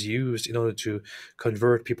 which is used in order to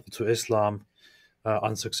convert people to Islam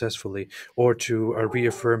unsuccessfully, or to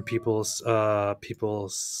reaffirm people's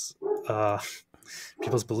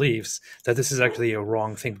beliefs, that this is actually a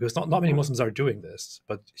wrong thing, because not many Muslims are doing this,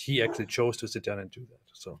 but he actually chose to sit down and do that.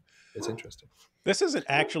 So it's interesting. This isn't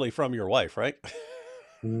actually from your wife, right?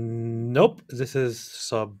 Nope. This is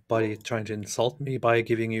somebody trying to insult me by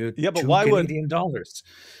giving you but $2 why Canadian would dollars.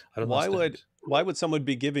 I don't understand. Why would someone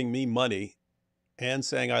be giving me money and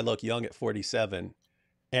saying I look young at 47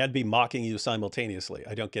 and be mocking you simultaneously?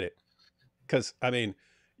 I don't get it. Because I mean,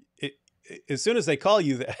 as soon as they call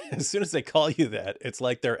you that, it's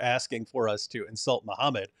like they're asking for us to insult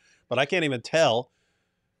Muhammad. But I can't even tell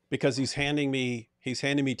because he's handing me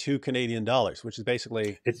 $2 Canadian, which is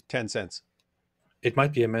basically 10 cents. It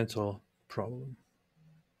might be a mental problem.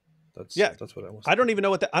 That's what I was. I don't even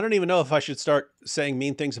know I don't even know if I should start saying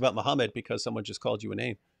mean things about Muhammad because someone just called you a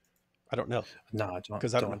name. I don't know. No, I don't.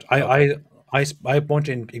 Because I don't. I want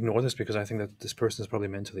to ignore this because I think that this person is probably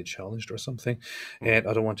mentally challenged or something, and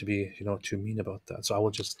I don't want to be too mean about that. So I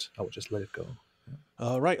will just let it go. Yeah.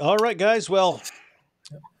 All right, guys. Well,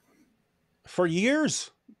 for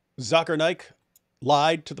years, Zakir Naik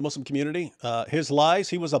lied to the Muslim community. His lies,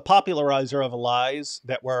 he was a popularizer of lies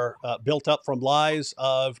that were built up from lies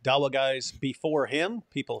of Dawah guys before him,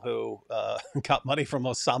 people who got money from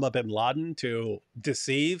Osama bin Laden to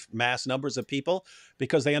deceive mass numbers of people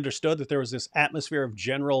because they understood that there was this atmosphere of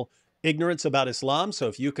general ignorance about Islam. So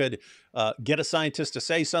if you could get a scientist to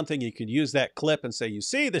say something, you could use that clip and say, you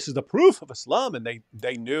see, this is the proof of Islam. And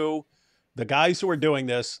they knew. The guys who were doing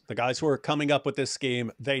this, the guys who were coming up with this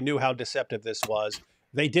scheme, they knew how deceptive this was.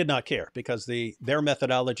 They did not care because their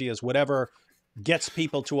methodology is whatever gets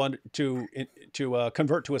people to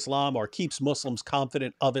convert to Islam or keeps Muslims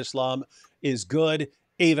confident of Islam is good.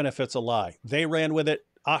 even if it's a lie. They ran with it.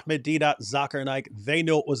 Ahmed Deedat, Zakir Naik, they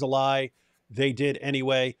knew it was a lie. They did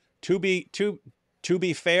anyway. To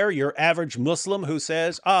be fair, your average Muslim who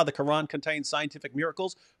says, the Quran contains scientific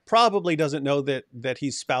miracles, probably doesn't know that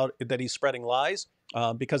he's spreading lies,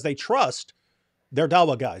 because they trust their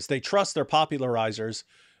Dawah guys. They trust their popularizers,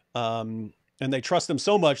 and they trust them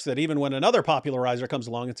so much that even when another popularizer comes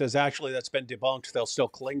along and says, actually, that's been debunked, they'll still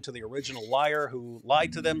cling to the original liar who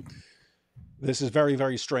lied to them. This is very,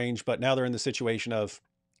 very strange, but now they're in the situation of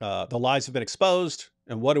the lies have been exposed,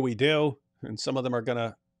 and what do we do? And some of them are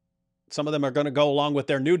gonna go along with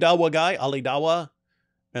their new Dawah guy, Ali Dawah,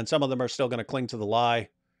 and some of them are still gonna cling to the lie.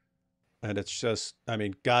 And it's just, I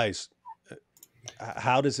mean, guys,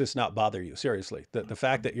 how does this not bother you? Seriously, the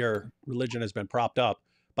fact that your religion has been propped up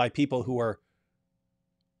by people who are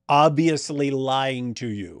obviously lying to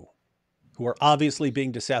you, who are obviously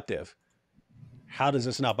being deceptive. How does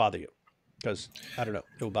this not bother you? Because, I don't know,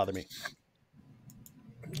 it will bother me.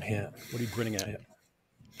 Yeah. What are you grinning at? Yeah.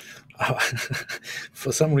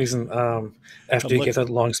 For some reason, after you gave that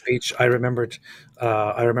long speech, I remembered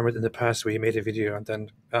in the past where you made a video and then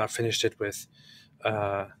finished it with,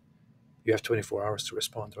 you have 24 hours to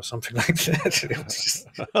respond or something like that. It was just...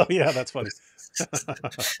 Oh, yeah, that's funny.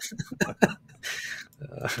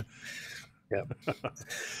 Yeah.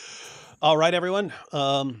 All right, everyone.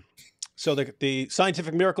 So the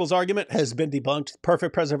scientific miracles argument has been debunked.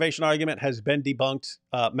 Perfect preservation argument has been debunked.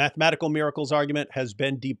 Mathematical miracles argument has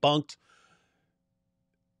been debunked.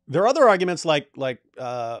 There are other arguments like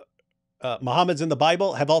Muhammad's in the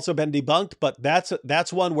Bible have also been debunked, but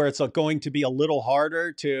that's one where it's going to be a little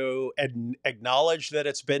harder to acknowledge that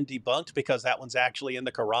it's been debunked because that one's actually in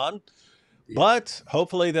the Quran. Yeah. But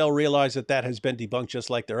hopefully they'll realize that has been debunked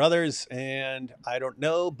just like their others. And I don't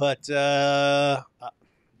know, but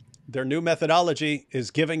their new methodology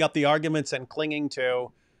is giving up the arguments and clinging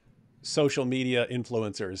to social media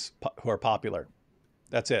influencers who are popular.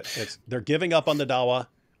 That's it. They're giving up on the Dawah.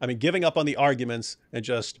 I mean, giving up on the arguments and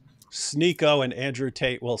just Sneeko and Andrew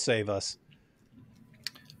Tate will save us.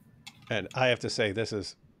 And I have to say, this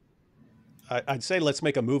is, I'd say let's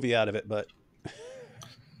make a movie out of it, but.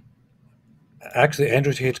 Actually,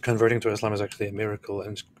 Andrew Tate converting to Islam is actually a miracle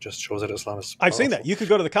and just shows that Islam is powerful. I've seen that. You could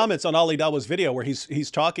go to the comments on Ali Dawah's video where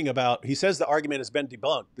he's talking about, he says the argument has been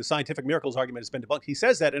debunked. The scientific miracles argument has been debunked. He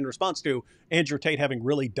says that in response to Andrew Tate having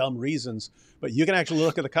really dumb reasons. But you can actually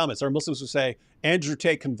look at the comments. There are Muslims who say Andrew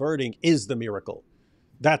Tate converting is the miracle.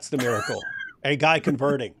 That's the miracle. A guy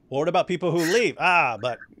converting. Well, what about people who leave?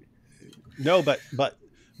 But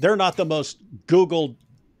they're not the most Googled.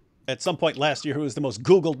 At some point last year, who was the most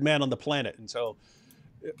Googled man on the planet. And so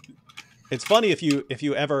it's funny if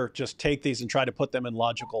you ever just take these and try to put them in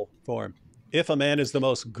logical form. If a man is the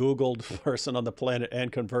most Googled person on the planet and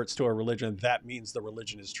converts to a religion, that means the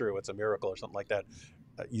religion is true. It's a miracle or something like that.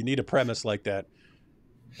 You need a premise like that.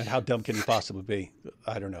 And how dumb can you possibly be?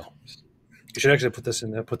 I don't know. You should actually put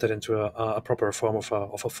that into a proper form of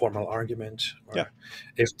a formal argument. Yeah.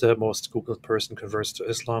 If the most Googled person converts to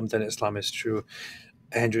Islam, then Islam is true.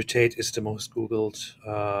 Andrew Tate is the most Googled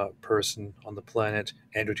person on the planet.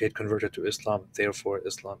 Andrew Tate converted to Islam, therefore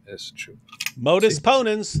Islam is true. Modus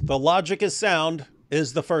ponens, the logic is sound,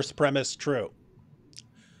 is the first premise true?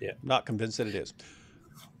 Yeah. Not convinced that it is.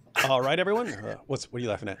 All right, everyone. What are you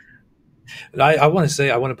laughing at? I want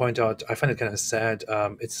to point out, I find it kind of sad.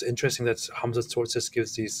 It's interesting that Hamza Tzortzis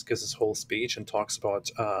gives this whole speech and talks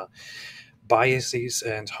about biases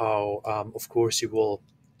and how, of course, you will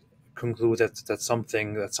conclude that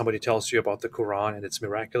something that somebody tells you about the Quran and its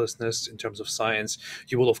miraculousness in terms of science,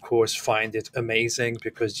 you will of course find it amazing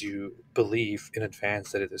because you believe in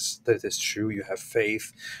advance that it is true. You have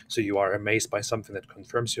faith, so you are amazed by something that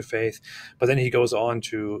confirms your faith. But then he goes on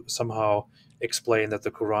to somehow explain that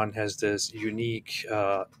the Quran has this unique,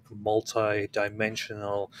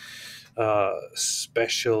 multi-dimensional,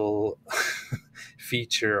 special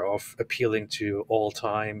feature of appealing to all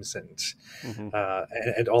times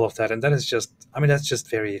and all of that, and that is just, I mean, that's just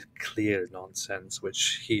very clear nonsense,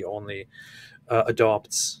 which he only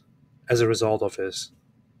adopts as a result of his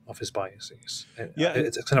biases. And,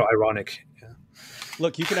 it's kind of ironic. Yeah.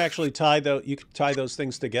 Look, you can actually tie those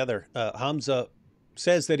things together. Hamza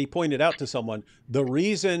says that he pointed out to someone, the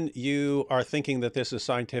reason you are thinking that this is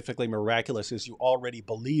scientifically miraculous is you already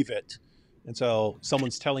believe it. And so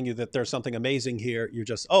someone's telling you that there's something amazing here. You're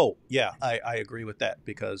just, oh, yeah, I agree with that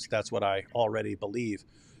because that's what I already believe.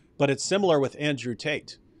 But it's similar with Andrew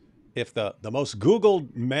Tate. If the most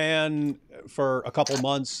Googled man for a couple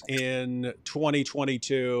months in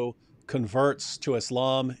 2022 converts to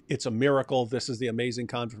Islam, it's a miracle. This is the amazing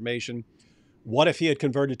confirmation. What if he had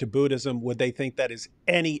converted to Buddhism? Would they think that is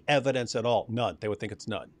any evidence at all? None. They would think it's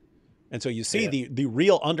none. And so you see the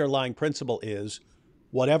real underlying principle is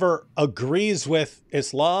whatever agrees with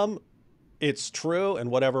Islam, it's true,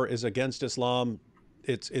 and whatever is against Islam,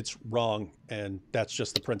 it's wrong. And that's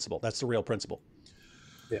just the principle. That's the real principle.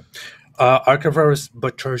 Yeah. Archivarus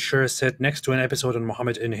Butcher said, next to an episode on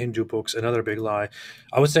Muhammad in Hindu books, another big lie.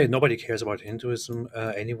 I would say nobody cares about Hinduism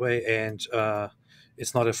anyway, and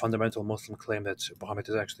it's not a fundamental Muslim claim that Muhammad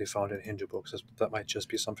is actually found in Hindu books. That might just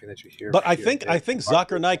be something that you hear. But I think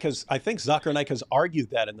Zakir Naik has argued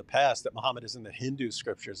that in the past, that Muhammad is in the Hindu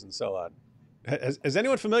scriptures and so on. Is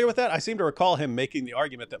anyone familiar with that? I seem to recall him making the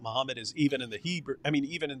argument that Muhammad is even in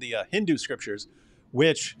the Hindu scriptures,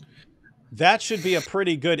 which that should be a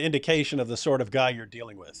pretty good indication of the sort of guy you're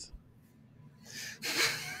dealing with.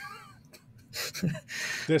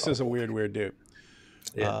 This is a weird dude.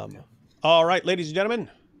 Yeah. All right, ladies and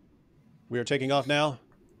gentlemen, we are taking off now.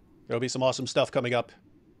 There'll be some awesome stuff coming up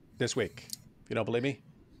this week. If you don't believe me,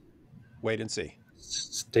 wait and see.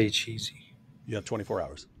 Stay cheesy. You have 24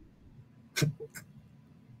 hours.